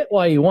 I get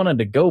why he wanted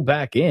to go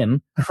back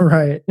in.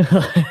 Right.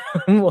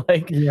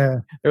 Like, yeah.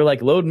 They're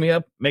like, load me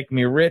up, make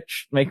me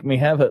rich, make me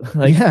have it.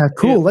 Like, yeah,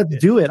 cool. Let's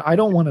do it. I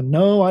don't want to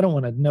know. I don't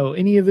want to know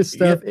any of this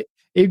stuff. Yep.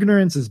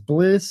 Ignorance is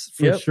bliss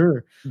for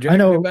sure. I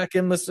know. Back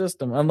in the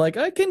system. I'm like,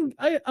 I'm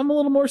a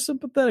little more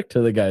sympathetic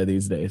to the guy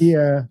these days.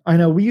 Yeah, I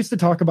know. We used to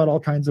talk about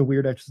all kinds of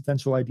weird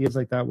existential ideas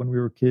like that when we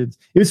were kids.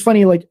 It was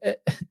funny. Like,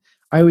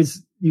 I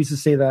always used to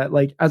say that,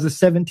 like, as a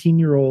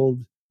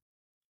 17-year-old,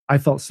 I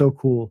felt so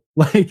cool.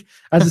 Like,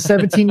 as a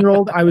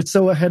 17-year-old, I was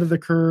so ahead of the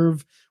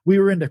curve. We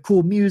were into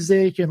cool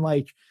music and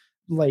like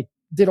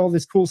did all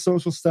this cool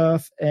social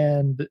stuff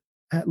and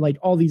like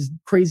all these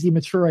crazy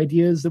mature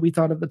ideas that we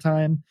thought at the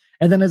time.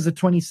 And then as a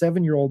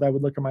 27-year-old, I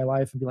would look at my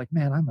life and be like,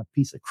 man, I'm a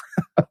piece of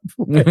crap.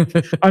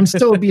 Like, I'm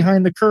still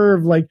behind the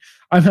curve. Like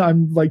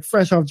I'm like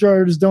fresh off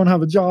jars, don't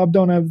have a job,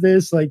 don't have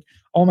this. Like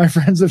all my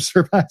friends have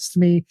surpassed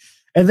me.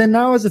 And then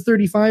now as a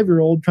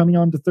 35-year-old coming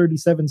on to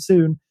 37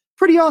 soon,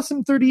 pretty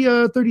awesome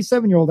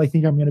 37-year-old, I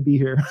think I'm going to be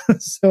here.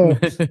 So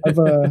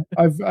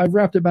I've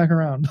wrapped it back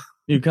around.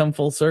 You come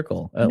full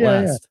circle at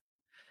last.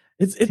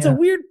 Yeah. It's a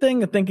weird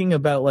thing of thinking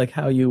about like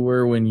how you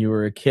were when you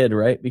were a kid,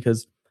 right?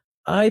 Because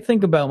I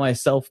think about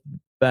myself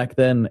back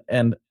then,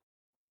 and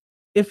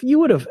if you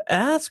would have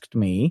asked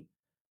me,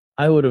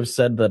 I would have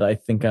said that I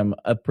think I'm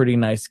a pretty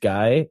nice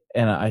guy,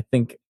 and I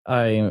think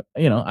I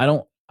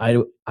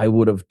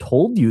would have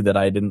told you that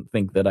I didn't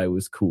think that I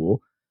was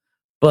cool.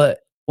 But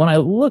when I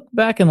look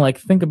back and like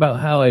think about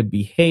how I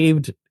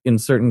behaved in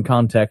certain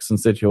contexts and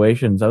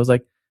situations, I was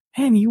like,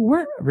 man, you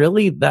weren't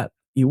what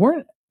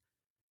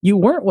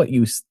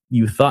you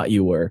thought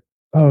you were.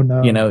 Oh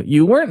no. You know,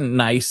 you weren't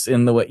nice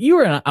in the way you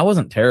were. I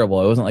wasn't terrible.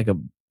 I wasn't like a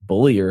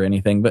bully or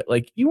anything, but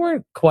like you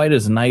weren't quite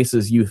as nice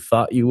as you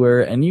thought you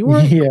were, and you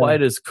weren't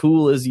quite as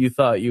cool as you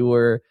thought you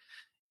were.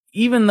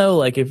 Even though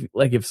like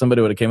if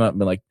somebody would have came up and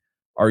been like,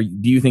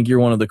 do you think you're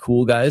one of the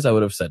cool guys? I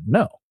would have said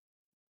no.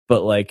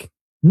 But like,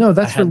 no,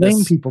 that's for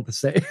lame people to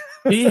say.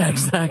 Yeah,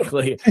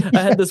 exactly.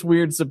 I had this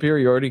weird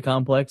superiority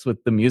complex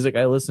with the music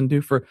I listened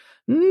to for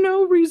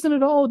no reason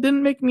at all. It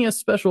didn't make me a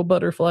special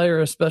butterfly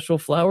or a special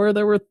flower.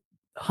 There were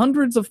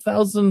hundreds of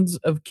thousands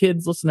of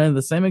kids listening to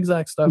the same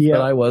exact stuff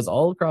that I was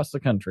all across the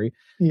country.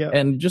 Yeah.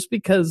 And just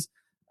because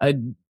I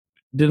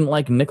didn't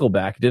like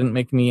Nickelback didn't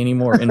make me any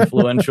more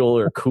influential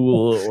or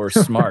cool or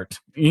smart.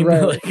 You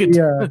know, like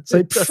it's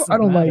like, I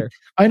don't matter.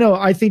 I know.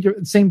 I think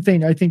same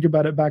thing. I think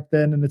about it back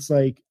then, and it's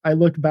like I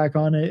look back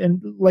on it,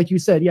 and like you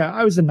said,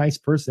 I was a nice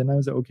person. I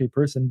was an okay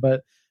person,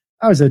 but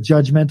I was a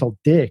judgmental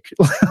dick.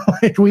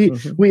 Like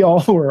we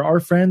all were. Our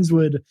friends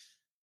would.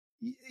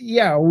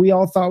 Yeah, we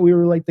all thought we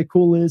were like the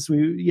coolest.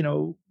 We,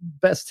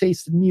 best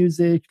taste in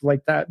music.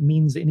 Like that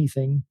means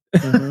anything.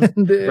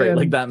 Mm-hmm. Right,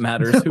 like that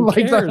matters. Who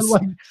like cares?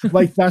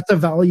 Like that's a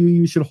value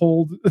you should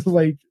hold.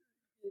 Like,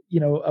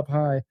 up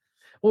high.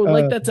 Well,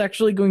 like that's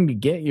actually going to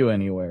get you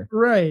anywhere,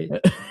 right?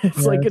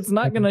 It's like it's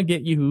not going to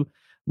get you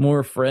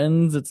more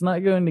friends. It's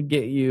not going to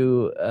get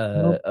you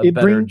a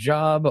better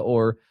job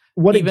or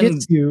what it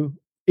gets you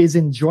is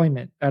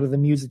enjoyment out of the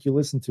music you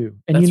listen to.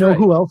 And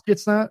who else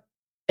gets that?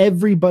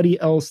 Everybody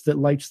else that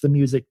likes the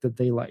music that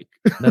they like.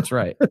 That's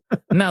right.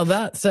 Now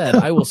that said,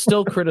 I will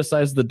still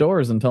criticize the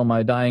Doors until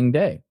my dying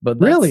day. But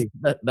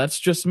that's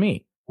just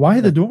me. Why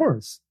the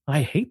Doors?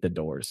 I hate the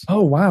Doors.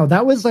 Oh, wow.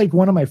 That was like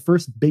one of my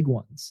first big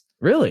ones.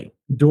 Really?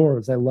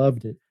 Doors. I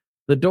loved it.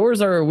 The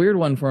Doors are a weird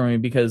one for me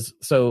because,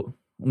 so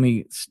let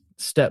me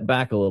step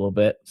back a little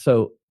bit.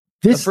 So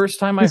the first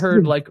time I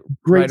heard like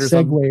great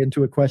segue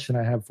into a question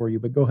I have for you,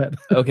 but go ahead.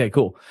 Okay,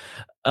 cool.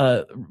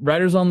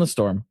 Riders on the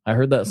Storm. I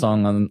heard that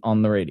song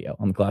on the radio,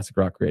 on the classic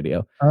rock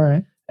radio. All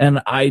right.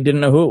 And I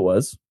didn't know who it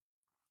was.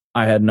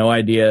 I had no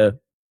idea.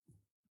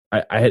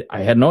 I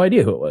had no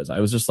idea who it was. I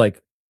was just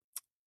like,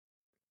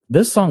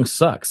 this song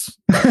sucks.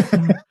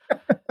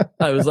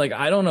 I was like,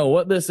 I don't know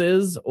what this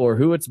is or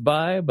who it's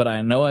by, but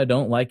I know I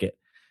don't like it.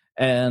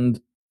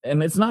 And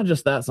it's not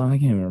just that song. I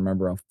can't even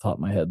remember off the top of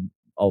my head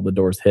all the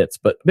Doors hits,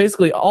 but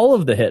basically all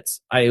of the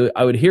hits, I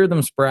would hear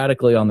them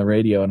sporadically on the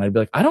radio, and I'd be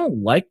like, I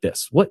don't like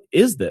this. What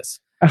is this?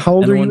 How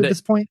old are you at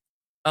this point?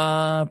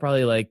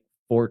 Probably like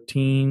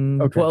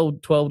 14, Okay.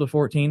 12 to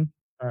 14.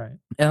 All right.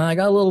 And I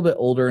got a little bit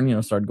older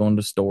and, started going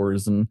to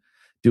stores and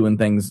doing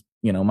things,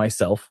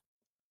 myself.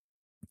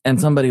 And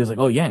somebody was like,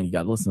 oh yeah, you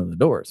got to listen to the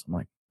Doors. I'm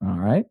like, all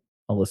right,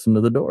 I'll listen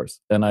to the Doors.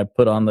 And I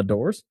put on the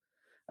Doors.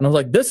 And I was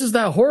like, this is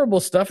that horrible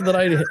stuff that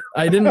I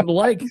didn't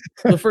like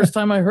the first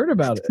time I heard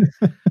about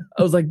it.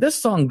 I was like,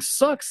 this song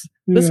sucks.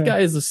 This guy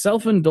is a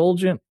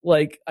self-indulgent.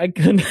 Like I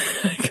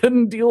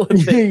couldn't deal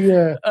with it.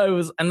 Yeah.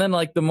 And then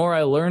like the more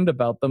I learned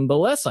about them, the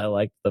less I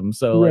liked them.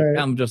 So like,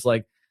 I'm just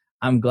like,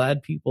 I'm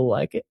glad people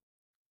like it.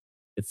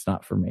 It's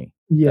not for me.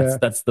 Yeah.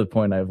 That's the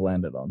point I've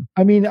landed on.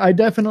 I mean, I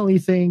definitely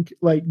think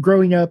like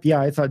growing up,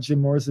 I thought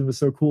Jim Morrison was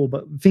so cool,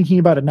 but thinking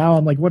about it now,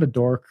 I'm like, what a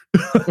dork.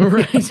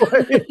 Right.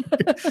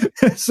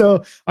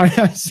 So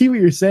I see what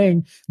you're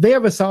saying. They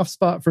have a soft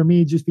spot for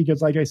me just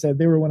because, like I said,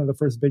 they were one of the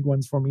first big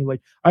ones for me. Like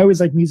I always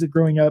liked music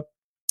growing up.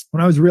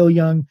 When I was really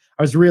young,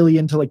 I was really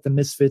into like the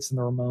Misfits and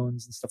the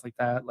Ramones and stuff like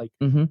that. Like,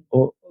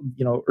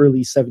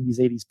 early 70s,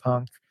 80s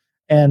punk.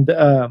 And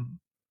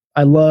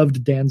I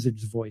loved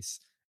Danzig's voice.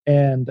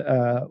 And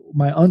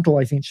my uncle,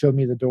 I think, showed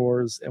me the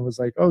Doors and was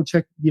like, oh,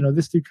 check,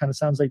 this dude kind of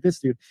sounds like this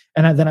dude.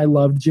 And then I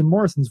loved Jim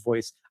Morrison's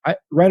voice.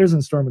 Riders on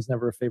the Storm was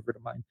never a favorite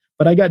of mine,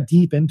 but I got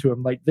deep into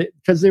them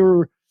because it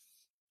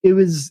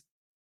was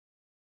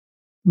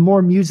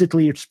more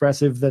musically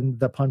expressive than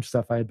the punch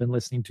stuff I had been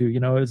listening to. It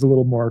was a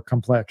little more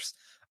complex.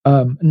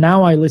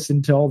 Now I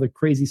listen to all the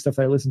crazy stuff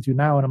that I listen to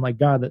now, and I'm like,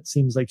 God, that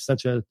seems like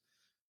such an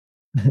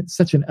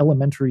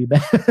elementary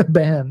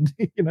band,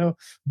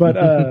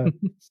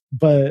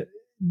 but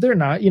they're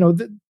not,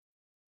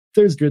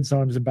 there's good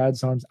songs and bad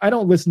songs. I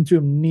don't listen to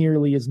them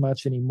nearly as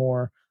much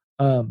anymore.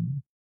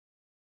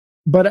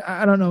 But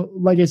I don't know,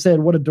 like I said,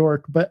 what a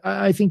dork, but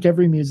I think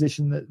every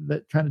musician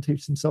that kind of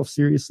takes himself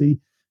seriously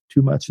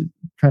too much, it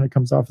kind of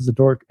comes off as a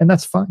dork, and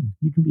that's fine.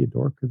 You can be a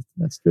dork.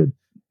 That's good.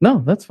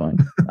 No, that's fine.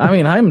 I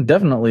mean, I'm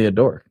definitely a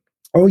dork.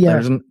 Oh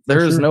yeah.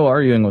 There's no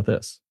arguing with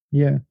this.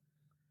 Yeah.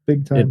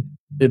 Big time.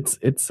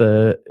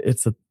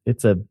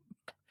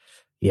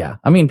 Yeah.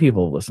 I mean,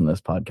 people listen to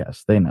this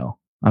podcast. They know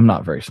I'm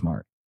not very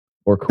smart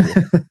or cool.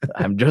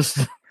 I'm just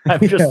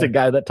a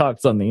guy that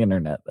talks on the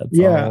internet. That's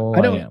all I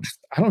am.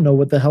 I don't know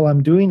what the hell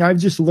I'm doing. I've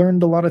just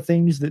learned a lot of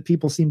things that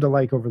people seem to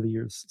like over the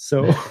years.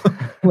 So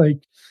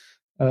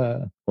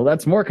well,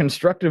 that's more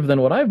constructive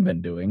than what I've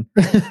been doing.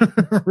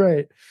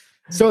 Right.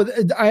 So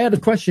I had a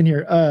question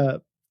here.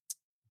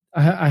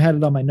 I had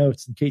it on my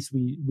notes in case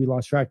we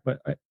lost track,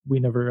 but we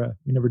never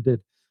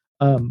did.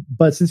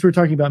 But since we're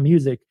talking about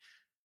music,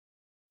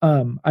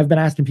 I've been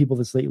asking people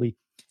this lately.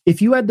 If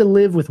you had to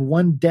live with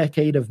one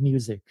decade of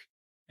music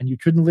and you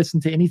couldn't listen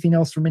to anything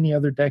else from any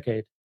other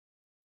decade,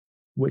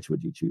 which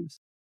would you choose?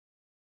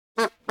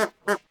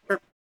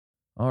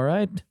 All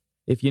right.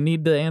 If you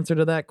need the answer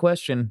to that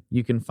question,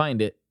 you can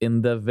find it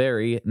in the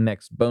very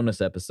next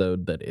bonus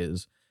episode that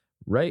is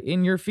right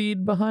in your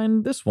feed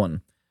behind this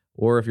one.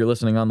 Or if you're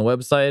listening on the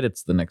website,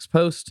 it's the next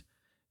post.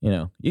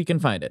 You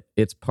can find it.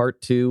 It's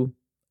part 2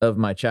 of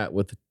my chat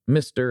with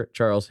Mr.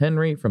 Charles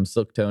Henry from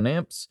Silktone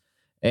Amps.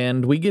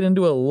 And we get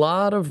into a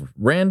lot of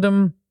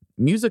random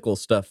musical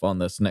stuff on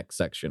this next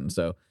section.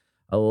 So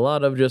a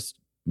lot of just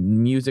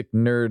music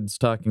nerds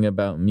talking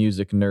about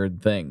music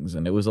nerd things.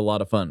 And it was a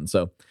lot of fun.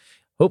 So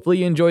hopefully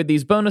you enjoyed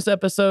these bonus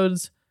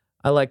episodes.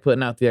 I like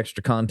putting out the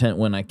extra content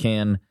when I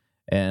can.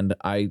 And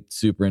I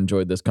super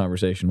enjoyed this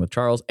conversation with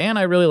Charles. And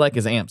I really like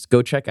his amps.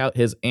 Go check out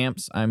his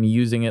amps. I'm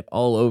using it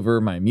all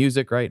over my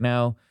music right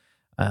now.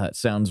 It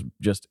sounds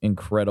just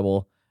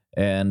incredible.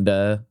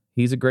 And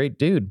he's a great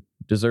dude.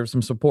 Deserves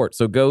some support.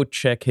 So go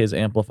check his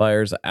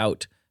amplifiers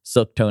out.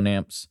 Silktone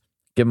Amps.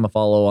 Give him a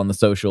follow on the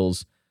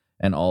socials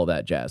and all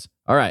that jazz.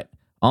 All right.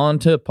 On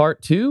to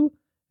part 2.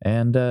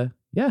 And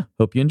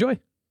hope you enjoy.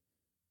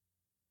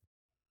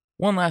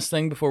 One last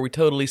thing before we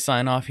totally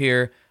sign off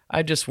here.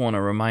 I just want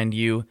to remind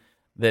you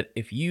that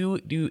if you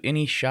do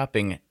any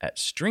shopping at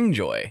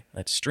Stringjoy,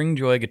 that's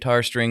Stringjoy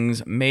guitar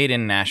strings made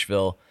in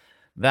Nashville,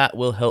 that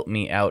will help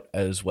me out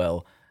as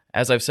well.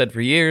 As I've said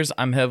for years,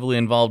 I'm heavily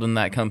involved in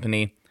that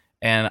company,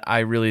 and I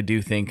really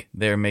do think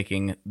they're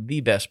making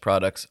the best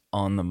products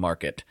on the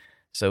market.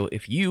 So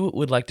if you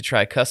would like to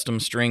try custom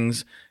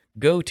strings,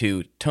 go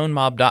to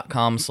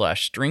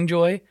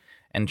tonemob.com/stringjoy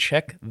and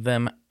check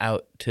them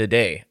out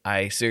today.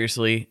 I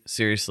seriously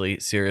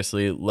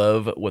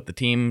love what the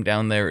team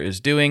down there is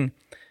doing.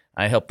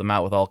 I help them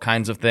out with all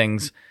kinds of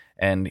things,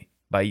 and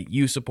by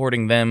you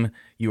supporting them,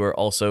 you are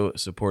also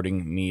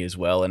supporting me as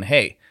well. And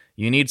hey,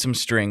 you need some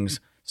strings,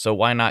 so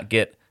why not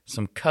get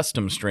some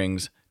custom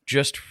strings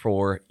just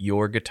for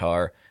your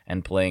guitar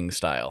and playing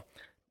style?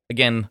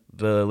 Again,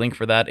 the link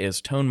for that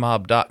is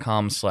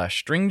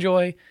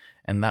tonemob.com/stringjoy,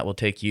 and that will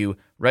take you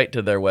right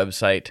to their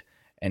website,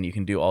 and you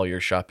can do all your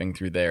shopping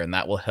through there, and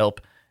that will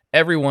help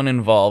everyone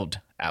involved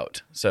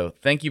out. So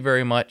thank you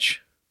very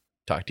much.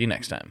 Talk to you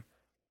next time.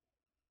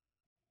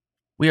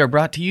 We are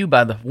brought to you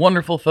by the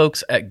wonderful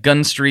folks at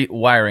Gun Street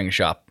Wiring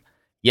Shop.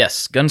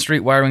 Yes, Gun Street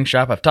Wiring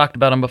Shop. I've talked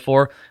about them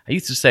before. I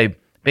used to say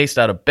based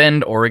out of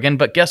Bend, Oregon,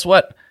 but guess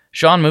what?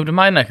 Sean moved to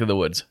my neck of the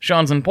woods.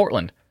 Sean's in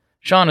Portland.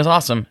 Sean is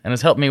awesome and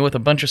has helped me with a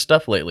bunch of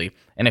stuff lately.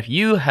 And if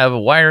you have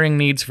wiring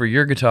needs for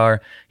your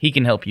guitar, he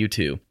can help you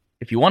too.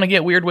 If you want to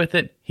get weird with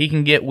it, he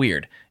can get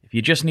weird. If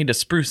you just need to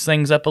spruce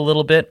things up a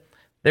little bit,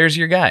 there's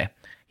your guy.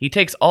 He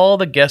takes all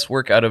the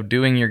guesswork out of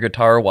doing your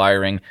guitar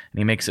wiring, and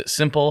he makes it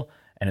simple,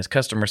 and his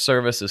customer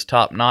service is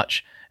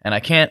top-notch, and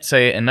I can't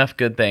say enough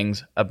good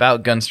things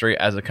about Gun Street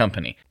as a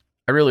company.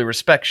 I really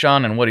respect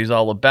Sean and what he's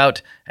all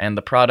about, and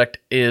the product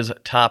is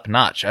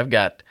top-notch. I've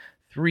got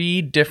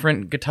 3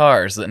 different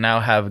guitars that now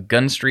have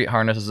Gun Street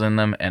harnesses in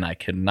them, and I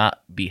could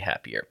not be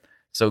happier.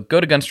 So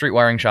go to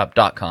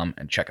gunstreetwiringshop.com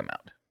and check them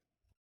out.